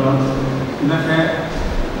പ്രസംഗങ്ങൾ, ഇതൊക്കെ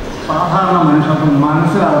സാധാരണ മനുഷ്യർക്ക്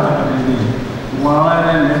മനസ്സിലാകത്തക്ക രീതിയിൽ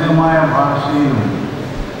വളരെ ലളിതമായ ഭാഷയിലും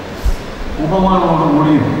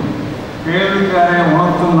ഉപമകളോടുകൂടിയും കേൾവിക്കാരെ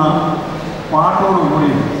ഉണർത്തുന്ന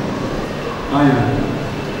പാട്ടോടുകൂടിയും ആയിരുന്നു.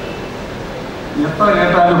 എത്ര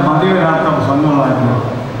കേട്ടാലും മതി വരാത്ത പ്രസംഗങ്ങളായിരുന്നു.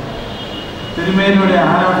 തിരുമേനിയുടെ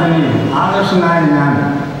ആരാധനയിൽ ആകർഷനായ ഞാൻ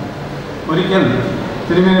ഒരിക്കൽ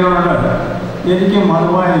തിരുമേനിയോട് എനിക്ക്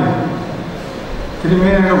മറുവായി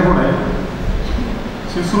തിരുമേനിയുടെ കൂടെ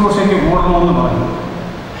ശുശ്രൂഷയ്ക്ക് കൂടണമെന്ന് പറഞ്ഞു.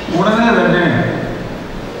 ഉടനെ തന്നെ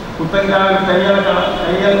പുത്തൻകാവിൽ തയ്യൽ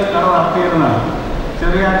കട നടത്തിയിരുന്ന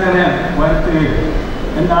ചെറിയാച്ചനെ വരുത്തുകയും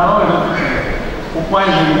എൻ്റെ അളവെടുത്തിട്ട്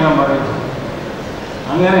കുപ്പായം ധരിക്കാൻ പറയും.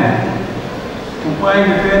 അങ്ങനെ കുപ്പായം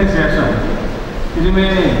കിട്ടിയതിന് ശേഷം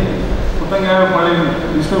തിരുമേനി പുത്തൻകാവ് പള്ളിയിൽ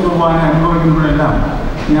വിശുദ്ധ കുർബാന അനുഭവിക്കുമ്പോഴെല്ലാം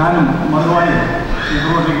ഞാനും മറുവായി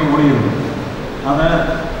ശുശ്രൂഷയ്ക്ക് കൂടിയിരുന്നു. അത്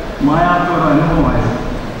മായാത്തൊരു അനുഭവമായിരുന്നു.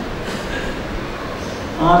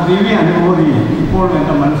 ആ ദിവ്യ അനുഭൂതി ഇപ്പോഴും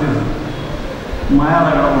എൻ്റെ മനസ്സിൽ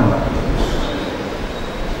മായാതെ കിടപ്പുണ്ട്.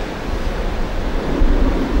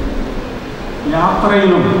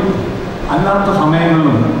 യാത്രയിലും അല്ലാത്ത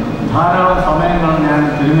സമയങ്ങളിലും ധാരാളം സമയങ്ങൾ ഞാൻ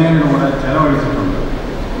തിരുമേനിലൂടെ ചെലവഴിച്ചിട്ടുണ്ട്.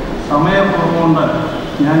 സമയക്കുറവുകൊണ്ട്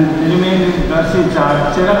ഞാൻ തിരുമേനി ദർശിച്ച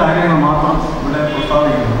ചില കാര്യങ്ങൾ മാത്രം ഇവിടെ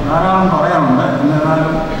പ്രസ്താവിക്കുന്നു. ധാരാളം പറയാനുണ്ട്,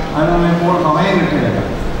 എന്നിരുന്നാലും അതിനൊന്നും ഇപ്പോൾ സമയം കിട്ടിയില്ല.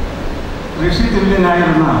 ഋഷി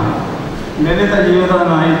തുല്യനായിരുന്ന ലളിത ജീവിതം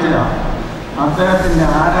നയിച്ച അദ്ദേഹത്തിൻ്റെ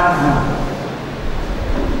ആരാധന,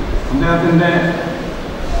 അദ്ദേഹത്തിൻ്റെ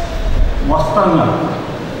വസ്ത്രങ്ങൾ,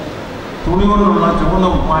 തുണി കൊണ്ടുള്ള ചുവന്ന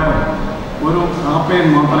കുപ്പായം, ഒരു കാപ്പയും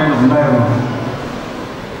മാത്രമേ ഉണ്ടായിരുന്നുള്ളൂ.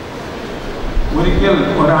 ഒരിക്കൽ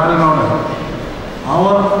ഒരാളിനോട്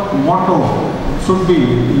അവർ motto should be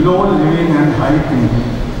law living and high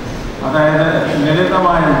thinking, അതായത്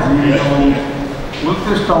ലളിതമായ ജീവിതവും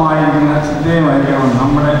ഉത്കൃഷ്ടമായിരിക്കുന്ന ചിന്തയുമായിരിക്കണം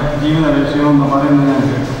നമ്മുടെ ജീവിത ലക്ഷ്യമെന്ന് പറയുന്നത് ഞാൻ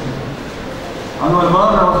കേട്ടു. അതുപോലെ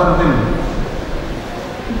വേറൊരവസരത്തിൽ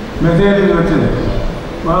ബത്തേരിയിൽ വെച്ച്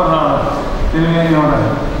വേറൊരാൾ തിരുമേനിയോട്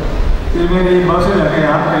തിരുമേനി ബസ്സിലൊക്കെ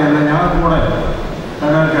യാത്ര ചെയ്യുന്നത് ഞങ്ങൾക്ക് കൂടെ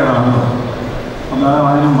കടൽക്കേടാണ്. അതായത്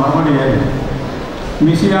അതിന് മറുപടിയായി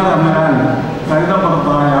മിശിയ തമ്പുരാൻ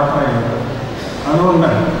കഴുതപ്പുറത്താണ് യാത്ര ചെയ്തത്. അതുകൊണ്ട്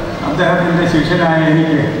അദ്ദേഹത്തിൻ്റെ ശിഷ്യനായ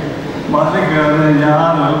എനിക്ക് ബസ്സിൽ കയറുന്നതിന്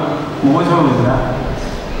യാതൊരു മോശവുമില്ല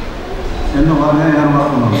എന്ന് പറഞ്ഞ് ഞാൻ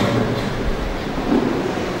മറക്കുന്നുണ്ട്.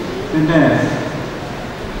 പിന്നെ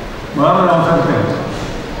വേറൊരവസരത്തിൽ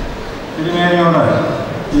തിരുമേനിയോട്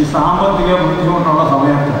ഈ സാമ്പത്തിക ബുദ്ധിമുട്ടുള്ള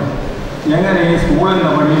സമയത്ത് എങ്ങനെ ഈ സ്കൂളിൻ്റെ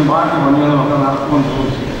പണിയും ബാക്കി പണികളും ഒക്കെ നടക്കുമെന്ന്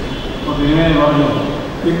ചോദിച്ചു. അപ്പോൾ തിരുമേനി പറഞ്ഞു,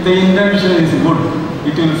 if the intention is good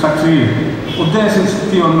it will succeed.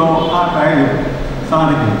 ഉദ്ദേശശക്തിയുണ്ടോ ആ കാര്യം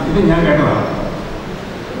സാധിക്കും. ഇത് ഞാൻ കേട്ടതാണ്.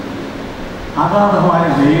 അഗാധമായ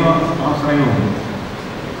ദൈവ ആശ്രയവും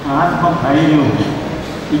ആത്മധൈര്യവും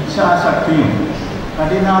ഇച്ഛാശക്തിയും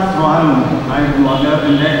കഠിനാധ്വാനവും ആയിരുന്നു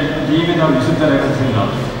അദ്ദേഹത്തിൻ്റെ ജീവിത വിശുദ്ധ രഹസ്യങ്ങൾ.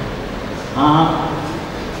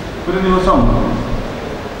 ഒരു ദിവസം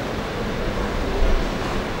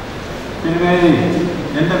തിരുമേനി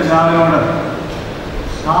എൻ്റെ പിതാവിനോട്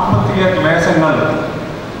സാമ്പത്തിക ക്ലേശങ്ങൾ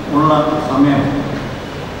ഉള്ള സമയം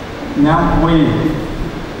ഞാൻ പോയി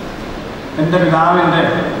എൻ്റെ പിതാവിൻ്റെ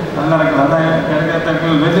കല്ലറയ്ക്കൽ, അതായത്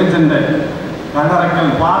കിഴക്കേത്തക്കൽ വെല്ലിച്ചൻ്റെ കല്ലറയ്ക്കൽ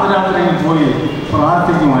പാതിരാത്രിയിൽ പോയി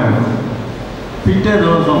പ്രാർത്ഥിക്കുമായിരുന്നു. പിറ്റേ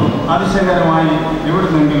ദിവസം അതിശയകരമായി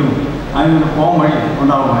എവിടുന്നെങ്കിലും അതിനൊരു പോംവഴി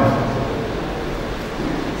ഉണ്ടാകുമായിരുന്നു.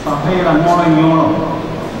 സഭയിൽ അങ്ങോളം ഇങ്ങോളം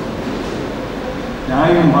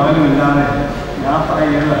രായും പകലുമില്ലാതെ യാത്ര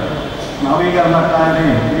ചെയ്ത്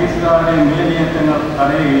നവീകരണക്കാരുടെയും ഗ്രീസുകാരുടെയും വേലിയേറ്റങ്ങൾ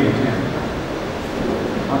തടയുകയും ചെയ്തു.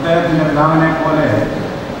 അദ്ദേഹത്തിൻ്റെ പിതാവിനെ പോലെ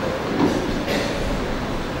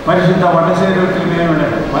പരിശുദ്ധ വടശ്ശേരിയുടെ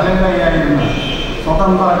വലങ്കയായിരുന്ന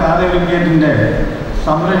സ്വതന്ത്ര കാതോലിക്കേറ്റിൻ്റെ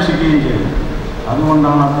സംരക്ഷിക്കുകയും ചെയ്തു.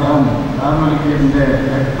 അതുകൊണ്ടാണ് അദ്ദേഹം കാതോലിക്കേറ്റിൻ്റെ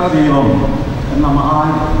രക്തദീപം എന്ന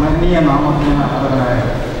മഹനീയ നാമത്തിന്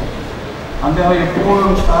അർഹനായത്. അദ്ദേഹം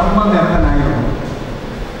എപ്പോഴും കർമ്മനിരതനായിരുന്നു.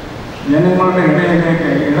 ജനങ്ങളുടെ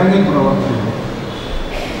ഇടയിലേക്ക് ഇറങ്ങി പ്രവർത്തിച്ചു.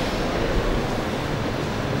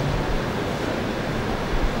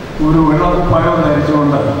 ഒരു വെള്ളക്കുപ്പായം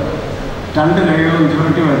ധരിച്ചുകൊണ്ട് 2 കൈകളും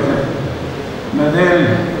ചുരുട്ടി വെച്ച് ബദേൽ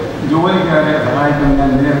ജോലിക്കാരെ സഹായിക്കാൻ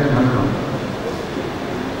ഞാൻ നേരിട്ട് കണ്ടിട്ടുണ്ട്.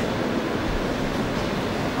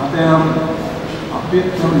 അദ്ദേഹം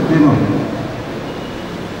അഭ്യർത്ഥിക്കുന്നു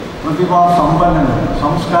പ്രതിഭാസമ്പന്നനും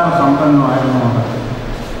സംസ്കാര സമ്പന്നനുമായിരുന്നുകൊണ്ട്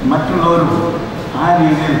മറ്റുള്ളവരും ആ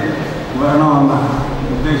രീതിയിൽ വരണമെന്ന്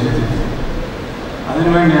ഉദ്ദേശിച്ചിരുന്നു.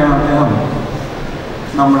 അതിനുവേണ്ടിയാണ് അദ്ദേഹം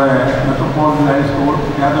നമ്മുടെ metropolitan high school,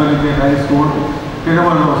 catholicate high school,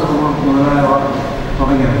 Kizhavalloor school മുതലായവ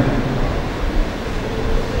തുടങ്ങിയത്.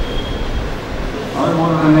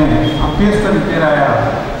 അതുപോലെ തന്നെ അഭ്യസ്ത വിദ്യരായ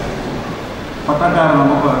പട്ടക്കാർ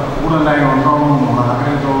നമുക്ക് കൂടുതലായി ഉണ്ടാവണമെന്നുള്ള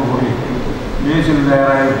ആഗ്രഹത്തോടു കൂടി ദേശീയ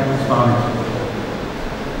തയ്യാറായി സ്ഥാപിച്ചു.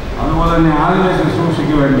 അതുപോലെ തന്നെ ആളുകളെ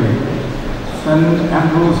ശുശ്രൂഷയ്ക്ക് വേണ്ടി സെൻറ്റ്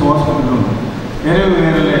ആൻഡ്രൂസ് ഹോസ്പിറ്റലും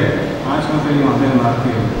എരവുപേരിലെ ആശുപത്രിയും അദ്ദേഹം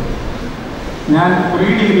നടത്തിയത്. ഞാൻ പ്രീ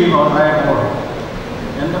ഡിഗ്രി പാസ്സായപ്പോൾ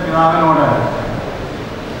എൻ്റെ പിതാവിനോട്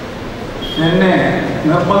എന്നെ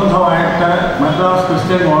നിർബന്ധമായിട്ട് മദ്രാസ്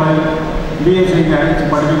ക്രിസ്ത്യൻ കോളേജിൽ BSc അയച്ച്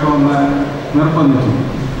പഠിപ്പിക്കണമെന്ന് നിർബന്ധിച്ചു.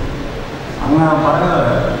 അങ്ങനെ പറഞ്ഞത്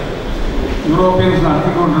യൂറോപ്യൻസ്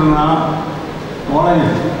നടത്തിക്കൊണ്ടിരുന്ന ആ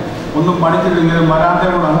കോളേജിൽ ഒന്നും പഠിച്ചില്ലെങ്കിലും വരാതെ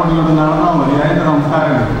കൂടെ അങ്ങോട്ടും ഇങ്ങോട്ടും നടന്നാൽ മതി, അതിൻ്റെ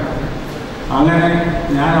സംസ്കാരമില്ല. അങ്ങനെ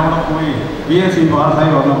ഞാൻ അവിടെ പോയി BSc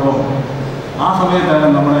പാസ്സായി വന്നപ്പോൾ ആ സമയത്താണ്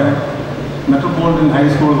നമ്മുടെ മെട്രോപൊളിറ്റൻ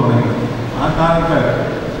ഹൈസ്കൂൾ തുടങ്ങിയത്. ആ കാലത്ത്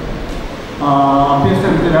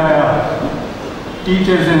അഭ്യസ്തരായ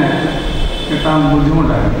ടീച്ചേഴ്സിനെ കിട്ടാൻ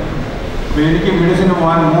ബുദ്ധിമുട്ടായിരുന്നു. അപ്പോൾ എനിക്ക് മെഡിസിന്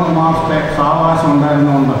പോകാൻ 3 മാസത്തെ സാവകാശം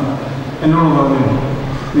ഉണ്ടായിരുന്നുകൊണ്ട് എന്നോട് പറഞ്ഞു,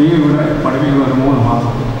 നീ ഇവിടെ പഠിപ്പിക്കുന്ന ഒരു 3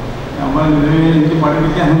 മാസം. നമ്മൾ എനിക്ക്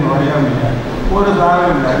പഠിപ്പിക്കാനൊന്നും അറിയാമില്ല, ഒരു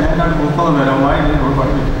സാധനമില്ല, ഞാൻ 2 പുസ്തകം തരാം, വായിച്ചിട്ട്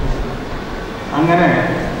പഠിപ്പിച്ചു. അങ്ങനെ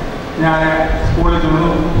ഞാൻ സ്കൂളിൽ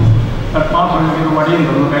ചെന്നു. ഹെഡ് മാസ്റ്റർ എനിക്കൊരു വടിയും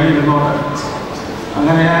തന്നു, കയ്യിലിരുന്നോട്ട്.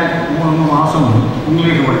 അങ്ങനെ ഞാൻ 3 മാസം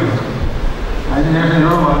ഇംഗ്ലീഷ് പഠിപ്പിച്ചു. അതിനുശേഷം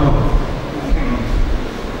എന്നോട് പറഞ്ഞു,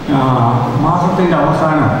 മാസത്തിൻ്റെ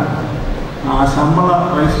അവസാനം ശമ്പള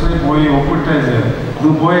രജിസ്റ്ററിൽ പോയി ഒപ്പിട്ടേച്ച് അത്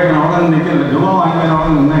പോയേക്കണം, അവിടെ നിൽക്കില്ല, രൂപ വാങ്ങിക്കാൻ അവിടെ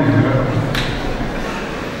നിന്നേക്കില്ല.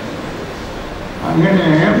 അങ്ങനെ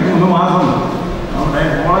 3 മാസം അവിടെ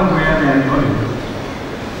വോളണ്ടറി ആയിട്ട് ഞാൻ ജോലി ചെയ്തു.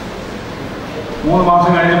 3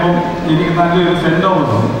 മാസം കഴിഞ്ഞപ്പം എനിക്ക് നല്ലൊരു സെൻഡ് ഓഫ്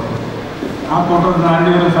തന്നു. ആ കൂട്ടത്തിൽ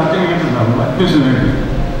നല്ലൊരു സർട്ടിഫിക്കറ്റ് ഉണ്ടാവും അഡ്മിഷന് വേണ്ടി.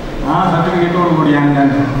 ആ സർട്ടിഫിക്കറ്റോട് കൂടിയാണ് ഞാൻ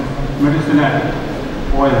മെഡിസിന്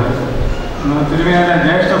പോയത്. തിരുമേനിയുടെ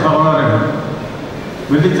ജ്യേഷ്ഠ സഹോദരൻ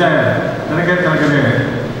വെള്ളിച്ചായ കിഴക്കേത്തക്കരെ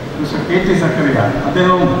മിസ്റ്റർ KT സക്കറിയ,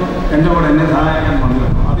 അദ്ദേഹവും എൻ്റെ കൂടെ എന്നെ സഹായിക്കാൻ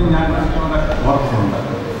വന്നിരുന്നു. അത് ഞാൻ നഷ്ടോടെ ഓർക്കുന്നുണ്ട്.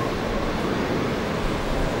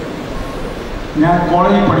 ഞാൻ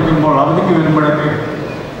കോളേജിൽ പഠിക്കുമ്പോൾ അവധിക്ക് വരുമ്പോഴൊക്കെ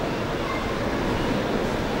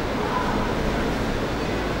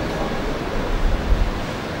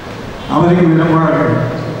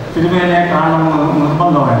തിരുമേനിയെ കാണണമെന്ന്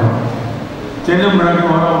നിർബന്ധമായിരുന്നു. ചെല്ലുമ്പോഴൊക്കെ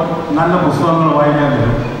ഓരോ നല്ല പുസ്തകങ്ങൾ വായിക്കാൻ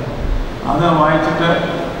തരും. അത് വായിച്ചിട്ട്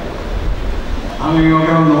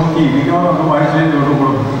അങ്ങനെയൊക്കെ നോക്കി മിക്കവാറൊക്കെ വായിച്ചതിൻ്റെ ഒരു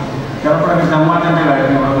കൊടുക്കും. ചിലപ്പോഴൊക്കെ ചെമ്മാറ്റൻ്റെ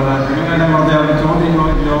കാര്യം കൊടുക്കുന്നത്, തിരുമേനെ കുറച്ച് അവർ ചോദ്യം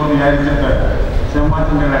ചോദിച്ചോ വിചാരിച്ചിട്ട്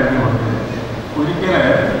ചെമ്മാറ്റൻ്റെ കാര്യം കൊടുക്കുന്നത്. ഒരിക്കൽ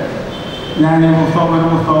ഞാൻ ഈ പുസ്തകം ഒരു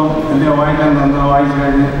പുസ്തകം എൻ്റെ വായിക്കാൻ തന്ന് വായിച്ചു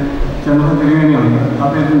കഴിഞ്ഞ് ചെന്നപ്പോൾ തിരുമേനി വന്നു.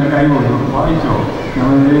 അദ്ദേഹത്തിൻ്റെ കൈ കൊടുത്തു, വായിച്ചോ?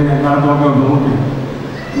 ഞങ്ങൾ കാലത്തൊക്കെ നോക്കി.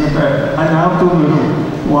 എന്നിട്ട് അതിനകത്തുനിന്നൊരു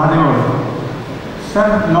വാചകം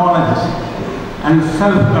self-knowledge and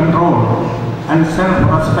self-control and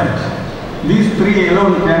self-respect. These three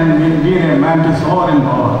alone can lead a man to soar in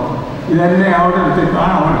power. ഇതെന്നെ അവിടെ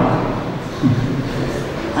എടുത്തിട്ടാണ് അവിടെ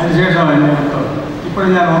അതിനുശേഷം എന്നെ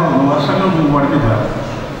ഇപ്പോഴും ഞാൻ ഓർക്കുന്നു, വർഷങ്ങൾക്ക് മുമ്പ് പഠിപ്പിച്ചതാണ്.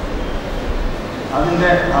 അതിൻ്റെ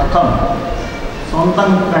അർത്ഥം സ്വന്തം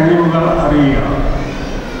കഴിവുകൾ അറിയുക,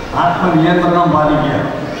 ആത്മനിയന്ത്രണം പാലിക്കുക,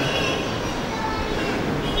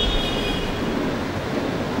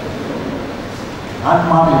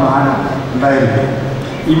 ആത്മാഭിമാനം ഉണ്ടായിരിക്കുക.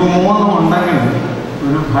 ഇവ മൂന്നും ഉണ്ടെങ്കിൽ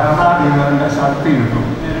ഒരു ഭരണാധികാരിൻ്റെ ശക്തി കിട്ടും.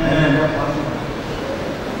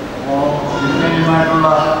 തിരുമേനിയുമായിട്ടുള്ള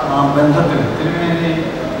ആ ബന്ധത്തിൽ തിരുമേനി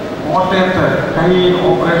കോട്ടയത്ത് കൈ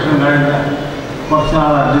ഓപ്പറേഷൻ കഴിഞ്ഞ് കുറച്ച്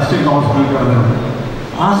നാൾ ഡിസ്ട്രിക്ട് ഹോസ്പിറ്റലിൽ കിടന്നിട്ടുണ്ട്.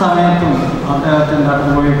 ആ സമയത്തും അദ്ദേഹത്തിൻ്റെ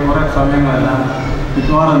അടുത്ത് പോയി കുറേ സമയങ്ങളെല്ലാം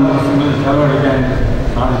മിക്കവാറും ദിവസങ്ങളിൽ ചെലവഴിക്കാൻ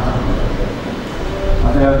സാധിച്ചിട്ടുണ്ട്.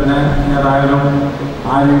 അദ്ദേഹത്തിന് ഏതായാലും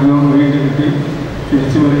ആരോഗ്യവും വീട്ടിൽ കിട്ടി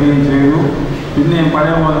തിരിച്ചു വരികയും ചെയ്തു. പിന്നെയും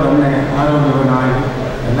പഴയ പോലെ തന്നെ ആരോഗ്യവനായി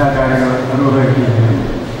എല്ലാ കാര്യങ്ങളും നിർവഹിക്കുകയും ചെയ്തു.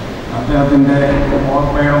 അദ്ദേഹത്തിൻ്റെ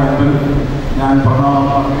ഓർമ്മയുടെ മുമ്പിൽ ഞാൻ പ്രണാമം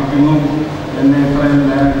അർപ്പിക്കുന്നു. എന്നെ ഇത്രയും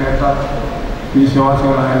നേരം കേട്ട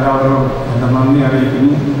വിശ്വാസികളായ എല്ലാവരോടും എൻ്റെ നന്ദി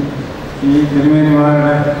അറിയിക്കുന്നു. ഈ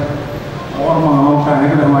തിരുമേനിമാരുടെ ഓർമ്മ നമുക്ക്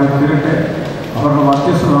അനുഗ്രഹമായി തീരട്ടെ, അവരുടെ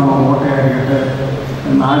മധ്യസ്ഥത നമുക്ക് ഓട്ടയായിരിക്കട്ടെ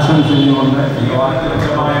എന്ന് ആശംസിച്ചുകൊണ്ട്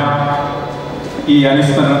ഈ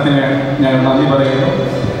അനുസ്മരണത്തിന് ഞങ്ങൾ നന്ദി പറയുന്നു.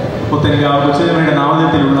 പുത്തൻകാവ് കൊച്ചുതമ്മയുടെ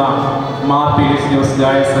നാമത്തിലുള്ള മാർഫിലോക്സെനോസ്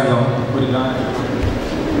ഗായ സംഘം ഒരു ഗാനം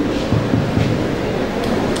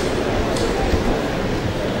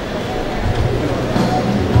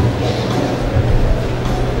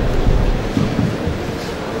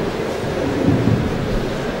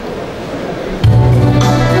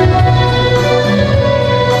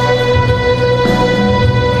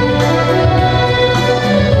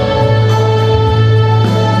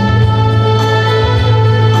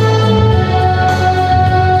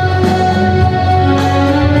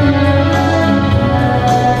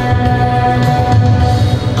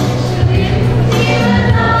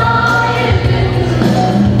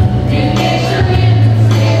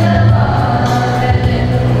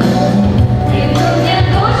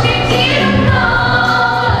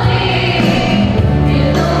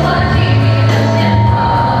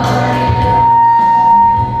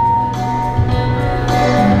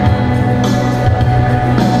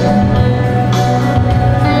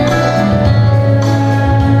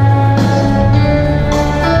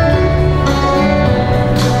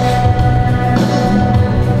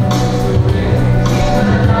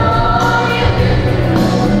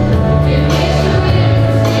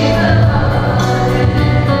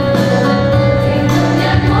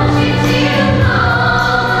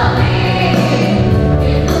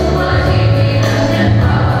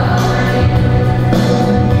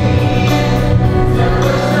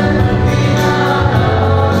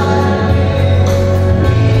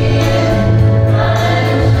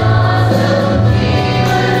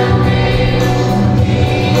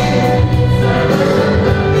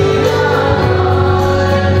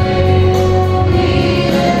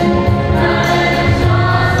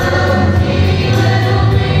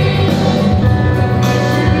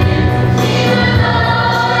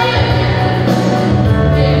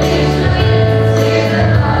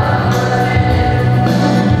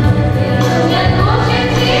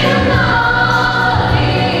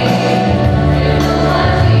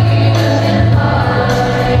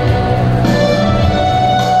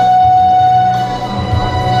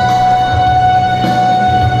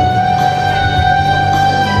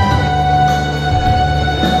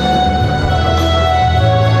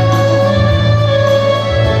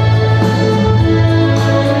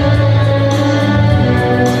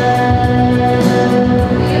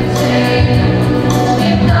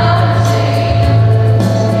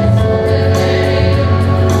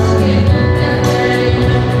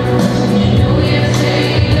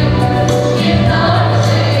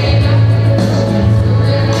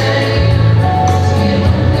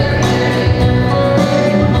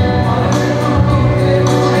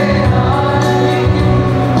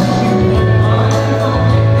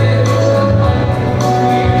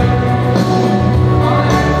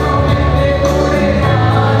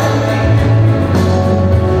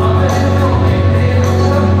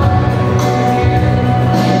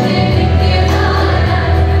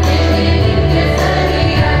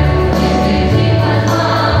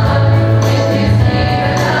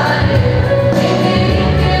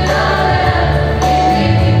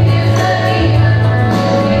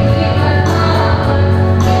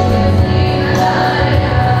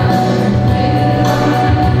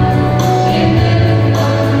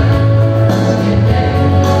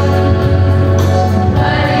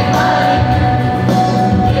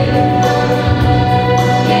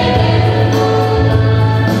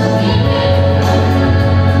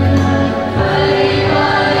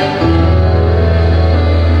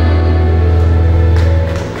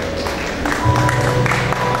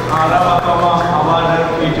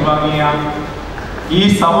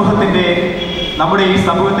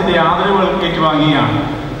സമൂഹത്തിൻ്റെ ആദരവുകൾ ഏറ്റുവാങ്ങിയ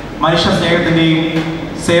മനുഷ്യ സ്നേഹത്തിൻ്റെയും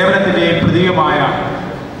സേവനത്തിൻ്റെയും പ്രതീകമായ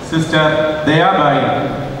സിസ്റ്റർ ദയാബായിയെ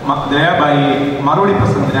മറുപടി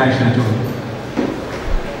പ്രസംഗത്തിനായി ക്ഷണിച്ചു.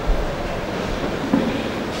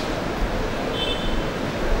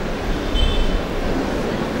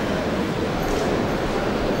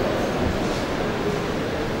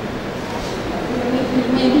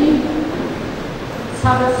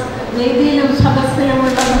 വേദിയിലും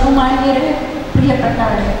സദസ്സിലുമുള്ള ബഹുമാന്യരെ,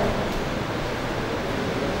 പ്രിയപ്പെട്ടവരെ,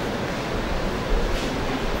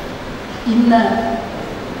 ഇന്ന്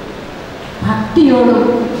ഭക്തിയോടും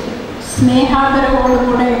സ്നേഹാദരവോടും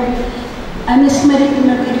കൂടെ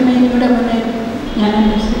അനുസ്മരിക്കുന്ന തിരുമേനിയുടെ മുന്നിൽ ഞാൻ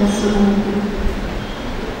ശിരസ്സ് വഹിക്കുന്നു.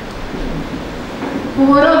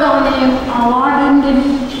 ഓരോ തവണയും അവാർഡിൻ്റെ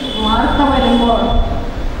വാർത്ത വരുമ്പോൾ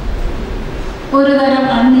ഒരു തരം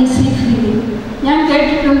അൺഈസി ഫീലിംഗ് ഞാൻ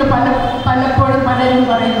കേട്ടിട്ടുണ്ട്. പലപ്പോഴും പലരും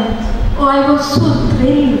പറയുന്നു, I was so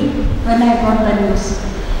thrilled when I got the news.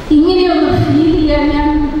 ഇങ്ങനെയൊന്ന് feel ചെയ്യാൻ ഞാൻ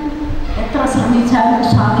എത്ര ശ്രമിച്ചാലും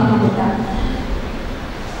സാധിക്കുന്നില്ല.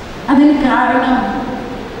 അതിന് കാരണം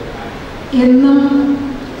എന്നും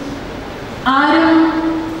ആരും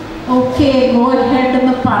ഓക്കെ ഗോ ഹെഡ്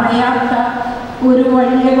എന്ന് പറയാത്ത ഒരു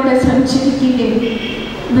വഴിയെ കൂടെ സഞ്ചരിക്കുകയും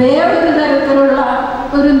വേറൊരു തരത്തിലുള്ള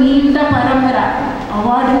ഒരു നീണ്ട പരമ്പര,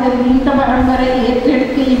 അവാർഡിൻ്റെ നീണ്ട പരമ്പര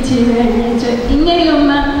ഏറ്റെടുക്കുകയും ചെയ്ത് കഴിഞ്ഞിട്ട്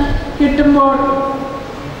ഇങ്ങനെയൊന്ന് കിട്ടുമ്പോൾ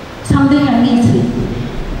സംതിങ് അൺഈസി.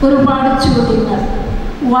 ഒരുപാട് ചോദ്യങ്ങൾ,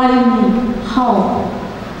 വൈ മീ, ഹൗ,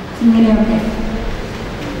 ഇങ്ങനെയൊക്കെ.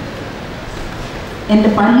 എൻ്റെ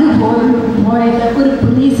പല്ല് പോയത് ഒരു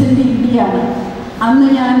പോലീസിൻ്റെ ഇടിയാണ്. അന്ന്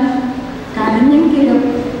ഞാൻ കരഞ്ഞെങ്കിലും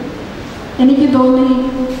എനിക്ക് തോന്നി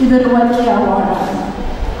ഇതൊരു വലിയ അവാർഡാണ്.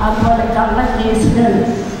 അതുപോലെ കള്ളക്കേസുകൾ,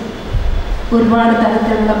 ഒരുപാട്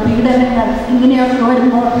തരത്തിലുള്ള പീഡനങ്ങൾ, ഇങ്ങനെയൊക്കെ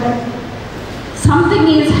വരുമ്പോൾ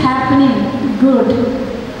സംതിങ് ഈസ് ഹാപ്പനിങ് ഗുഡ്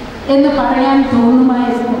എന്ന് പറയാൻ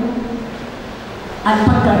തോന്നുമായിരുന്നു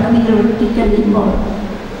അല്പം കണ്ണുനീർ ഒട്ടിക്കഴിയുമ്പോൾ.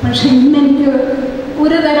 പക്ഷെ ഇന്നെനിക്ക്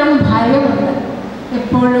ഒരു തരം ഭയമുണ്ട്.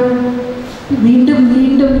 എപ്പോഴും വീണ്ടും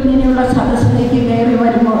വീണ്ടും ഇങ്ങനെയുള്ള സദസ്സിലേക്ക് കയറി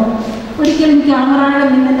വരുമ്പോൾ ഒരിക്കലും ക്യാമറയുടെ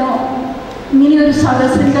മുന്നിലോ ഇങ്ങനെയൊരു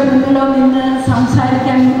സദസ്സിൻ്റെ മുന്നിലോ നിന്ന്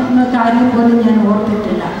സംസാരിക്കാൻ എന്ന കാര്യം പോലും ഞാൻ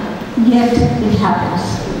ഓർത്തിട്ടില്ല. Yet it happens.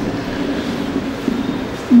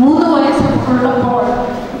 3 വയസ്സുള്ളപ്പോൾ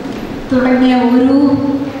തുടങ്ങിയ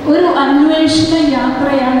ഒരു അന്വേഷണ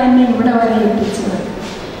യാത്രയാണ് എന്നെ ഇവിടെ വരെ എത്തിച്ചത്.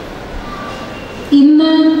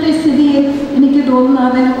 ഇന്നത്തെ സ്ഥിതിയിൽ എനിക്ക് തോന്നുന്നു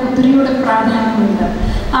അതിന് ഒത്തിരിയുടെ പ്രാധാന്യമുണ്ട്.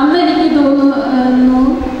 അന്ന് എനിക്ക് തോന്നുന്നു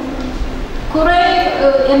കുറേ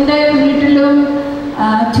എൻ്റെ വീട്ടിലും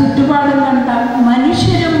ചുറ്റുപാടും കണ്ട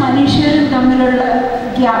മനുഷ്യരും തമ്മിലുള്ള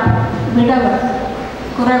ഗ്യാപ്പ്, വിടവ്,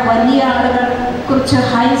 കുറേ വലിയ ആളുകൾ, കുറച്ച്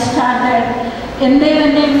ഹൈ സ്റ്റാൻഡേർഡ്, എൻ്റെ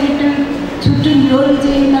തന്നെ വീട്ടിൽ ചുറ്റും ജോലി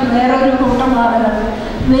ചെയ്യുന്ന വേറൊരു കൂട്ടം ആളുകൾ,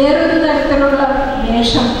 വേറൊരു തരത്തിലുള്ള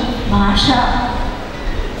വേഷം, ഭാഷ,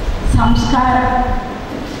 സംസ്കാരം,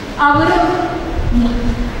 അവരും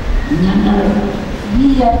ഞങ്ങളും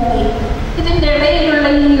ഇതിൻ്റെ ഇടയിലുള്ള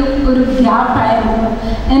ഈ ഒരു ഗ്യാപ്പായിരുന്നു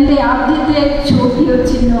എൻ്റെ ആദ്യത്തെ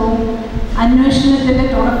ചോദ്യചിഹ്നവും അന്വേഷണത്തിൻ്റെ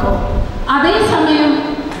തുടക്കവും. അതേസമയം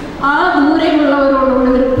ആ ദൂരെയുള്ളവരോടുള്ള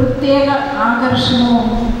ഒരു പ്രത്യേക ആകർഷണവും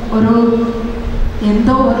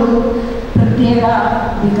എന്തോ ഒരു പ്രത്യേക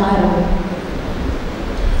വികാരവും.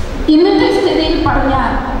 ഇന്നത്തെ സ്ഥിതിയിൽ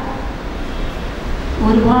പറഞ്ഞാൽ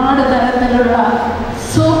ഒരുപാട് തരത്തിലുള്ള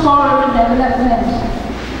സോ കോൾഡ് ഡെവലപ്മെൻറ്റ്,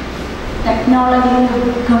 ടെക്നോളജിയിലും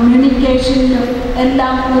കമ്മ്യൂണിക്കേഷനിലും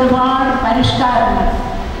എല്ലാം ഒരുപാട് പരിഷ്കാരങ്ങൾ,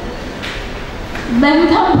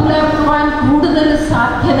 ബന്ധം പുലർത്തുവാൻ കൂടുതൽ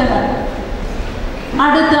സാധ്യതകൾ,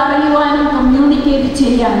 അടുത്തറിയുവാനും കമ്മ്യൂണിക്കേറ്റ്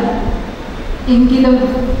ചെയ്യാനും. എങ്കിലും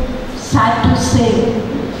സാഡ് ടു സേ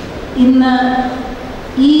ഇന്ന്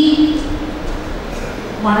ഈ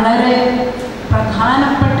വളരെ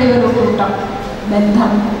പ്രധാനപ്പെട്ട ഒരു കൂട്ടം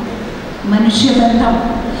ബന്ധം, മനുഷ്യബന്ധം,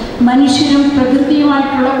 മനുഷ്യരും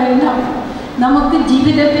പ്രകൃതിയുമായിട്ടുള്ള ബന്ധം, നമുക്ക്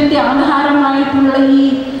ജീവിതത്തിൻ്റെ ആധാരമായിട്ടുള്ള ഈ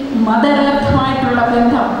മതരഥമായിട്ടുള്ള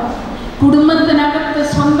ബന്ധം, കുടുംബത്തിനകത്ത്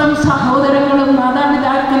സ്വന്തം സഹോദരങ്ങളും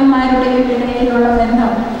മാതാപിതാക്കന്മാരുടെയും ഇടയിലുള്ള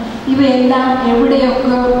ബന്ധം, ഇവയെല്ലാം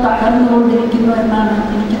എവിടെയൊക്കെ തകർന്നുകൊണ്ടിരിക്കുന്നു എന്നാണ്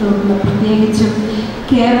എനിക്ക് തോന്നുന്നത്. പ്രത്യേകിച്ചും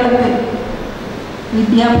കേരളത്തിൽ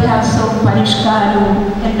വിദ്യാഭ്യാസവും പരിഷ്കാരവും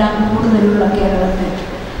എല്ലാം കൂടുതലുള്ള കേരളത്തിൽ.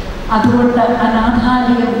 അതുകൊണ്ട്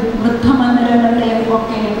അനാഥാലയം, വൃദ്ധമന്ദിരങ്ങളുടെയും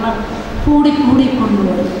ഒക്കെ എണ്ണം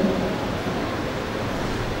കൂടിക്കൊണ്ടുവരും.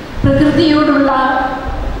 പ്രകൃതിയോടുള്ള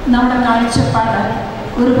നമ്മുടെ കാഴ്ചപ്പാട്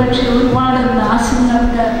ഒരുപക്ഷെ ഒരുപാട്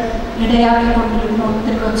നാശങ്ങൾക്ക് ഇടയാക്കിക്കൊണ്ടിരുന്നു.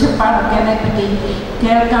 ഒത്തിരി ഒച്ചപ്പാടൊക്കെ അതേപ്പറ്റി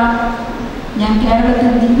കേൾക്കാം. ഞാൻ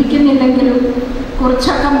കേരളത്തിൽ ജീവിക്കുന്നില്ലെങ്കിലും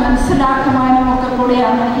കുറിച്ചൊക്കെ മനസ്സിലാക്കുവാനും ഒക്കെ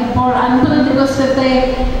കൂടിയാണ് ഇപ്പോൾ 50 ദിവസത്തെ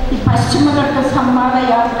ഈ പശ്ചിമഘട്ട സംവാദ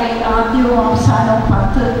യാത്രയിൽ ആദ്യവും അവസാനവും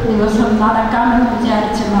 10 ദിവസം നടക്കാമെന്ന്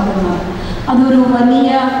വിചാരിച്ച് നടന്നത്. അതൊരു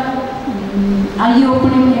വലിയ ഐ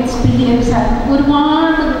ഓപ്പണിംഗ് എക്സ്പീരിയൻസ് ആണ്.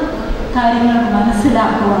 ഒരുപാട് കാര്യങ്ങൾ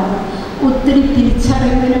മനസ്സിലാക്കുവാൻ ഒത്തിരി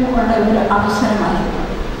തിരിച്ചറിവിനും ഉള്ള ഒരു അവസരമായിരുന്നു.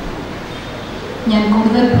 ഞാൻ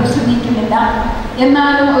കൂടുതൽ പ്രസംഗിക്കുന്നില്ല,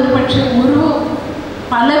 എന്നാലും ഒരുപക്ഷെ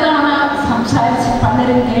പലതവണ സംസാരിച്ച്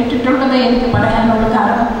പലരും കേട്ടിട്ടുള്ളത് എനിക്ക് പറയാനുള്ളൂ.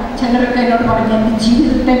 കാരണം ചിലരൊക്കെ എന്നോട് പറഞ്ഞ് എൻ്റെ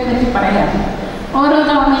ജീവിതത്തെ പറ്റി പറയാൻ ഓരോ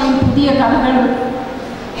തവണയും പുതിയ കഥകൾ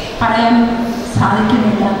പറയാൻ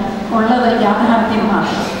സാധിക്കുന്നില്ല, ഉള്ളത്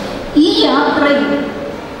യാഥാർത്ഥ്യമാണ്. ഈ യാത്രയിൽ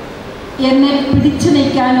എന്നെ പിടിച്ചു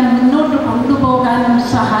നിൽക്കാനും മുന്നോട്ട് കൊണ്ടുപോകാനും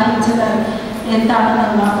സഹായിച്ചത് എന്താണെന്ന്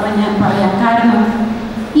മാത്രം ഞാൻ പറയാം. കാരണം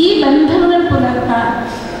ഈ ബന്ധങ്ങൾ പുലർത്താൻ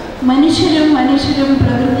മനുഷ്യരും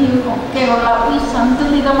പ്രകൃതിയും ഒക്കെയുള്ള ഈ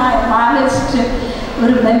സന്തുലിതമായ ബാലൻസ്ഡ്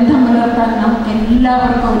ഒരു ബന്ധം പുലർത്താൻ നമുക്ക്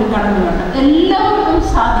എല്ലാവർക്കും ഒരു കടമയുണ്ട്. എല്ലാവർക്കും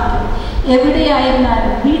സാധിക്കും.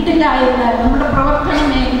 എവിടെയായിരുന്നാലും, വീട്ടിലായിരുന്നാലും, നമ്മുടെ പ്രവർത്തന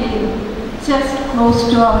മേഖലയിൽ, just close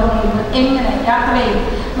to our neighbour, എങ്ങനെ യാത്രയിൽ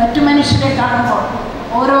മറ്റു മനുഷ്യരെ കാണുമ്പോൾ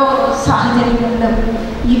ഓരോ സാഹചര്യങ്ങളിലും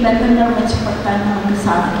ഈ ബന്ധങ്ങൾ മെച്ചപ്പെടുത്താൻ നമുക്ക്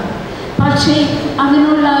സാധിക്കും. പക്ഷേ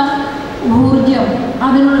അതിനുള്ള ഊർജം,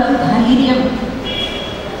 അതിനുള്ള ധൈര്യം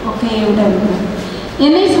ഒക്കെ ഇവിടെ ഉണ്ട്.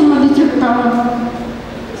 എന്നെ സംബന്ധിച്ചിടത്തോളം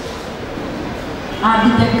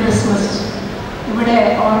ആദ്യത്തെ ക്രിസ്മസ് ഇവിടെ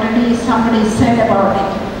already somebody said about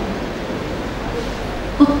it.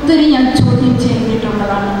 ഒത്തിരി ഞാൻ ചോദ്യം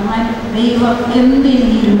ചെയ്തിട്ടുള്ളതാണ്. ദൈവം എന്ത് ഈ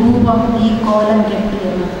രൂപം, ഈ കോലം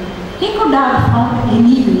കെട്ടിയെന്ന്. He could have found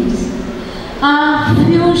any ways. ആ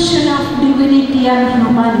fusion of divinity and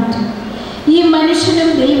humanity, ഈ മനുഷ്യനും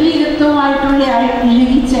ദൈവികത്വമായിട്ടുള്ള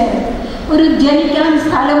ഇഴുകിച്ച് ഒരു ജനിക്കാൻ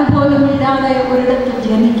സ്ഥലം പോലും ഇല്ലാതെ ഒരിടത്ത്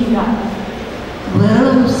ജനിക്കുക,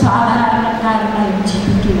 വെറും സാധാരണക്കാരനായി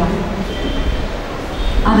ജീവിക്കുക.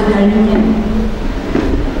 അത് കഴിഞ്ഞ്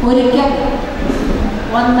ഒരിക്കൽ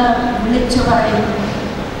വന്ന് വിളിച്ചു പറയും,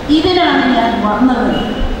 ഇതിനാണ് ഞാൻ വന്നത്.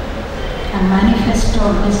 മാനിഫെസ്റ്റോ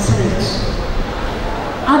റിസർച്ച്,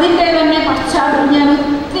 അതിൻ്റെ തന്നെ പശ്ചാത്തലം ഞാൻ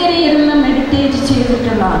ഒത്തിരി ഇരുന്ന് മെഡിറ്റേറ്റ്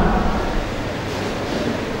ചെയ്തിട്ടുള്ളതാണ്.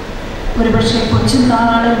 ഒരുപക്ഷെ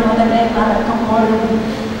കൊച്ചുനാളിൽ മുതലേ നടക്കുമ്പോഴും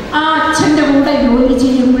ആ അച്ഛൻ്റെ കൂടെ ജോലി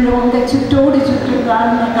ചെയ്യുമ്പോഴും ഒക്കെ ചുറ്റോട് ചുറ്റും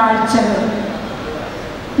കാണുന്ന കാഴ്ചകൾ,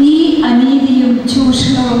 ഈ അനീതിയും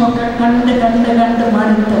ചൂഷണവും ഒക്കെ കണ്ട്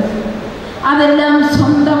മടുത്ത് അതെല്ലാം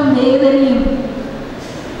സ്വന്തം വേദനയും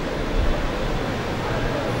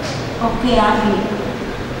ഒക്കെ ആക്കി.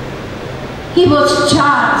 He was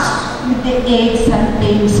charged with the aches and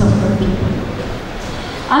pains of the people.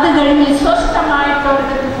 അത് കഴിഞ്ഞ്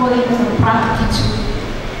സ്വസ്ഥമായിട്ടൊരിടത്ത് പോയി പ്രാർത്ഥിച്ചു.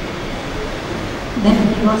 Then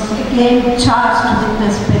he was again charged with the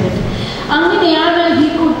Spirit. അങ്ങനെയാണ് he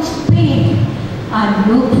could speak and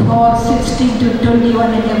Luke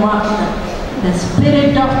 4:16-21 walk, the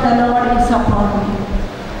Spirit of the Lord is upon me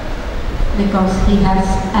because he has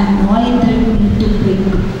anointed me to bring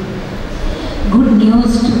good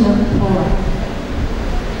news to the poor,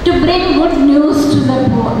 to bring good news to the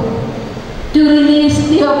poor, to release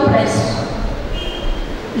the oppressed.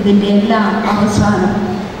 ഇതിൻ്റെ എല്ലാം അവസാനം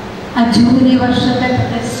ആ jubilee വർഷത്തെ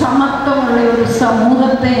സമത്വമുള്ള ഒരു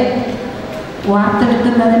സമൂഹത്തെ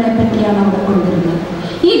വാർത്തെടുക്കുന്നതിനെ പറ്റിയാണ് അവിടെ കൊണ്ടുവരുന്നത്.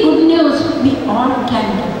 ഈ good news we all can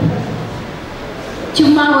get.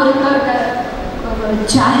 ചുമ്മാ ഒരുത്തർക്ക്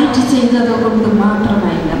ചാരിറ്റി ചെയ്തത് കൊണ്ട്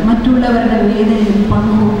മാത്രമായില്ല, മറ്റുള്ളവരുടെ വേദനയിൽ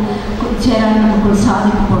ചേരാൻ നമുക്ക്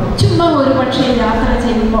സാധിക്കുമ്പോൾ, ചുമ്മാ ഒരു പക്ഷേ യാത്ര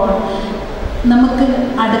ചെയ്യുമ്പോൾ നമുക്ക്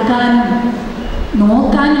അടുക്കാനും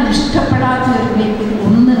നോക്കാനും ഇഷ്ടപ്പെടാത്ത ഒരു വ്യക്തി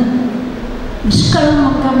ഒന്ന്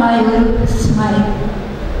നിഷ്കളങ്കമായ ഒരു സ്മൈൽ,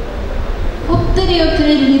 ഒത്തിരി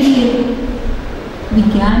രീതിയിൽ we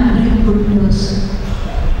can bring good news.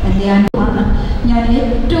 എൻ്റെ അനുഭവമാണ്. ഞാൻ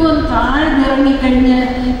ഏറ്റവും താഴ്ന്നിറങ്ങിക്കഴിഞ്ഞ്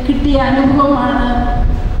കിട്ടിയ അനുഭവമാണ്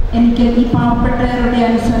എനിക്ക് ഈ പാവപ്പെട്ടവരുടെ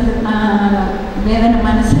വേദന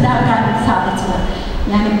മനസ്സിലാക്കാൻ സാധിച്ചത്.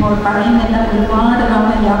 ഞാനിപ്പോൾ പറയുന്നില്ല, ഒരുപാട്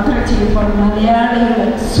തവണ യാത്ര ചെയ്യുമ്പോൾ മലയാളികൾ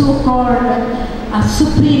സൂക്കോൾഡ്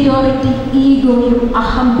സുപ്പീരിയോറിറ്റി, ഈഗോയും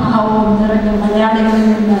അഹംഭാവവും നിറഞ്ഞ മലയാളികളിൽ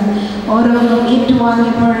നിന്ന് ഓരോന്നും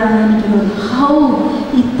ഏറ്റുവാങ്ങിയപ്പോഴാണ് എനിക്ക് തോന്നുന്നത്, ഹൗ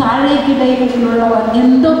ഈ താഴേക്കിടയിലുള്ളവർ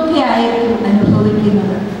എന്തൊക്കെയായിരിക്കും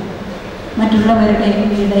അനുഭവിക്കുന്നത് മറ്റുള്ളവരുടെ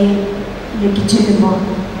ഇടയിലേക്ക് ചെല്ലുമ്പോൾ.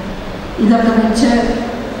 ഇതൊക്കെ വെച്ച്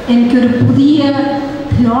എനിക്കൊരു പുതിയ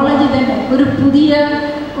തിയോളജി തന്നെ,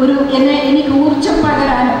 എനിക്ക് ഊർജം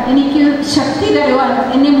പകരാനും എനിക്ക് ശക്തി തരുവാനും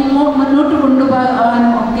എന്നെ മുന്നോട്ട്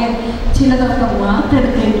കൊണ്ടുപോകാനും ഒക്കെ ചിലതൊക്കെ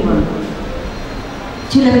വാർത്തെടുക്കേണ്ടി വന്നു.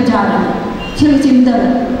 ചില വിചാരങ്ങൾ, ചില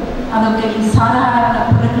ചിന്തകൾ, അതൊക്കെ ഈ സാധാരണ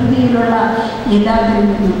പ്രകൃതിയിലുള്ള എല്ലാവരിൽ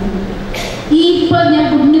നിന്നും. ഈ ഇപ്പോൾ ഞാൻ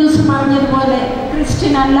ഗുഡ് ന്യൂസ് പറഞ്ഞതുപോലെ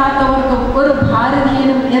ക്രിസ്ത്യൻ അല്ലാത്തവർക്കും ഒരു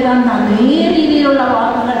ഭാരതീയനും ഏതാണ്ട് അതേ രീതിയിലുള്ള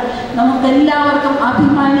വാക്കുകൾ നമുക്കെല്ലാവർക്കും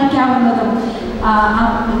അഭിമാനിക്കാവുന്നതും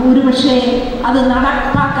ഒരുപക്ഷെ അത്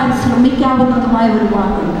നടപ്പാക്കാൻ ശ്രമിക്കാവുന്നതുമായ ഒരു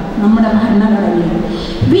വാക്കുണ്ട് നമ്മുടെ ഭരണഘടനയിൽ.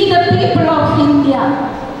 We the people of India,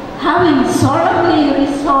 having solemnly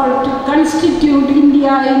resolved to constitute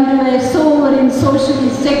India into a sovereign,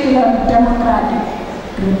 socialist, secular, democratic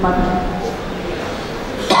republic,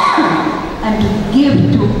 and to give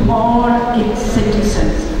to all its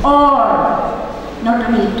citizens, all, not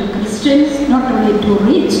only to Christians, not only to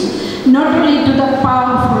rich, not only to the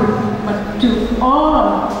powerful, but to all,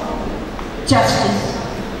 justice,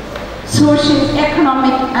 social,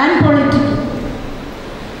 economic, and political,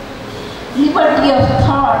 liberty of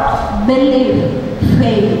thought, belief,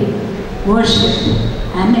 faith, worship,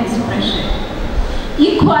 and expression,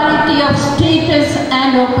 equality of status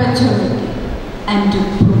and opportunity, and to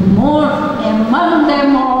promote among them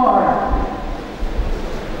all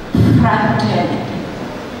fraternity,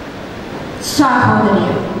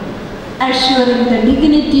 sahodariya, assuring the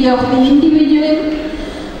dignity of the individual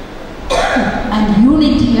and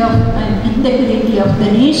unity of and integrity of the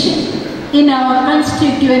nation. In our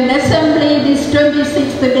Constituent Assembly, this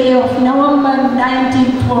 26th day of November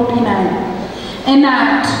 1949,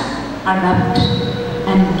 enact, adopt,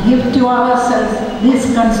 and give to ourselves this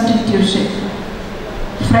Constitution.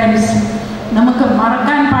 Friends, നമുക്ക്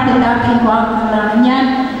മറക്കാൻ പാടില്ലാത്ത ഈ വാക്കുകളാണ്. ഞാൻ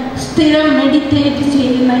സ്ഥിരം meditate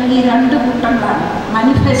ചെയ്യുന്ന ഈ രണ്ട് കൂട്ടങ്ങളാണ്: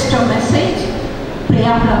 manifesto message,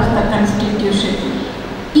 preamble of the constitution.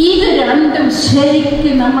 ഇത് രണ്ടും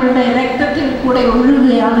ശരിക്കും നമ്മളുടെ രക്തത്തിൽ കൂടെ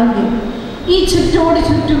ഒഴുകുകയാണെങ്കിൽ ഈ ചുറ്റോട്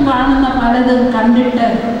ചുറ്റും കാണുന്ന പലതും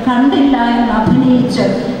കണ്ടില്ല എന്ന് അഭിനയിച്ച്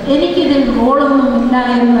എനിക്കിതിൽ റോളൊന്നുമില്ല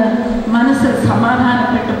എന്ന് മനസ്സിൽ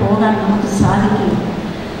സമാധാനപ്പെട്ടു പോകാൻ നമുക്ക് സാധിക്കില്ല.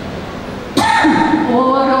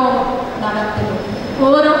 ഓരോ നടപ്പിലും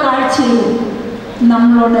ഓരോ കാഴ്ചയിലും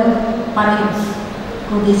നമ്മളോട് പറയും,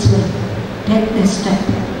 "Go this way, take this step."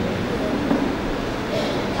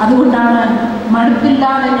 അതുകൊണ്ടാണ്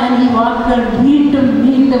മടുപ്പില്ലാതെ ഞാൻ ഈ വാക്കുകൾ വീണ്ടും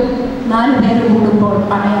വീണ്ടും 4 പേര് കൂടുമ്പോൾ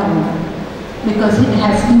പറയാറുണ്ട്. Because it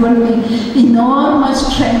has given me enormous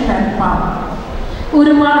strength and power.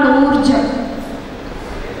 ഒരുപാട് ഊർജം.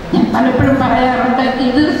 ഞാൻ പലപ്പോഴും പറയാറുണ്ട്,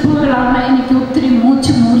 എതിർപ്പുകളാണ് എനിക്ക് ഒത്തിരി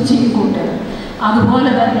മൂർച്ചയും കൂട്ടുന്നത്.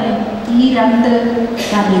 അതുപോലെ തന്നെ ഈ 2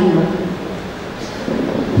 കാര്യങ്ങളും.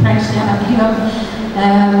 ഫ്രണ്ട്സ്, ഞാൻ അധികം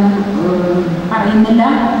പറയുന്നില്ല.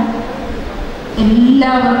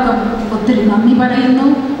 എല്ലാവർക്കും ഒത്തിരി നന്ദി പറയുന്നു.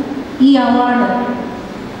 ഈ അവാർഡ്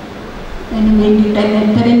വേണ്ടിയിട്ട് എന്നെ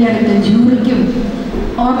തിരഞ്ഞെടുത്ത ജൂറിക്കും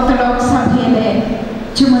ഓർത്തഡോക്സ് സഭയിലെ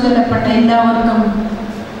ചുമതലപ്പെട്ട എല്ലാവർക്കും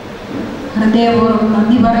ഹൃദയപൂർവ്വം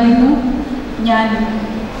നന്ദി പറയുന്നു.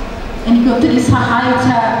 എനിക്ക് ഒത്തിരി സഹായിച്ച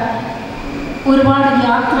ഒരുപാട്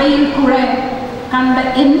യാത്രയിൽ കൂടെ കണ്ട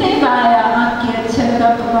എൻ്റേതായ ആക്കിയ ചില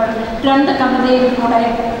തത്വങ്ങൾ 2 കവിതയിൽ കൂടെ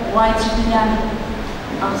വായിച്ചിട്ട് ഞാൻ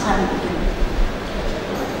അവസാനിപ്പിക്കുന്നു.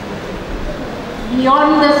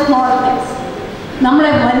 Beyond the small things,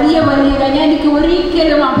 നമ്മളെ വലിയ എനിക്ക്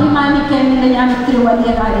ഒരിക്കലും അഭിമാനിക്കാനില്ല ഞാൻ ഒത്തിരി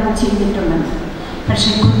വലിയ കാര്യങ്ങൾ ചെയ്തിട്ടുണ്ടെന്ന്. പക്ഷെ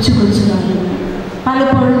കൊച്ചു കാര്യങ്ങൾ,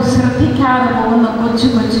 പലപ്പോഴും ശ്രദ്ധിക്കാതെ പോകുന്ന കൊച്ചു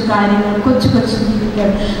കാര്യങ്ങൾ, കൊച്ചു ജീവികൾ,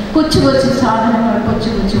 കൊച്ചു സാധനങ്ങൾ,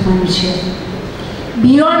 കൊച്ചു മനുഷ്യർ.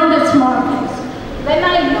 Beyond the small things, when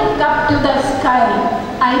I look up to the sky,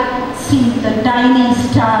 I see the tiny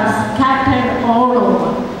stars scattered all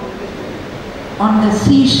over. On the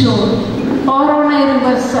seashore or on a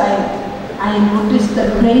riverside, I notice the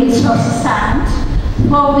grains of sand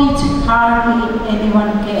for which hardly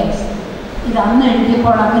anyone cares. ഇത് അന്ന്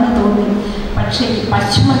എഴുതിയപ്പോൾ അങ്ങനെ തോന്നി. പക്ഷേ ഈ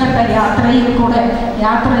പശ്ചിമഘട്ട യാത്രയിൽ കൂടെ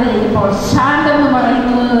യാത്ര ചെയ്യുമ്പോൾ സാൻഡ് എന്ന്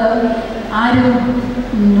പറയുന്നത് ആരും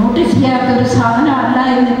നോട്ടീസ് ചെയ്യാത്തൊരു സാധനമല്ല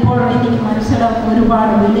എന്നിപ്പോൾ എനിക്ക് മനസ്സിലാവും.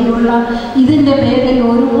 ഒരുപാട് വിലയുള്ള, ഇതിൻ്റെ പേരിൽ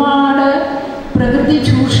ഒരുപാട് പ്രകൃതി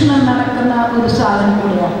ചൂഷണം നടക്കുന്ന ഒരു സാധനം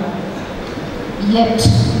കൂടിയാണ്. Yet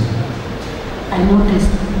I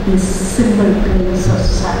noticed these simple grains of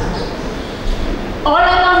sand. All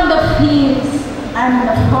along the fields and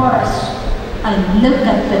the forest, I look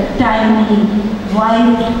at the tiny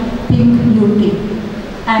wild pink beauty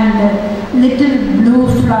and the little blue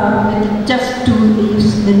flower with just 2 leaves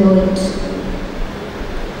below it.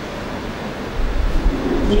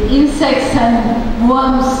 The insects and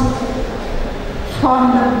worms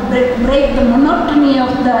break the monotony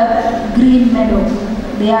of the green meadow.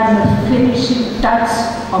 They are the finishing touch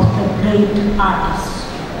of the great artist.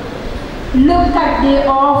 Look at the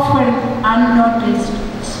often unnoticed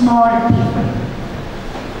small people.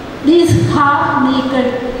 These half-naked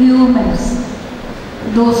humans,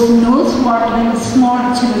 those nose-watering small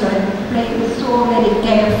children playing so very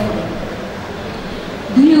carefully.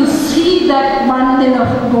 Do you see that bundle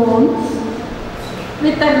of bones?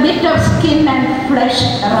 with a bit of skin and flesh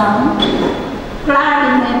around, clad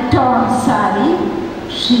in a torn sari.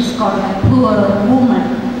 She's called a poor woman.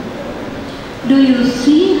 Do you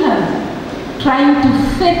see her trying to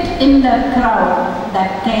fit in the crowd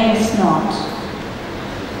that cares not?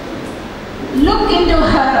 Look into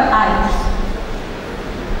her eyes.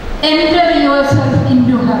 Enter yourself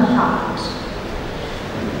into her heart.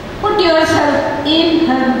 Put yourself in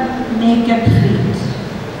her naked feet.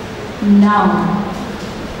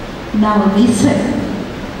 Now listen.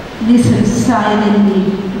 Listen silently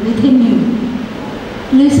within you.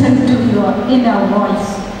 Listen to your inner voice.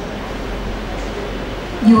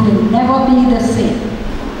 You will never be the same.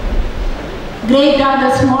 Great are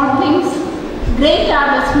the small things, great are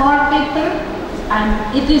the small people, and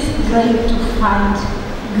it is great to find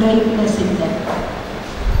greatness in them.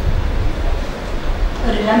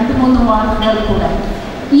 ഒരു 2-3 വാക്കുകൾ കൂടെ.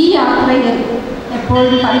 ഈ യാത്രയിൽ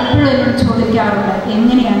എപ്പോഴും പലപ്പോഴും ചോദിക്കാറുണ്ട്,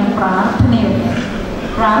 എങ്ങനെയാണ് പ്രാർത്ഥനയൊക്കെ?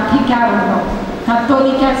 പ്രാർത്ഥിക്കാറുണ്ടോ?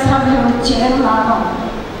 കത്തോലിക്ക സഭയോട് ചേർന്നാണോ?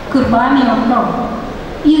 കുർബാനയുണ്ടോ?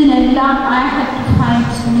 ഇതിനെല്ലാം I had to find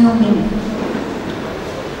new meaning.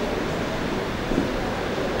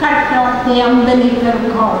 Cut not the umbilical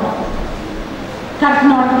cord. Cut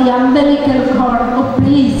not the umbilical cord. Oh,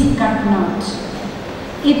 please cut not.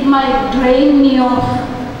 It might drain me of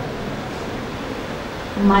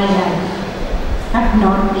my life. Cut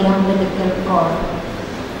not the umbilical cord.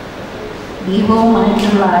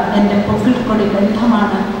 ദൈവവുമായിട്ടുള്ള എൻ്റെ പൊക്കിൾക്കൊടി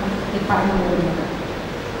ബന്ധമാണ് ഈ പറഞ്ഞു വരുന്നത്.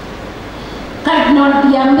 Cut not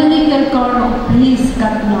the umbilical cord, oh please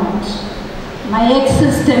cut not. My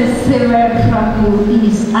existence severed from you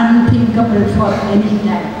is unthinkable for any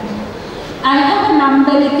time. I have an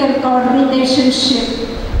umbilical cord relationship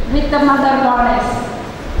with the Mother Goddess.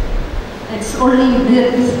 It's only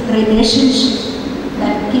this relationship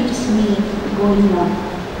that keeps me going on.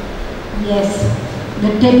 Yes,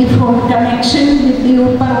 the telephone connection with the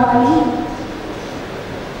Upper Valley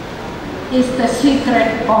is the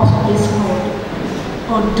secret of this mode.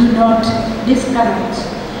 Oh, do not discourage.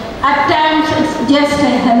 At times it's just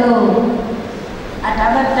a hello. At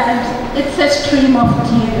other times it's a stream of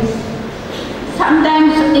tears.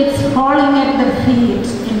 Sometimes it's falling at the feet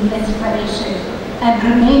in desperation and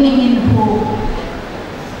remaining in hope.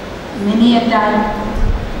 Many a time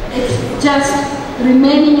it's just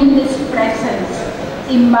remaining in this presence,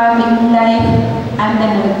 imbibing life and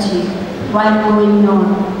energy while going on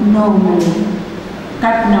normally.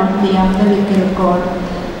 Cut not the umbilical cord.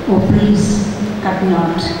 Oh please, cut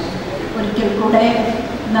not. ഒരിക്കൽ കൂടെ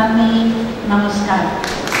നന്ദി, നമസ്കാരം.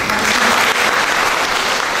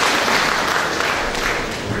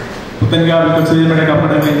 പുത്തൻകാവ് കൊച്ചുതിരുമയുടെ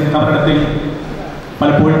കബറിടത്തിൽ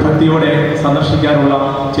പലപ്പോഴും ഭക്തിയോടെ സന്ദർശിക്കാറുള്ള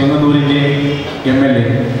ചെങ്ങന്നൂരിൻ്റെ MLA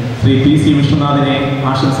Shri PC വിശ്വനാഥിനെ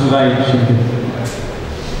ആശംസകളായി ക്ഷണിക്കുന്നു.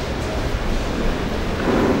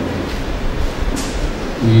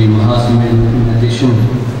 ഈ മഹാസമ്മേളനത്തിന് ശേഷം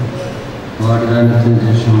വാർഡുദാനത്തിന്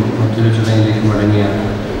ശേഷം മറ്റൊരു ചടങ്ങിലേക്ക് മടങ്ങിയ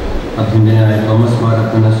അഭ്യന്തനായ തോമസ്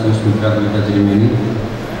മാർത്തോമാ മെത്രാപ്പൊലീത്ത തിരുമേനി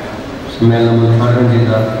സമ്മേളനം ഉദ്ഘാടനം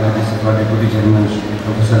ചെയ്ത രാജ്യസഭാ ഡെപ്യൂട്ടി ചെയർമാൻ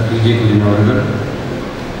പ്രൊഫസർ H.G.Geevarghese അവർ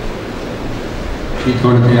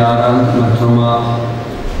ഇത്തവണത്തെ 6ാം മർത്തോമ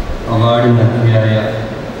അവാർഡിന് അർഹയായ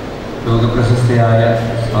ലോകപ്രശസ്തയായ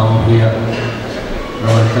സാമൂഹിക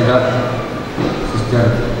പ്രവർത്തക സിസ്റ്റർ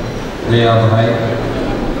ലയാഭായ്,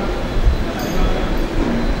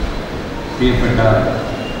 പ്രിയപ്പെട്ട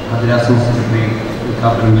ഭദ്രാസന സെക്രട്ടറി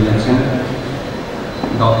കാപ്പറമ്പിൽ അച്ഛൻ,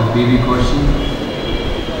 ഡോക്ടർ PV കോശി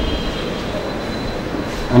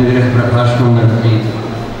അനുഗ്രഹ പ്രഭാഷണം നടത്തി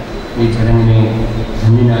ഈ ചടങ്ങിനെ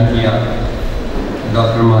ധന്യനാക്കിയ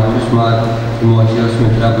ഡോക്ടർ മാർ തിമോത്തിയോസ്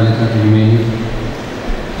മെത്രാപ്പൊലീത്ത തിരുമേനി,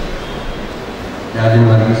 രാജൻ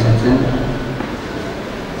വർഗീസ് അച്ഛൻ,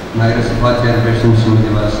 നഗരസഭാ chairperson Shrimati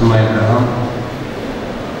Valsama Abraham,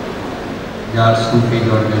 ജാർസൺ P.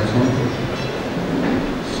 George അച്ഛൻ,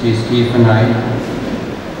 ശ്രീ സ്റ്റീഫൻ I,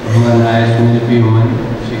 ബഹുമാനായ Sunil P. Oommen,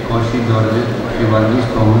 Shri Koshy George, Shri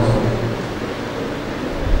Varghese Thomas,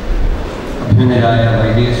 അഭിനന്ദരായ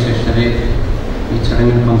വൈദിക ശ്രേഷ്ഠരെ, ഈ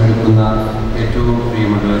ചടങ്ങിൽ പങ്കെടുക്കുന്ന ഏറ്റവും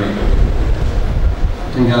പ്രിയമുള്ളവരെ,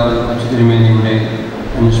 പുത്തൻകാവ് കൊച്ചുതിരുമേനിയുടെ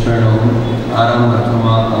അനുസ്മരണവും 6ാം മർത്തോമ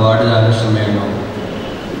അവാർഡ് ദാന സമ്മേളനവും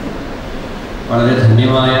വളരെ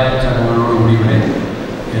ധന്യമായ ചടങ്ങുകളോടുകൂടി ഇവിടെ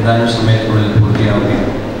ഏതാനും സമയത്തിനുള്ളിൽ പൂർത്തിയാവുകയാണ്.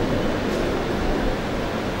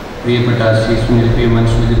 പ്രിയപ്പെട്ട ശ്രീ സുനിൽ P. ഉമ്മൻ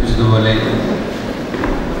സൂചിപ്പിച്ചതുപോലെ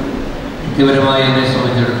വ്യക്തിപരമായി എന്നെ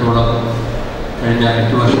സംബന്ധിച്ചിടത്തോളം കഴിഞ്ഞ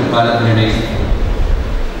 8 വർഷക്കാലത്തിനിടയിൽ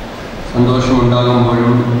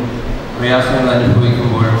സന്തോഷമുണ്ടാകുമ്പോഴും പ്രയാസങ്ങൾ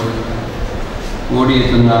അനുഭവിക്കുമ്പോഴും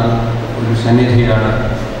ഓടിയെത്തുന്ന ഒരു സന്നിധിയാണ്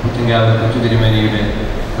പുത്തൻകാവ് കൊച്ചുതിരുമേനിയുടെ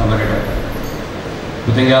കബറിടം.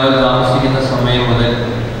 പുത്തൻകാവിൽ താമസിക്കുന്ന സമയം മുതൽ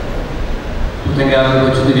പുത്തൻകാവിൽ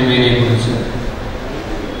കൊച്ചു തിരുമേനിയെക്കുറിച്ച്,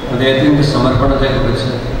 അദ്ദേഹത്തിൻ്റെ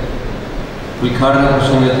സമർപ്പണത്തെക്കുറിച്ച് ഉദ്ഘാടന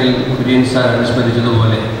പ്രസംഗത്തിൽ കുര്യൻ സാർ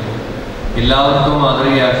അനുസ്മരിച്ചതുപോലെ എല്ലാവർക്കും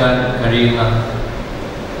മാതൃകയാക്കാൻ കഴിയുന്ന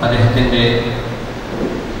അദ്ദേഹത്തിൻ്റെ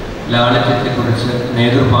ലാളിത്യത്തെക്കുറിച്ച്,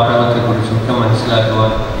 നേതൃപാടവത്തെക്കുറിച്ചൊക്കെ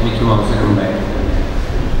മനസ്സിലാക്കുവാൻ എനിക്കും അവസരമുണ്ടായി.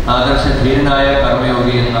 ആദർശധീരനായ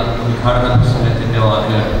കർമ്മയോഗി എന്ന ഉദ്ഘാടന പ്രസംഗത്തിൻ്റെ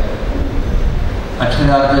വാക്കുകൾ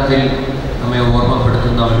അക്ഷരാർത്ഥത്തിൽ നമ്മെ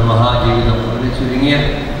ഓർമ്മപ്പെടുത്തുന്ന ഒരു മഹാജീവിതം. ഒരു ചുരുങ്ങിയ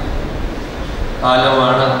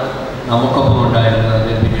കാലമാണ് നമുക്കൊപ്പം ഉണ്ടായിരുന്നത്.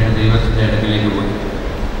 അത് പിന്നീട് ദൈവത്തിൻ്റെ അടുക്കിലേക്ക് പോയി.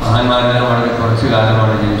 മഹാന്മാരെല്ലാം വളരെ കുറച്ച്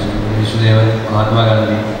കാലമാണ് ജീവിച്ചത്. യേശുദേവൻ,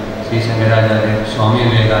 മഹാത്മാഗാന്ധി, ശ്രീ ശങ്കരാചാര്യൻ, സ്വാമി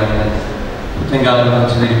വിവേകാനന്ദൻ, പുത്തൻകാവിൽ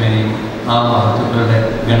കൊച്ചു തിരുമേനിയും ആ മഹത്വങ്ങളുടെ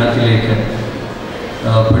ഗണത്തിലേക്ക്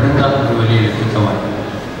പെടുന്ന ഒരു വലിയ വ്യക്തിത്വമായി.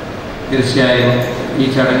 തീർച്ചയായും ഈ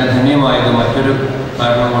ചടങ്ങ് ധന്യമായത് മറ്റൊരു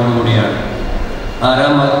കാരണം കൊണ്ടുകൂടിയാണ്.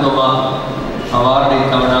 6ാം മർത്തോമ അവാർഡ്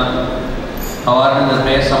ഇത്തവണ അവാർഡ്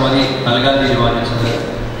നിർണയ സമിതി നൽകാൻ തീരുമാനിച്ചത്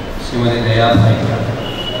ശ്രീമതി ദയാഭായിക്കാണ്.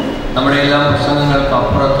 നമ്മുടെ എല്ലാ പ്രസംഗങ്ങൾക്ക്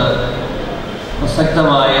അപ്പുറത്ത്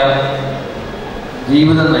പ്രസക്തമായ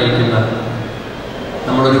ജീവിതം നയിക്കുന്ന,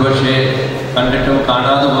 നമ്മളൊരു പക്ഷേ കണ്ടിട്ടും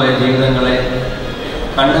കാണാതെ പോയ ജീവിതങ്ങളെ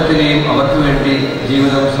കണ്ടെത്തുകയും അവർക്ക് വേണ്ടി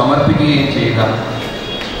ജീവിതം സമർപ്പിക്കുകയും ചെയ്ത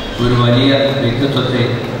ഒരു വലിയ വ്യക്തിത്വത്തെ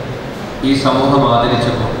ഈ സമൂഹം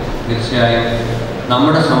ആദരിച്ചപ്പോൾ തീർച്ചയായും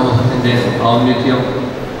നമ്മുടെ സമൂഹത്തിൻ്റെ ഔന്നത്യം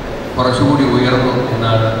കുറച്ചുകൂടി ഉയർന്നു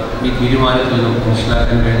എന്നാണ് ഈ തീരുമാനത്തിൽ നിന്നും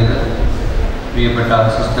മനസ്സിലാക്കാൻ കഴിഞ്ഞത്. പ്രിയപ്പെട്ട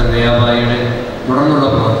സിസ്റ്റർ ദയാബായിയുടെ തുടർന്നുള്ള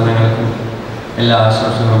പ്രവർത്തനങ്ങൾക്കും എല്ലാ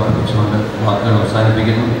ആശംസകളും അർപ്പിച്ചുകൊണ്ട് വാക്കുകൾ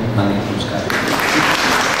അവസാനിപ്പിക്കുന്നു. നന്ദി, നമസ്കാരം.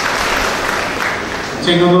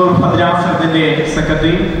 ചെങ്ങന്നൂർ ഭദ്രാസനത്തിൻ്റെ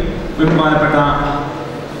സെക്രട്ടറി ബഹുമാനപ്പെട്ട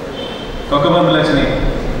കൊക്കപ്പറമ്പിലച്ചനെ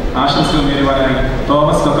ആശംസകൾ നേരുവാനായി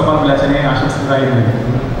തോമസ് കൊക്കപ്പറമ്പിലച്ചനെ ആശംസിച്ചതായിരുന്നു.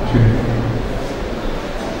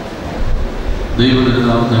 ദൈവത്തിന്റെ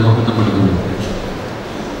നാമത്തെ മഹത്വപ്പെടുത്തുന്നു.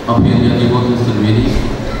 അഭിനന്ദ തിരുമേനി,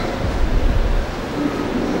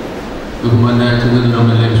 ബഹുമാനായ ചെങ്ങന്നൂർ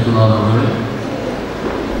എൽ.എ. വിഷ്ണുനാഥ് അവർ,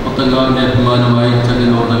 പുത്തൻകാവിൻ്റെ അഭിമാനമായി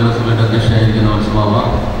ചെങ്ങന്നൂർ നഗരസഭയുടെ അധ്യക്ഷയായിരിക്കുന്ന വത്സമാവ,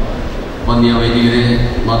 വന്യ വൈദികരെ,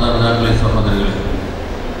 മാതാപിതാക്കളെ, സഹോദരങ്ങളെ,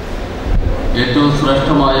 ഏറ്റവും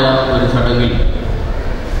ശ്രേഷ്ഠമായ ഒരു ചടങ്ങിൽ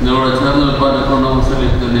നിങ്ങളോട് ചേർന്ന് നിൽപ്പാൻ അവസരം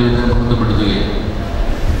ദൈവത്തെ മഹത്വപ്പെടുത്തുകയും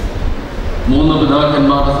 3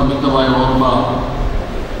 പിതാക്കന്മാരുടെ സംയുക്തമായ ഓർമ്മ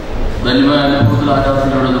ധന്യമായ അനുഭവത്തിൽ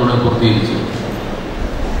ആരാധനയോടെ നമ്മളെ പൂർത്തീകരിച്ചു.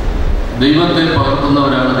 ദൈവത്തെ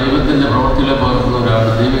പകർത്തുന്നവരാണ്, ദൈവത്തിൻ്റെ പ്രവൃത്തികളെ പകർത്തുന്നവരാണ്,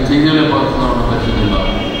 ദൈവ ചെയ്തികളെ പകർത്തുന്നവരാണ് പരിശുദ്ധന്മാർ.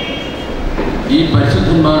 ഈ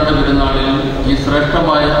പരിശുദ്ധന്മാരുടെ പെരുന്നാളിൽ ഈ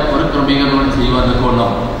ശ്രേഷ്ഠമായ ഒരു ക്രമീകരണം ചെയ്യുവാൻ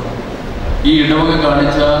തക്കവണ്ണം ഈ ഇടവക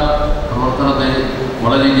കാണിച്ച പ്രവർത്തനത്തെ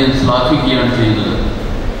വളരെയധികം ശ്ലാഘിക്കുകയാണ് ചെയ്യുന്നത്.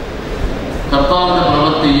 കർത്താവിൻ്റെ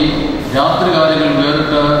പ്രവൃത്തി രാത്രികാലങ്ങളിൽ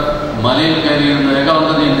വേറിട്ട് മലയിൽ കയറിയിരുന്ന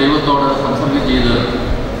ഏകാന്തതയും ദൈവത്തോട് സംസർഗം ചെയ്ത്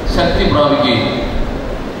ശക്തി പ്രാപിക്കുകയും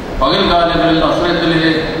പകൽക്കാലങ്ങളിൽ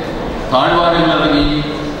അശ്രയത്തിലെ താഴ്വാരങ്ങളിറങ്ങി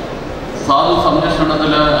സാധു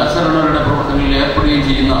സംരക്ഷണത്തിൽ അശരണരുടെ പ്രവർത്തനങ്ങളിൽ ഏർപ്പെടുകയും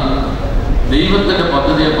ചെയ്യുന്ന ദൈവത്തിൻ്റെ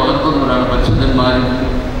പദ്ധതിയെ പകർത്തുന്നവരാണ് പരിശുദ്ധന്മാരും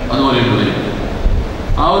അതുപോലെയുള്ളവരും.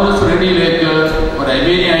 ആ ഒരു ശ്രേണിയിലേക്ക് ഒരു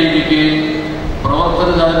അമേനിയായിരിക്കുകയും പ്രവർത്തന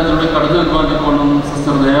ചാരിത്രത്തിലൂടെ കടന്നു വരുവാനൊക്കെ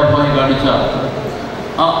സിസ്റ്റർ ദയാഭായി കാണിച്ച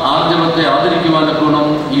ആ ആർജവത്തെ ആദരിക്കുവാനൊക്കെ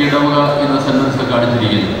ഈ ഇടവക എന്ന സെൻറ്റൻസ്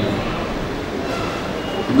കാണിച്ചിരിക്കുന്നു.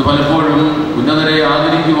 ഇന്ന് പലപ്പോഴും ഉന്നതരെ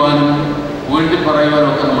ആദരിക്കുവാനും പുകഴ്ത്തി പറയുവാനും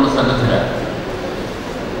ഒക്കെ നമ്മൾ സന്നദ്ധരാണ്.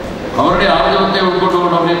 അവരുടെ ആർജവത്തെ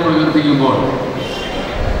ഉൾക്കൊണ്ടുകൊണ്ട് അവരെ പ്രകീർത്തിക്കുമ്പോൾ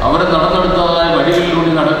അവരെ നടന്നെടുത്തതായ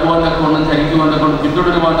വഴികളിലൂടെ നടക്കുവാനൊക്കെ ചരിക്കുവാനൊക്കെ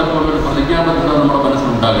പിന്തുടരുവാനൊക്കെ ഒരു പ്രതിജ്ഞാബദ്ധത നമ്മുടെ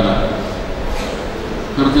മനസ്സിലുണ്ടാകണം.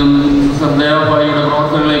 കൃത്യം സിസ്റ്റർ ദയാഭായിയുടെ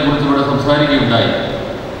പ്രവർത്തനങ്ങളെക്കുറിച്ച് ഇവിടെ സംസാരിക്കുകയുണ്ടായി.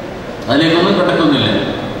 അതിലേക്കൊന്നും കിടക്കുന്നില്ല.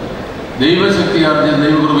 ദൈവശക്തിയാർജ്ജ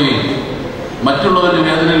ദൈവകൃപയിൽ മറ്റുള്ളവരുടെ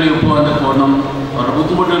വേദനകളെ ഒപ്പുവാൻ്റെ കോണം, അവരുടെ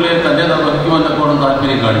ബുദ്ധിമുട്ടുകളെ തന്നെ വഹിക്കുവാൻ്റെ കോണം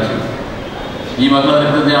താല്പര്യം കാണിച്ചു. ഈ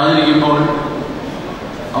മകളെ ആദരിക്കുമ്പോൾ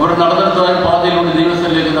അവർ നടന്നെടുത്താൽ പാതയിലൂടെ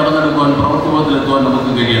ദൈവസ്ഥലിലേക്ക് നടന്നെടുക്കുവാൻ, പ്രവർത്തനത്തിലെത്തുവാൻ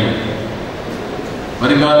നമുക്ക് കഴിയണം.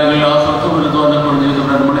 വരും കാലങ്ങളിൽ ആ ശ്രദ്ധ വരുത്തുവാനൊക്കെ ജീവിതം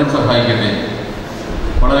നമ്മളെ സഹായിക്കട്ടെ.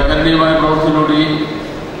 വളരെ കരുണീയമായ പ്രവർത്തനത്തോടെ ഈ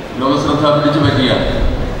ലോകശ്രദ്ധ പിടിച്ചു പറ്റിയ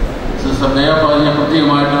സിസ്റ്റർ ദയാഭായിയെ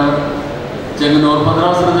പ്രത്യേകമായിട്ട് ചെങ്ങന്നൂർ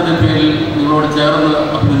ഭദ്രാസനത്തിൻ്റെ പേരിൽ നിങ്ങളോട് ചേർന്ന്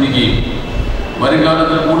അഭിനന്ദിക്കുകയും വരും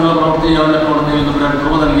കാലത്തിൽ കൂടുതൽ പ്രവൃത്തി ചെയ്യാനൊക്കെ ദൈവം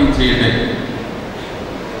കൃപ നൽകുകയും ചെയ്യട്ടെ.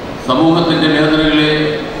 സമൂഹത്തിൻ്റെ വേദനകളെ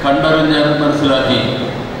കണ്ടറിഞ്ഞ് മനസ്സിലാക്കി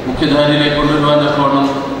മുഖ്യധാരയിലേക്ക് കൊണ്ടുവരുവാനൊക്കെ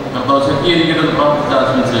കർത്താവ് ശക്തീകരിക്കേണ്ടത് പ്രാർത്ഥിച്ച്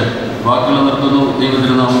ആശംസിച്ച് വാക്കുകൾ നിർത്തുന്നു.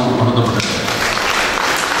 ദൈവത്തിന് നാമം മഹത്വപ്പെട്ടു.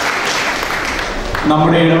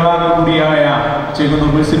 നമ്മുടെ ഇടവാക കൂടിയായ Chengannur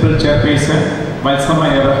municipal chairperson Valsama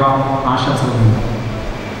Abraham ആശംസകൾ.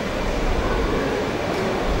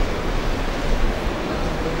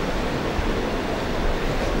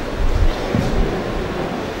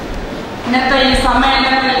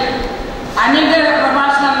 സമ്മേളനത്തിൽ അനുഗ്രഹ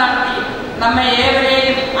പ്രഭാഷണം നടത്തി നമ്മെ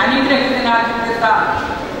ഏവരെയും അനുഗ്രഹത്തിനാക്കി തീർത്ത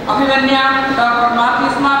അഭിമന്യ ഡോക്ടർ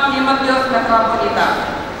മാർത്തിയോസ് മെത്രാപ്പൊലീത്ത,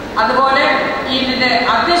 അതുപോലെ ഇതിന്റെ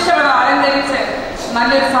അധ്യക്ഷത അലങ്കരിച്ച്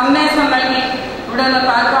നല്ലൊരു സന്ദേശം നൽകി ഇവിടെ നിന്ന്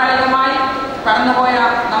താൽക്കാലികമായി കടന്നുപോയ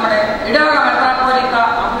നമ്മുടെ ഇടവക മെത്രാപ്പൊലീത്ത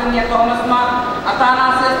അഭിമന്യ തോമസ് മാർ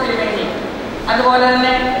അത്താനാസിയോസ് തിരുമേനി, അതുപോലെ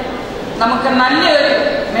തന്നെ നമുക്ക് നല്ലൊരു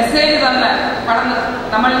മെസ്സേജ് തന്ന്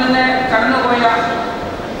നമ്മളിൽ നിന്ന് കടന്നുപോയ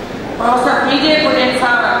പ്രൊഫസർ P.J. കുര്യൻ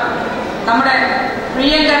സാറ്, നമ്മുടെ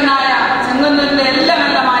പ്രിയങ്കരനായ ചെങ്ങന്നൂരിലെ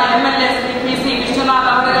എല്ലാമെല്ലാമായ MLA ശ്രീ P.C. വിശ്വനാഥ്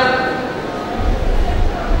അവറുകൾ,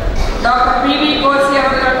 ഡോക്ടർ P.V. കോശി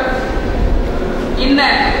അവറുകൾ, ഇന്ന്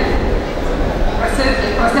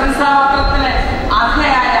പ്രശംസാപത്രത്തിന്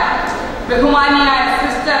അർഹയായ ബഹുമാനിയായ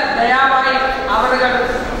സിസ്റ്റർ ദയാബായി അവറുകൾ,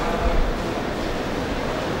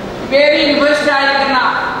 വേദി ഉപേക്ഷിച്ചായിരിക്കുന്ന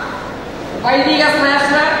വൈദിക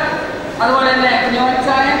ശ്രേഷ്ഠർ, അതുപോലെ തന്നെ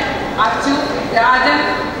കുഞ്ഞോച്ചായൻ, അച്ചു, രാജൻ,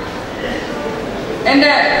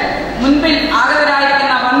 എൻ്റെ മുൻപിൽ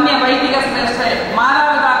ആഗതരായിരിക്കുന്ന വന്യ വൈദിക ശ്രേഷ്ഠരെ,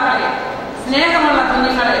 മാതാപിതാക്കളെ, സ്നേഹമുള്ള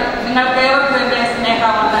കുഞ്ഞുങ്ങളെ, നിങ്ങൾക്ക് ഏവർക്കും എൻ്റെ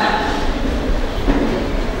സ്നേഹവന്ദനം.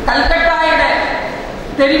 കൽക്കട്ടയുടെ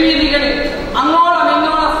തെരുവീതികളിൽ അങ്ങോളം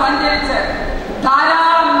ഇങ്ങോളം സഞ്ചരിച്ച്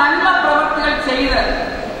ധാരാളം നന്മ പ്രവർത്തികൾ ചെയ്ത്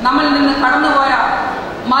നമ്മളിൽ നിന്ന് കടന്നുപോയ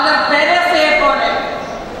മദർ തെരേസയെ പോലെ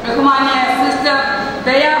ബഹുമാന്യ സിസ്റ്റർ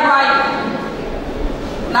ദയാബായി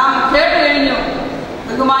നാം കേട്ടു കഴിഞ്ഞു.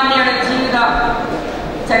 ബഹുമാന്യയുടെ ജീവിത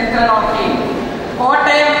ചരിത്രം നോക്കി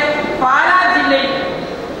കോട്ടയം പാലാ ജില്ലയിൽ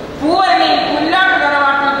പൂവരണിയിൽ പുല്ലാട്ട്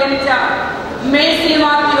തറവാട്ടിൽ ജനിച്ച മേഴ്സി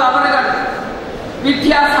മാത്യു അവറുകൾ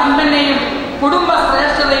വിദ്യാസമ്പന്നയും കുടുംബ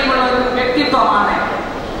ശ്രേഷ്ഠതയുമുള്ള ഒരു വ്യക്തിത്വമാണ്.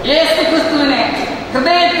 യേശുക്രിസ്തുവിനെ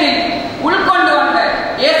ഹൃദയത്തിൽ ഉൾക്കൊണ്ടുകൊണ്ട്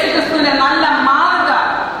യേശുക്രിസ്തുവിനെ നല്ല മാതൃക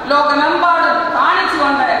ലോകമെമ്പാടും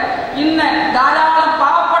കാണിച്ചുകൊണ്ട് ഇന്ന് ധാരാളം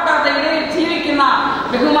പാവപ്പെട്ടവരുടെ ഇടയിൽ ജീവിക്കുന്ന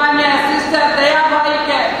ബഹുമാന്യ സിസ്റ്റർ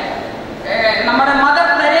ദയാബായിക്ക് നമ്മുടെ മദർ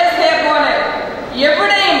തെരേസയെ പോലെ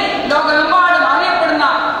എവിടെയും ലോകമെമ്പാടും അറിയപ്പെടുന്ന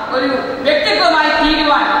ഒരു വ്യക്തിത്വമായി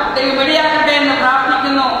തീരുവാൻ ദൈവം ഇടയാക്കട്ടെ എന്ന്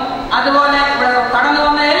പ്രാർത്ഥിക്കുന്നു. അതുപോലെ ഇവിടെ കടന്നു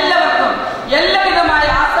വന്ന എല്ലാവർക്കും എല്ലാവിധമായ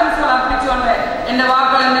ആശംസകൾ അർപ്പിച്ചുകൊണ്ട് എന്റെ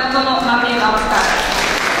വാക്കുകൾ നിർത്തുന്നു. നന്ദി, നമസ്കാരം.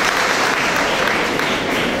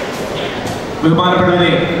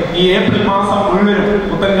 ബഹുമാനപ്പെട്ടവരെ, ഈ ഏപ്രിൽ മാസം മുഴുവനും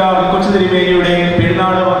പുത്തൻകാവ് കൊച്ചു തിരുമേനിയുടെ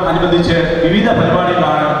പെരുന്നാൾ അനുബന്ധിച്ച് വിവിധ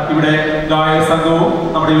പരിപാടികളാണ് ഇവിടെ ഗായക സംഘവും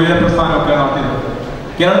നമ്മുടെ വിവിധ പ്രസ്ഥാനവും ഒക്കെ നടത്തിയത്.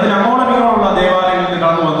 കേരളത്തിൽ അങ്ങോളം ഇങ്ങോളമുള്ള ദേവാലയങ്ങളിൽ നിന്ന്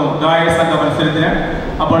കടന്നു വന്നു ഗായക സംഘ മത്സരത്തിന്.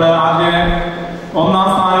 അപ്പോൾ ആദ്യം 1ാം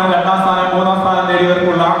സ്ഥാനം, 2ാം സ്ഥാനം, 3ാം സ്ഥാനം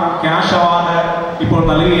നേടിയവർക്കുള്ള ക്യാഷ് അവാർഡ് ഇപ്പോൾ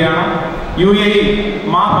നൽകുകയാണ്. UAE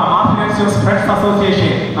മാർത്തിയോസ് ഫ്രണ്ട്സ്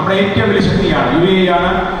അസോസിയേഷൻ നമ്മുടെ ഏറ്റവും വലിയ ശക്തിയാണ്. UAE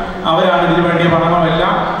ആണ്, അവരാണ് ഇതിനു വേണ്ടിയ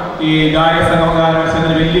പണമെല്ലാം ഈ ഗായക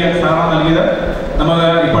സംഘത്തിന് വലിയ സഹകരണം നൽകിയത്. നമുക്ക്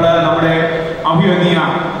ഇപ്പോൾ നമ്മുടെ അഭിമന്യ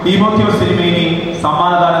തീമോത്തിയോസ് തിരുമേനി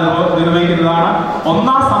സമ്മാനദാനം നിർവഹിക്കുന്നതാണ്.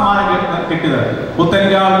 1ാം സമ്മാനം കിട്ടിയത്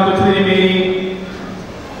പുത്തൻകാവ് കൊച്ചു തിരുമേനി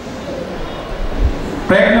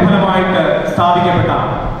പ്രയത്നഫലമായിട്ട് സ്ഥാപിക്കപ്പെട്ട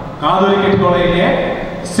കാതോലിക്കറ്റ് കോളേജിലെ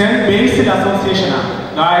സെന്റ് ബേസിൽ അസോസിയേഷനാണ്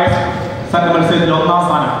ഗായക സംഘ മത്സരത്തിൽ 1ാം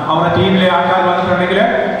സ്ഥാനം. അവരുടെ ടീമിലെ ആൾക്കാർ വന്നിട്ടുണ്ടെങ്കിൽ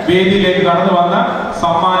വേദിയിലേക്ക് കടന്നു വന്ന്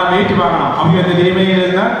സമ്മാനം ഏറ്റുവാങ്ങണം. അഭിമന്യ തിരുമേനിയിൽ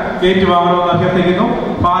നിന്ന് ഏറ്റുവാങ്ങണമെന്ന് അഭ്യർത്ഥിക്കുന്നു.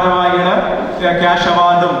 ഭാരവാഹികള് ക്യാഷ്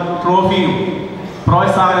അവാർഡും ട്രോഫിയും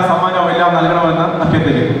പ്രോത്സാഹന സമ്മാനവും എല്ലാം നൽകണമെന്ന്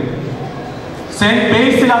അഭ്യർത്ഥിക്കുന്നു. സെന്റ്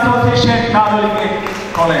ബേസിൽ അസോസിയേഷൻ കാതോലിക്കറ്റ്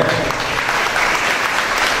കോളേജ്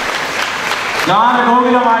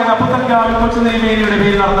ഗാനഗോകുലമായ പുത്തൻകാവ് കൊച്ചു തിരുമേനിയുടെ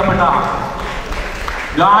പേരിൽ നടത്തപ്പെട്ട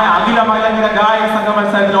അഖില മലങ്കര ഗായക സംഘ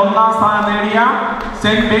മത്സരത്തിൽ 1ാം സ്ഥാനം നേടിയ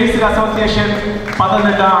സെന്റ് ബേസിൽ association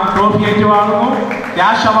Pathanamthitta trophy ഏറ്റുവാങ്ങുന്നു,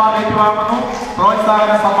 cash award ഏറ്റുവാങ്ങുന്നു,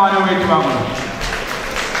 പ്രോത്സാഹന സമ്മാനവും ഏറ്റുവാങ്ങുന്നു.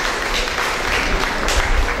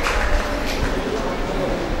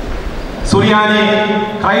 സുറിയാനി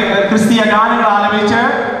ക്രിസ്തീയ ഗാനങ്ങൾ ആലപിച്ച്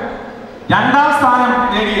 2ാം സ്ഥാനം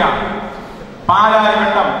നേടിയ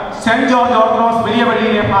പാലാരിവട്ടം സെന്റ് ജോർജ് ഓർത്തഡോക്സ് വലിയ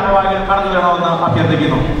പള്ളിയിലെ ഭാരവാഹികൾ കടന്നു വരണമെന്ന്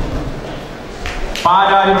അഭ്യർത്ഥിക്കുന്നു.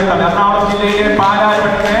 പാലാരിവട്ടം എറണാകുളം ജില്ലയിലെ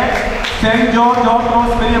പാലാരിവട്ടത്തെ സെന്റ് ജോർജ്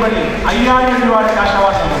ഓർത്തഡോക്സ് വലിയ പള്ളി 5000 രൂപയുടെ ക്യാഷ്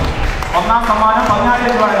അവാർഡ്. 1ാം സമ്മാനം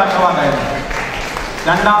 10000 രൂപയുടെ ക്യാഷ് അവാർഡായിരുന്നു.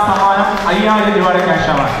 2ാം സമ്മാനം 5000 രൂപയുടെ ക്യാഷ്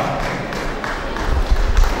അവാർഡ്.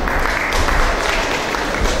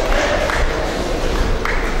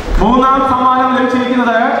 മൂന്നാം സമ്മാനം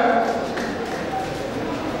ലഭിച്ചിരിക്കുന്നത്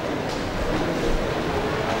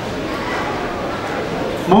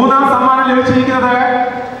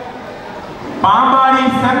Pampady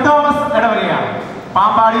saint Thomas ഇടവകയാണ്.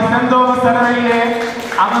 Pampady saint Thomas ഇടവകയിലെ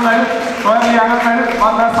അംഗങ്ങൾ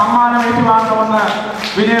വന്ന് സമ്മാനം ഏറ്റുവാങ്ങണമെന്ന്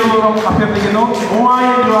വിനയപൂർവ്വം അഭ്യർത്ഥിക്കുന്നു.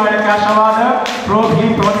 3000 രൂപയുടെ ക്യാഷ് അവാർഡ്, ട്രോഫി,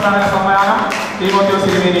 പ്രോത്സാഹന സമ്മാനം തീമോത്തിയോസ്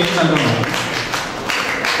തിരുമേനി നൽകുന്നു.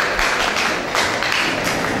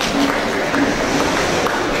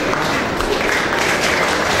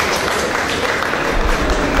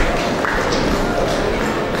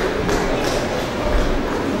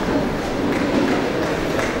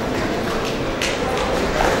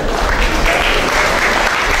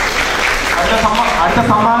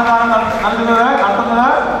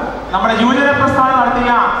 യുവജന പ്രസ്ഥാനം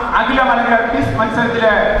നടത്തിയ അഖില മലങ്കര ക്വിസ്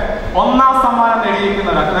മത്സരത്തില് 1ാം സമ്മാനം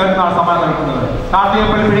നേടിയിരിക്കുന്നത് സമ്മാനം നൽകുന്നത്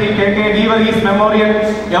കാർത്തികപ്പള്ളി H.G.Geevarghese മെമ്മോറിയൽ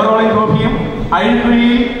എവറോളിംഗ് ട്രോഫിയും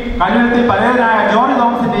അഴിക്കുഴിയിൽ കഴിവത്തിൽ പരേതനായ ജോർജ്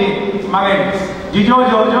തോമസിന്റെ മകൻ Jijo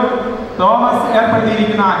George Thomas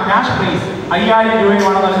ഏർപ്പെടുത്തിയിരിക്കുന്ന cash prize 5000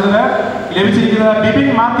 രൂപയുമാണ് നൽകുന്നത്. ലഭിച്ചിരിക്കുന്നത് Bibin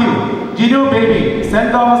Mathew Jinu baby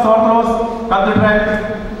saint Thomas orthodox cathedral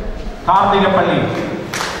Karthikappally.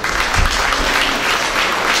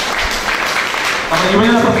 നമ്മുടെ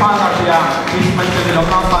യുവജന പ്രസ്ഥാനം നടത്തിയ ക്വിസ് മത്സരത്തിൽ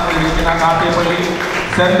 1ാം സ്ഥാനത്തിൽ ലഭിക്കുന്ന കാർത്തികപ്പള്ളി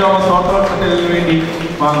സെന്റ് തോമസ് ഓർത്തഡോക്സ് കത്തീഡ്രലിന് വേണ്ടി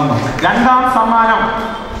വാങ്ങുന്നു. 2ാം സമ്മാനം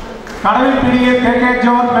കടവിൽപ്പിടിയിൽ K.K.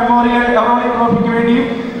 ജോർജ് മെമ്മോറിയൽ എവറോളിംഗ് ട്രോഫിക്ക് വേണ്ടി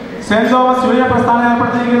സെന്റ് തോമസ് യുവജന പ്രസ്ഥാനം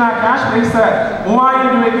ഏർപ്പെടുത്തിയിരിക്കുന്ന ക്യാഷ് പ്രൈസ് 3000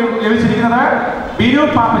 രൂപയ്ക്ക് ലഭിച്ചിരിക്കുന്നത് Binu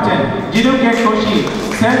Pappachan Jinu K Koshy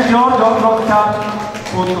saint George orthodox church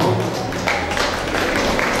Koothoor.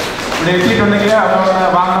 ഇവിടെ എത്തിയിട്ടുണ്ടെങ്കിൽ അവരോട്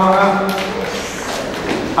വാങ്ങണമെന്ന്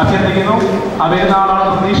അഭ്യർത്ഥിക്കുന്നു. വരുന്ന ആളാണ്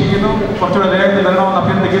പ്രതീക്ഷിക്കുന്നു. കുറച്ചുകൂടെ വേഗത്തിൽ വരണമെന്ന്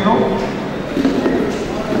അഭ്യർത്ഥിക്കുന്നു.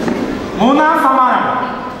 3ാം സമ്മാനം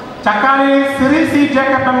ചക്കാലയിൽ Cyril C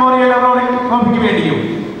Jacob memorial ever rolling ട്രോഫിക്ക് വേണ്ടിയും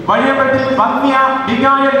വഴിയമ്പലത്തിൽ വന്യ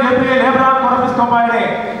ബിഗായൽ ഗബ്രിയേൽ എബ്രഹാം കൊറപ്പിസ്കോപ്പയുടെ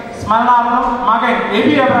സ്മരണാർത്ഥം മകൻ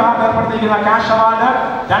എബി എബ്രഹാം ഏർപ്പെടുത്തിയിരിക്കുന്ന ക്യാഷ് അവാർഡ്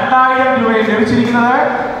 2000 രൂപയിൽ ലഭിച്ചിരിക്കുന്നത്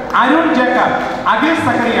Arun Jacob Akhil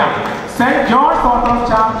Zacharia saint George orthodox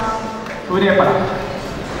church സൂര്യപ്പട.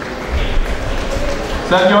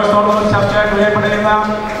 Saint George orthodox church സൂര്യപ്പടയുന്ന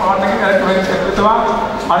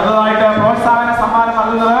അടുത്തതായിട്ട് പ്രോത്സാഹന സമ്മാനം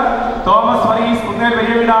നൽകുന്നത് തോമസ് വർഗീസ് കുന്നേൽ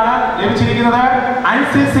വലിയ വീടാണ്. ലഭിച്ചിരിക്കുന്നത്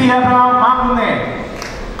Ansi C Abraham മാക്കുന്നേൽ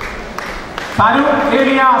Tarun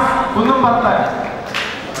Elias Kunnumpurathu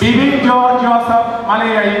Bibin George Joseph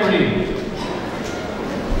മലയഴിക്കുഴി.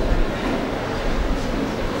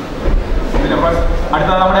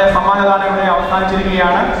 അടുത്ത നമ്മുടെ സമ്മാനദാനം ഇവിടെ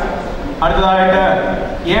അവസാനിച്ചിരിക്കുകയാണ്. അടുത്തതായിട്ട്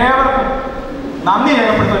ഏവർക്കും നന്ദി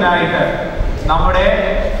രേഖപ്പെടുത്തുവാനായിട്ട്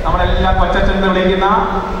നമ്മളെല്ലാം കൊച്ചച്ചെന്ന് വിളിക്കുന്ന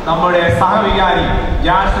നമ്മുടെ സഹവികാരി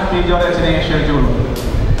ജാൻസൺ പി ജോർജ് അച്ഛനെ ക്ഷണിച്ചുകൊള്ളു.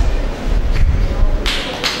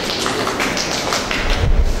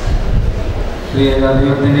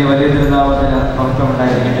 ദൈവത്തിന്റെ വലിയ തിരുനാമത്തിന്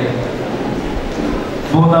മഹത്വമുണ്ടായിരിക്കട്ടെ.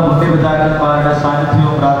 3 പുണ്യപിതാക്കന്മാരുടെ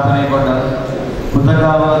സാന്നിധ്യവും പ്രാർത്ഥനയും കൊണ്ട്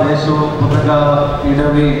പുത്തങ്കാവ് ദേശവും പുത്തങ്കാവ്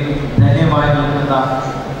ഇടവയും ധന്യമായി നിൽക്കുന്ന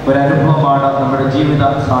ഒരനുഭവമാണ് നമ്മുടെ ജീവിത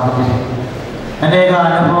സാഹചര്യം. അനേക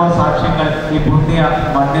അനുഭവ സാക്ഷ്യങ്ങൾ ഈ പുണ്യ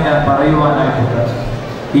മണ്ണിന് പറയുവാനായിട്ടുണ്ട്.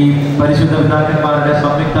 ഈ പരിശുദ്ധ പിതാക്കന്മാരുടെ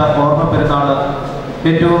സംയുക്ത ഓർമ്മ പെരുന്നാള്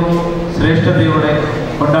ഏറ്റവും ശ്രേഷ്ഠതയോടെ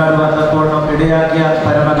കൊണ്ടാടുവാൻ തക്കവണ്ണം ഇടയാക്കിയ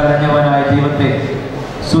പരമകരണ്യവനായ ദൈവത്തെ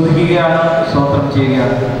സ്തുതിക്കുകയാണ്, സ്തോത്രം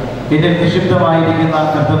ചെയ്യുകയാണ്. ഇതിൽ നിക്ഷിപ്തമായിരിക്കുന്ന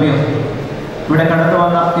കർത്തവ്യം ഇവിടെ കടന്നു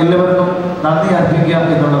വന്ന എല്ലാവർക്കും നന്ദി അർപ്പിക്കുക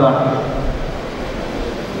എന്നുള്ളതാണ്.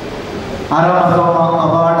 6ാം മർത്തോമ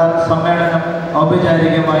അവാർഡ് സമ്മേളനം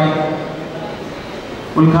ഔപചാരികമായി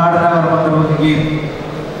ഉദ്ഘാടന കർമ്മം നിർവഹിക്കുകയും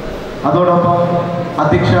അതോടൊപ്പം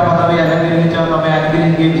അധ്യക്ഷ പദവി അലങ്കരിച്ച നമ്മെ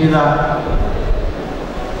അനുഗ്രഹിക്കുകയും ചെയ്ത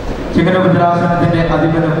ചിങ്ങനഭദ്രാസനത്തിന്റെ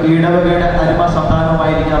അധിപനും ഇടവകയുടെ അരിമ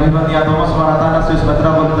സന്താനവുമായിരിക്കുന്ന അഭിമന്യ തോമസ് മാർത്താനോസ്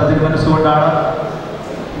മെത്രാപ്പൊലീത്ത തിരുമനസ്സുകൊണ്ടാണ്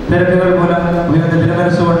തിരക്കുകൾ മൂലം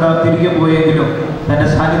തിരുമനസ്സുകൊണ്ട് തിരികെ പോയെങ്കിലും തന്റെ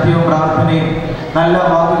സാന്നിധ്യവും പ്രാർത്ഥനയും നല്ല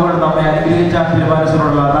വാക്കുകൾ നമ്മെ അനുഗ്രഹിച്ച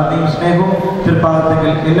തിരുമനസ്സിനുള്ള നന്ദിയും സ്നേഹവും തൃപ്പാദത്തിൽ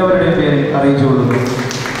എല്ലാവരുടെയും പേരിൽ അറിയിച്ചുകൊള്ളുന്നു.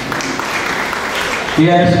 ഈ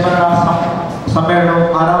അനുസ്മരണ സമ്മേളനവും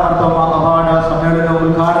 6ാം മർത്തോമ അവാർഡ് സമ്മേളനവും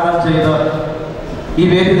ഉദ്ഘാടനം ചെയ്ത് ഈ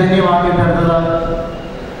വേദി ധന്യമാക്കിയിട്ടെടുത്തത്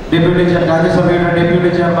രാജ്യസഭയുടെ ഡെപ്യൂട്ടി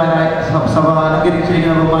ചെയർമാനായി സഭ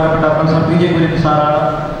അലങ്കരിച്ചിരിക്കുന്ന ബഹുമാനപ്പെട്ട പ്രൊഫസർ H.G.Geevarghese സാറാണ്.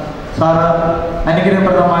 സാറ്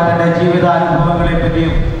അനുഗ്രഹപ്രദമായ തന്റെ ജീവിതാനുഭവങ്ങളെ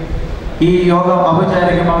പറ്റിയും ഈ യോഗം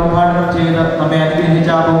ഔപചാരികമായി ഉദ്ഘാടനം ചെയ്ത് നമ്മെ അനുഗ്രഹിച്ച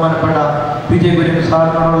ബഹുമാനപ്പെട്ട H.G.Geevarghese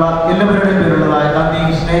സാറിനോടുള്ള എല്ലാവരുടെയും പേരുള്ളതായ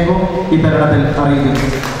നന്ദിയും സ്നേഹവും ഈ തരുണത്തിൽ അറിയിക്കുന്നു.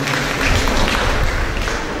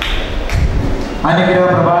 അനുഗ്രഹ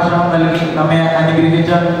പ്രഭാഷണം നൽകി നമ്മെ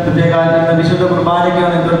അനുഗ്രഹിച്ച പ്രത്യേക വിശുദ്ധ കുർബാനയ്ക്ക്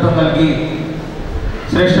നേതൃത്വം നൽകി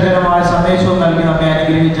ശ്രേഷ്ഠകരമായ സന്ദേശവും നൽകി നമ്മെ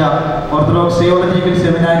അനുഗ്രഹിച്ച ഓർത്തഡോക്സ് തിയോളജിക്കൽ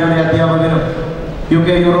സെമിനാരിയുടെ അധ്യാപകനും UK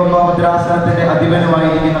യൂറോപ്പ ഭദ്രാസനത്തിന്റെ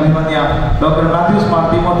അധിപനുമായിരിക്കുന്ന അഭിമന്യ ഡോക്ടർ മാത്യൂസ്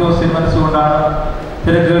മാർത്തിമോത്യോസ് തിരുമനസ്സുകൊണ്ടാണ്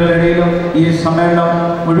തിരക്കുകളിലിടയിലും ഈ സമ്മേളനം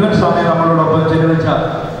മുഴുവൻ സമയം നമ്മളോടൊപ്പം ചെലവഴിച്ച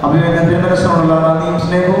അഭിമന്യ തിരുമനസ്സിനോടുള്ള നന്ദിയും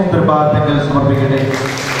സ്നേഹവും തൃപ്പാദത്തിൽ സമർപ്പിക്കട്ടെ.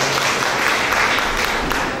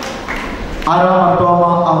 6ാം മർത്തോമ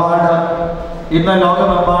അവാർഡ് ഇന്ന്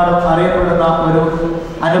ലോകമെമ്പാടും അറിയപ്പെടുന്ന ഒരു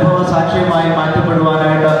അനുഭവ സാക്ഷ്യമായി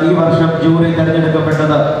മാറ്റപ്പെടുവാനായിട്ട് ഈ വർഷം ജൂറി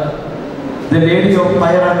തിരഞ്ഞെടുക്കപ്പെട്ടത് ദ ലേഡി ഓഫ്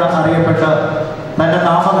ഫയർ എന്ന് അറിയപ്പെട്ട് തന്റെ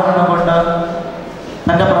നാമകരണം കൊണ്ട്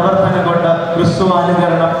തന്റെ പ്രവർത്തനം കൊണ്ട്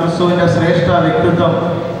ക്രിസ്തുവാനുകരണം, ക്രിസ്തുവിന്റെ ശ്രേഷ്ഠ വ്യക്തിത്വം,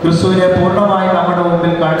 ക്രിസ്തുവിനെ പൂർണ്ണമായി നമ്മുടെ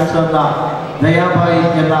മുമ്പിൽ കാണിച്ചു തന്ന ദയാഭായി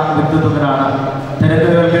എന്ന വ്യക്തിത്വത്തിനാണ്.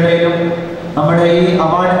 തിരക്കുകൾക്കിടയിലും നമ്മുടെ ഈ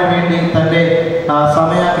അവാർഡിന് വേണ്ടി തന്റെ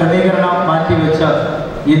സമയ ക്രമീകരണം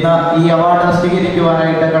ഇന്ന് ഈ അവാർഡ്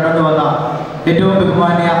സ്വീകരിക്കുവാനായിട്ട് കടന്നു വന്ന ഏറ്റവും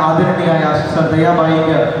ബഹുമാന്യ ആദരണീയായ സിസ്റ്റർ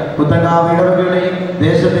ദയാബായിക്ക് പുത്തങ്കാവ് ഇടവകയുടെയും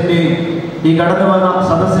ദേശത്തിൻ്റെയും ഈ കടന്നു വന്ന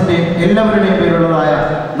സദസ്സിൻ്റെയും എല്ലാവരുടെയും പേരുള്ളതായ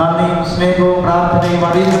നന്ദിയും സ്നേഹവും പ്രാർത്ഥനയും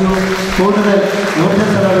അറിയിക്കുന്നു. കൂടുതൽ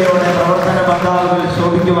ഊർജ്ജസ്വലതയോടെ പ്രവർത്തന പന്താവുകൾ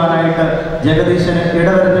ശോഭിക്കുവാനായിട്ട് ജഗദീശന്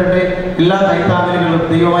ഇടവരുത്തട്ടെ. എല്ലാ കൈത്താങ്ങലുകളും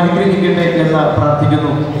ദൈവം അനുഗ്രഹിക്കട്ടെ എന്ന്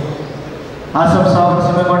പ്രാർത്ഥിക്കുന്നു. ആശംസാ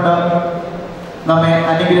പ്രസംഗം കൊണ്ട് നമ്മെ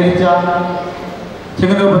അനുഗ്രഹിച്ച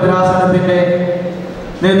ചെങ്ങന്നൂർ ഭദ്രാസനത്തിൻ്റെ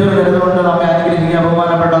നേതൃത്വം എടുത്തുകൊണ്ട് നമ്മെ അനുഗ്രഹിക്കാൻ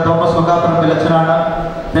ബഹുമാനപ്പെട്ട തോമസ് വക്കാപ്പറമ്പിൽ അച്ഛനാണ്.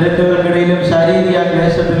 തിരക്കുകൾക്കിടയിലും ശാരീരിക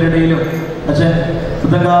ക്ലേശത്തിനിടയിലും അച്ഛൻ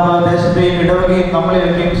പുത്തങ്കാവ് ദേശത്തെയും ഇടവകയും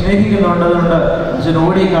നമ്മളെയൊക്കെയും സ്നേഹിക്കുന്നുണ്ടതുകൊണ്ട് അച്ഛൻ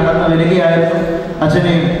ഓടി കടന്നു വരികയായിരുന്നു.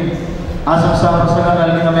 അച്ഛനെയും ആശംസാ പ്രസംഗം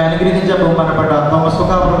നൽകി നമ്മെ അനുഗ്രഹിച്ച ബഹുമാനപ്പെട്ട തോമസ്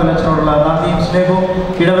വക്കാപ്പറമ്പിൽ അച്ഛനോടുള്ള നന്ദിയും സ്നേഹവും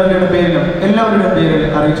ഇടവകയുടെ പേരിലും എല്ലാവരുടെയും പേരിൽ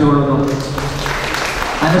അറിയിച്ചുകൊള്ളുന്നു.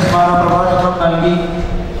 അനുസ്മരണ പ്രഭാഷണം നൽകി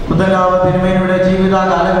പുത്തങ്കാവ് തിരുമേനിയുടെ ജീവിത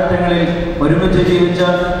കാലഘട്ടങ്ങളിൽ ഒരുമിച്ച് ജീവിച്ച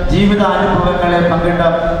ജീവിതാനുഭവങ്ങളെ പങ്കിട്ട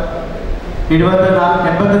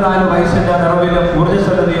 84 വയസ്സിൻ്റെ നിറവിലും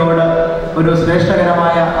ഊർജ്ജസ്വലതയോട് ഒരു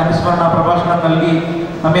ശ്രേഷ്ഠകരമായ അനുസ്മരണ പ്രഭാഷണം നൽകി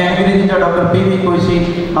നമ്മെ അനുഗ്രഹിച്ച ഡോക്ടർ പി വി കോശി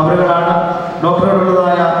അവരുകളാണ്.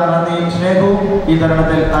 ഡോക്ടറോടുള്ളതായ നന്ദിയും സ്നേഹവും ഈ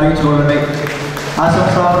തരുണത്തിൽ അറിയിച്ചുകൊള്ളട്ടെ.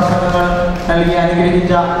 ആശംസാ പ്രസംഗങ്ങൾ നൽകി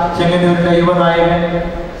അനുഗ്രഹിച്ച ചെങ്ങന്നൂരിൻ്റെ യുവനായകൻ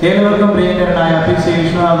ഏവർക്കും പ്രിയങ്കരനായ PC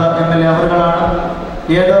വിശ്വനാഥ് MLA അവരുകളാണ്.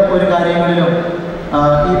 ഏത് ഒരു കാര്യങ്ങളിലും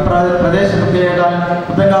ഈ പ്രദേശത്തേക്കാൾ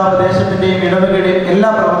പുത്തങ്കാവ് ദേശത്തിൻ്റെയും ഇടവകയുടെയും എല്ലാ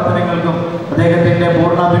പ്രവർത്തനങ്ങൾക്കും അദ്ദേഹത്തിൻ്റെ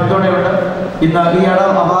പൂർണ്ണ പിന്തുണയുണ്ട്. ഇന്ന് ഈ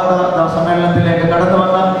അവാർഡ് സമ്മേളനത്തിലേക്ക് കടന്നു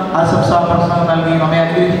വന്ന ആശംസാ പ്രസംഗം നൽകി നമ്മെ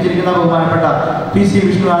അനുഗ്രഹിച്ചിരിക്കുന്ന ബഹുമാനപ്പെട്ട PC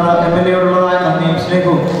വിശ്വനാഥ് MLAയോടുള്ളതായ നന്ദിയും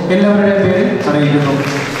സ്നേഹവും എല്ലാവരുടെയും പേരിൽ അറിയിക്കുന്നു.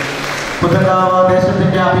 പുത്തങ്കാവ്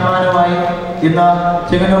ദേശത്തിൻ്റെ അഭിമാനമായി ഇന്ന്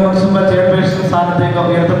ചെങ്ങന്നൂർ മുനിസിപ്പൽ ചെയർപേഴ്സൺ സ്ഥാനത്തേക്ക്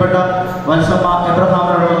ഉയർത്തപ്പെട്ട വത്സമ്മ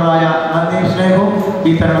എബ്രഹാമിനോടുള്ളതായ നന്ദിയും സ്നേഹവും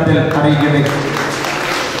ഈ തരുണത്തിൽ അറിയിക്കട്ടെ.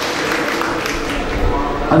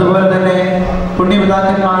 അതുപോലെ തന്നെ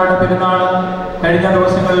പുണ്യപിതാക്കന്മാരുടെ പെരുന്നാൾ കഴിഞ്ഞ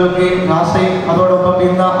ദിവസങ്ങളിലൊക്കെ ഗാസയും അതോടൊപ്പം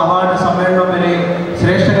ഇന്ന് അവാർഡ് സമ്മേളനം വരെയും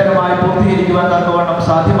ശ്രേഷ്ഠകരമായി പൂർത്തീകരിക്കുവാൻ തക്കവണ്ണം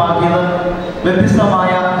സാധ്യമാക്കിയത്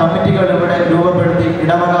വ്യത്യസ്തമായ കമ്മിറ്റികൾ ഇവിടെ രൂപപ്പെടുത്തി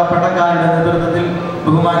ഇടവക പട്ടക്കാരുടെ നേതൃത്വത്തിൽ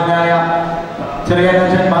ബഹുമാന്യായ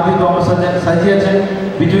ചെറിയാനച്ഛൻ, മാത്യു തോമസ് അച്ഛൻ, സജി അച്ഛൻ,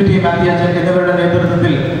 ബിജു ടി മാത്യു അച്ഛൻ എന്നിവരുടെ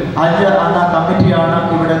നേതൃത്വത്തിൽ 5 അംഗ കമ്മിറ്റിയാണ്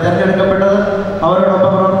ഇവിടെ തിരഞ്ഞെടുക്കപ്പെട്ടത്.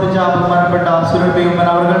 അവരോടൊപ്പം പ്രവർത്തിച്ച ബഹുമാനപ്പെട്ട സുനിൽ പി ഉമ്മൻ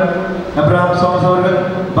അവർ, എബ്രഹാം തോമസ് അവർ,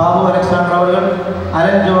 ബാബു അലക്സാണ്ടർ അവർ,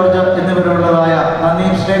 അലൻ ജോർജ് എന്നിവരുള്ളതായ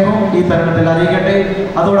നന്ദിയും സ്നേഹവും ഈ തരുണത്തിൽ അറിയിക്കട്ടെ.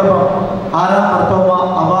 അതോടൊപ്പം 6ാം മർത്തോമ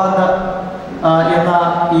അവാർഡ് എന്ന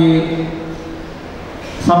ഈ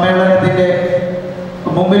സമ്മേളനത്തിൻ്റെ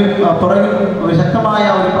മുമ്പിൽ പുറകിൽ ഒരു ശക്തമായ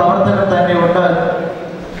ഒരു പ്രവർത്തനം തന്നെ ഉണ്ട്.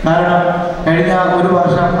 കാരണം കഴിഞ്ഞ ഒരു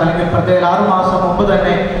വർഷം അല്ലെങ്കിൽ പ്രത്യേക 6 മാസം മുമ്പ്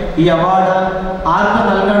തന്നെ ഈ അവാർഡ് ആർക്ക്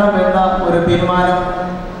നൽകണമെന്ന ഒരു തീരുമാനം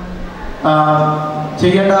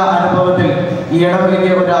ചെയ്യേണ്ട അനുഭവത്തിൽ ഈ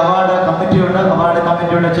ഇടവകയ്ക്ക് ഒരു അവാർഡ് കമ്മിറ്റിയുണ്ട്. അവാർഡ്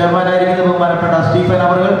കമ്മിറ്റിയുടെ ചെയർമാനായിരിക്കുന്ന ബഹുമാനപ്പെട്ട സ്റ്റീഫൻ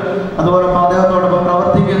അവർ, അതോടൊപ്പം അദ്ദേഹത്തോടൊപ്പം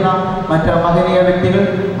പ്രവർത്തിക്കുന്ന മറ്റ് മഹനീയ വ്യക്തികൾ,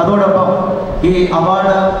 അതോടൊപ്പം ഈ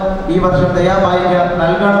അവാർഡ് ഈ വർഷം ദയാബായിക്ക്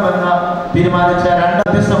നൽകണമെന്ന് തീരുമാനിച്ച 2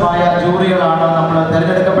 വ്യത്യസ്തമായ ജൂറികളാണ് നമ്മൾ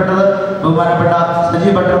തിരഞ്ഞെടുക്കപ്പെട്ടത്. ബഹുമാനപ്പെട്ട സജി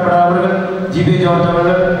പട്ടപ്പട അവർ, GB ജോർജ് അവർ,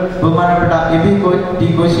 ബഹുമാനപ്പെട്ട എബി ടി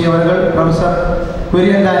കോശി അവർ, professor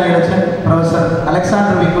Kurian ദാനിയലച്ചൻ, professor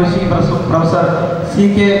Alexander V Koshy, professor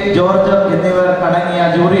CK George എന്നിവർ അടങ്ങിയ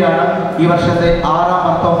ജൂറിയാണ് ഈ വർഷത്തെ 6ാം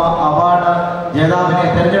മർത്തോമ അവാർഡ് ജേതാവിനെ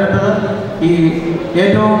തിരഞ്ഞെടുത്തത്. ഈ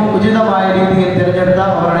ഏറ്റവും ഉചിതമായ രീതിയിൽ തിരഞ്ഞെടുത്ത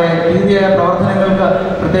അവരുടെ രീതിയായ പ്രവർത്തനങ്ങൾക്ക്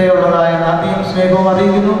പ്രത്യേകമുള്ളതായ നന്ദിയും സ്നേഹവും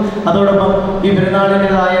അറിയിക്കുന്നു. അതോടൊപ്പം ഈ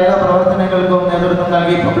പെരുന്നാളിൻ്റെതായ എല്ലാ പ്രവർത്തനങ്ങൾക്കും നേതൃത്വം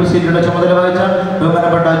നൽകി പബ്ലിസിറ്റിയുടെ ചുമതല വഹിച്ച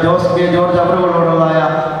ബഹുമാനപ്പെട്ട ജോസ് കെ ജോർജ് അവരുകളോടുള്ളതായ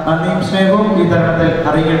നന്ദിയും സ്നേഹവും ഈ തരുണത്തിൽ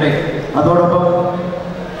അറിയിക്കട്ടെ. അതോടൊപ്പം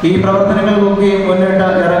ഈ പ്രവർത്തനങ്ങൾക്കൊക്കെ മുന്നിട്ട്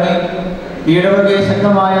ഇറങ്ങി ഈ ഇടവകയെ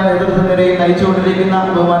ശക്തമായ നേതൃത്വം നിലയിൽ നയിച്ചുകൊണ്ടിരിക്കുന്ന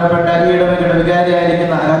ബഹുമാനപ്പെട്ട ഈ ഇടവകയുടെ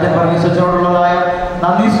വികാരിയായിരിക്കുന്ന രാജൻ വർഗീസ് അച്ഛനോടുള്ളതായ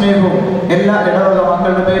നന്ദി സ്നേഹവും എല്ലാ ഇടവക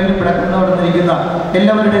മക്കളുടെ പേരിൽ ഇവിടെ കടന്നുവന്നിരിക്കുന്ന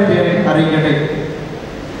എല്ലാവരുടെയും പേരിൽ അറിയിക്കട്ടെ.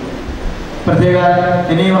 പ്രത്യേക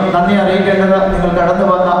ഇനിയും നന്ദി അറിയിക്കേണ്ടത് നിങ്ങൾ കടന്നു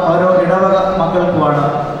വന്ന ഓരോ ഇടവക മക്കൾക്കുമാണ്.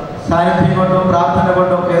 സാന്നിധ്യം കൊണ്ടും പ്രാർത്ഥന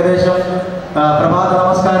കൊണ്ടും ഏകദേശം പ്രഭാത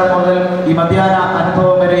നമസ്കാരം മുതൽ ഈ മധ്യാഹ്ന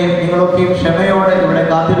അനുഭവം വരെയും നിങ്ങളൊക്കെയും ക്ഷമയോടെ ഇവിടെ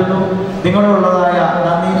കാത്തിരുന്നു. നിങ്ങളുള്ളതായ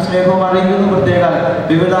നന്ദിയും സ്നേഹവും അറിയിക്കുന്നു. പ്രത്യേക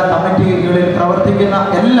വിവിധ കമ്മിറ്റികളിൽ പ്രവർത്തിക്കുന്ന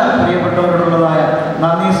എല്ലാ പ്രിയപ്പെട്ടവരോടുള്ളതായ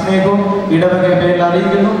നന്ദി സ്നേഹവും ഇടവകയുടെ പേരിൽ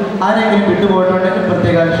അറിയിക്കുന്നു. ആരെങ്കിലും വിട്ടുപോയിട്ടുണ്ടെങ്കിൽ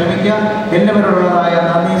പ്രത്യേകം ക്ഷമിക്കുക. എല്ലാവരോടുള്ളതായ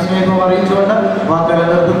നന്ദി സ്നേഹവും അറിയിച്ചുകൊണ്ട് വാക്കുകൾ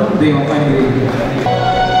നിർത്തുന്നു. ദൈവം അനുഗ്രഹിക്കുക.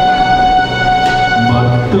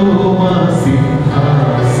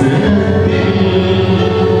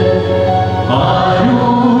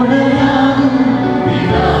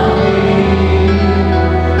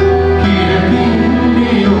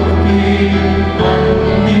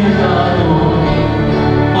 Thank you.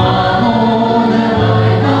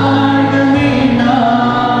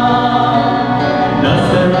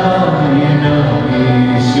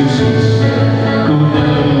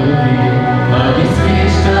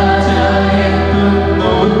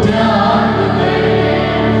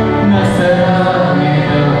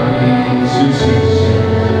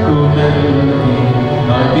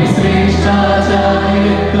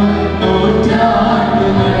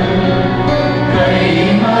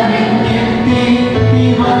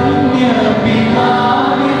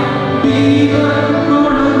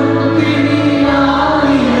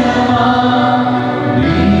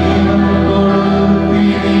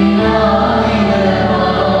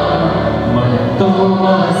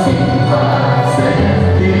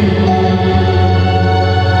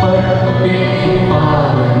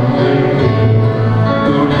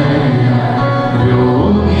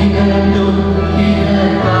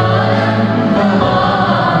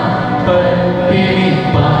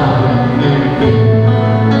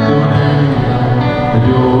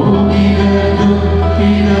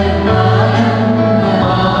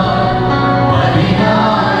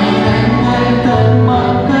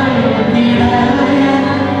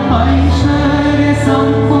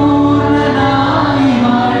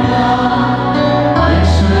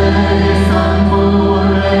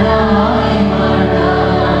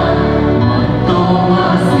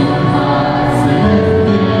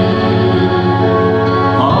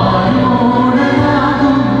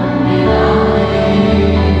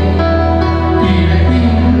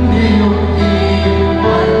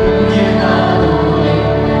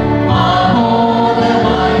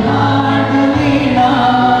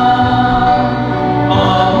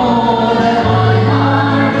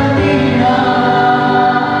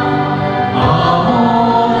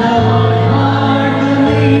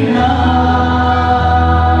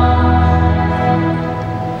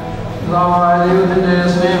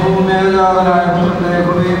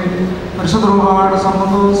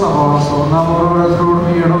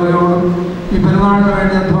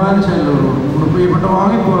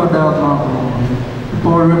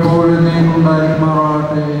 ഇപ്പോഴും നീ ഉണ്ടായി